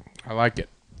Cleveland. I like it.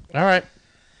 All right.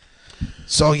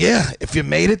 So, yeah, if you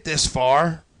made it this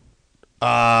far,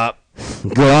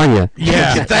 Good on you.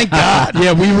 Yeah. thank God.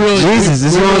 Yeah, we really Jesus,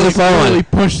 this we one was really, a fun one. really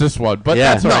pushed this one, but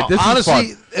Yeah. that's all right. This is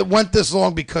honestly, fun. it went this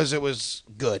long because it was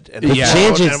good. And The Yeah.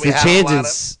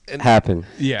 tangents happen.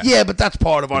 Yeah. Yeah, but that's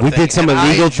part of our We thing. did some and I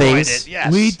illegal enjoyed things. It,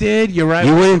 yes. We did. You're right.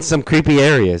 You went in some creepy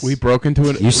areas. We broke into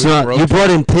it. You brought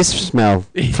in piss smell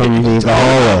from the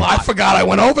hallway. I forgot I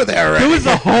went over there already. It was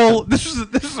a whole. This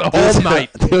is a whole night.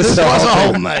 This was a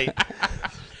whole night.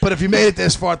 But if you made it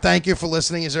this far, thank you for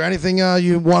listening. Is there anything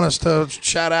you want us to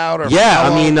shout out? Or Yeah,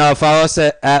 follow? I mean, follow us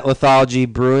at Lithology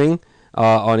Brewing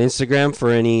on Instagram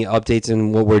for any updates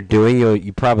in what we're doing.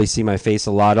 You probably see my face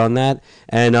a lot on that.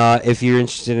 And if you're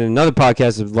interested in another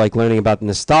podcast of like learning about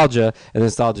nostalgia and the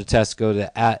nostalgia test, go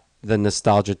to at the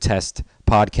Nostalgia Test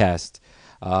podcast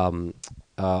on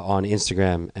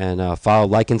Instagram and follow,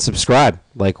 like, and subscribe,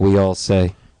 like we all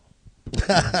say.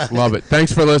 Love it.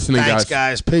 Thanks for listening, Thanks,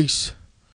 guys. guys. Peace.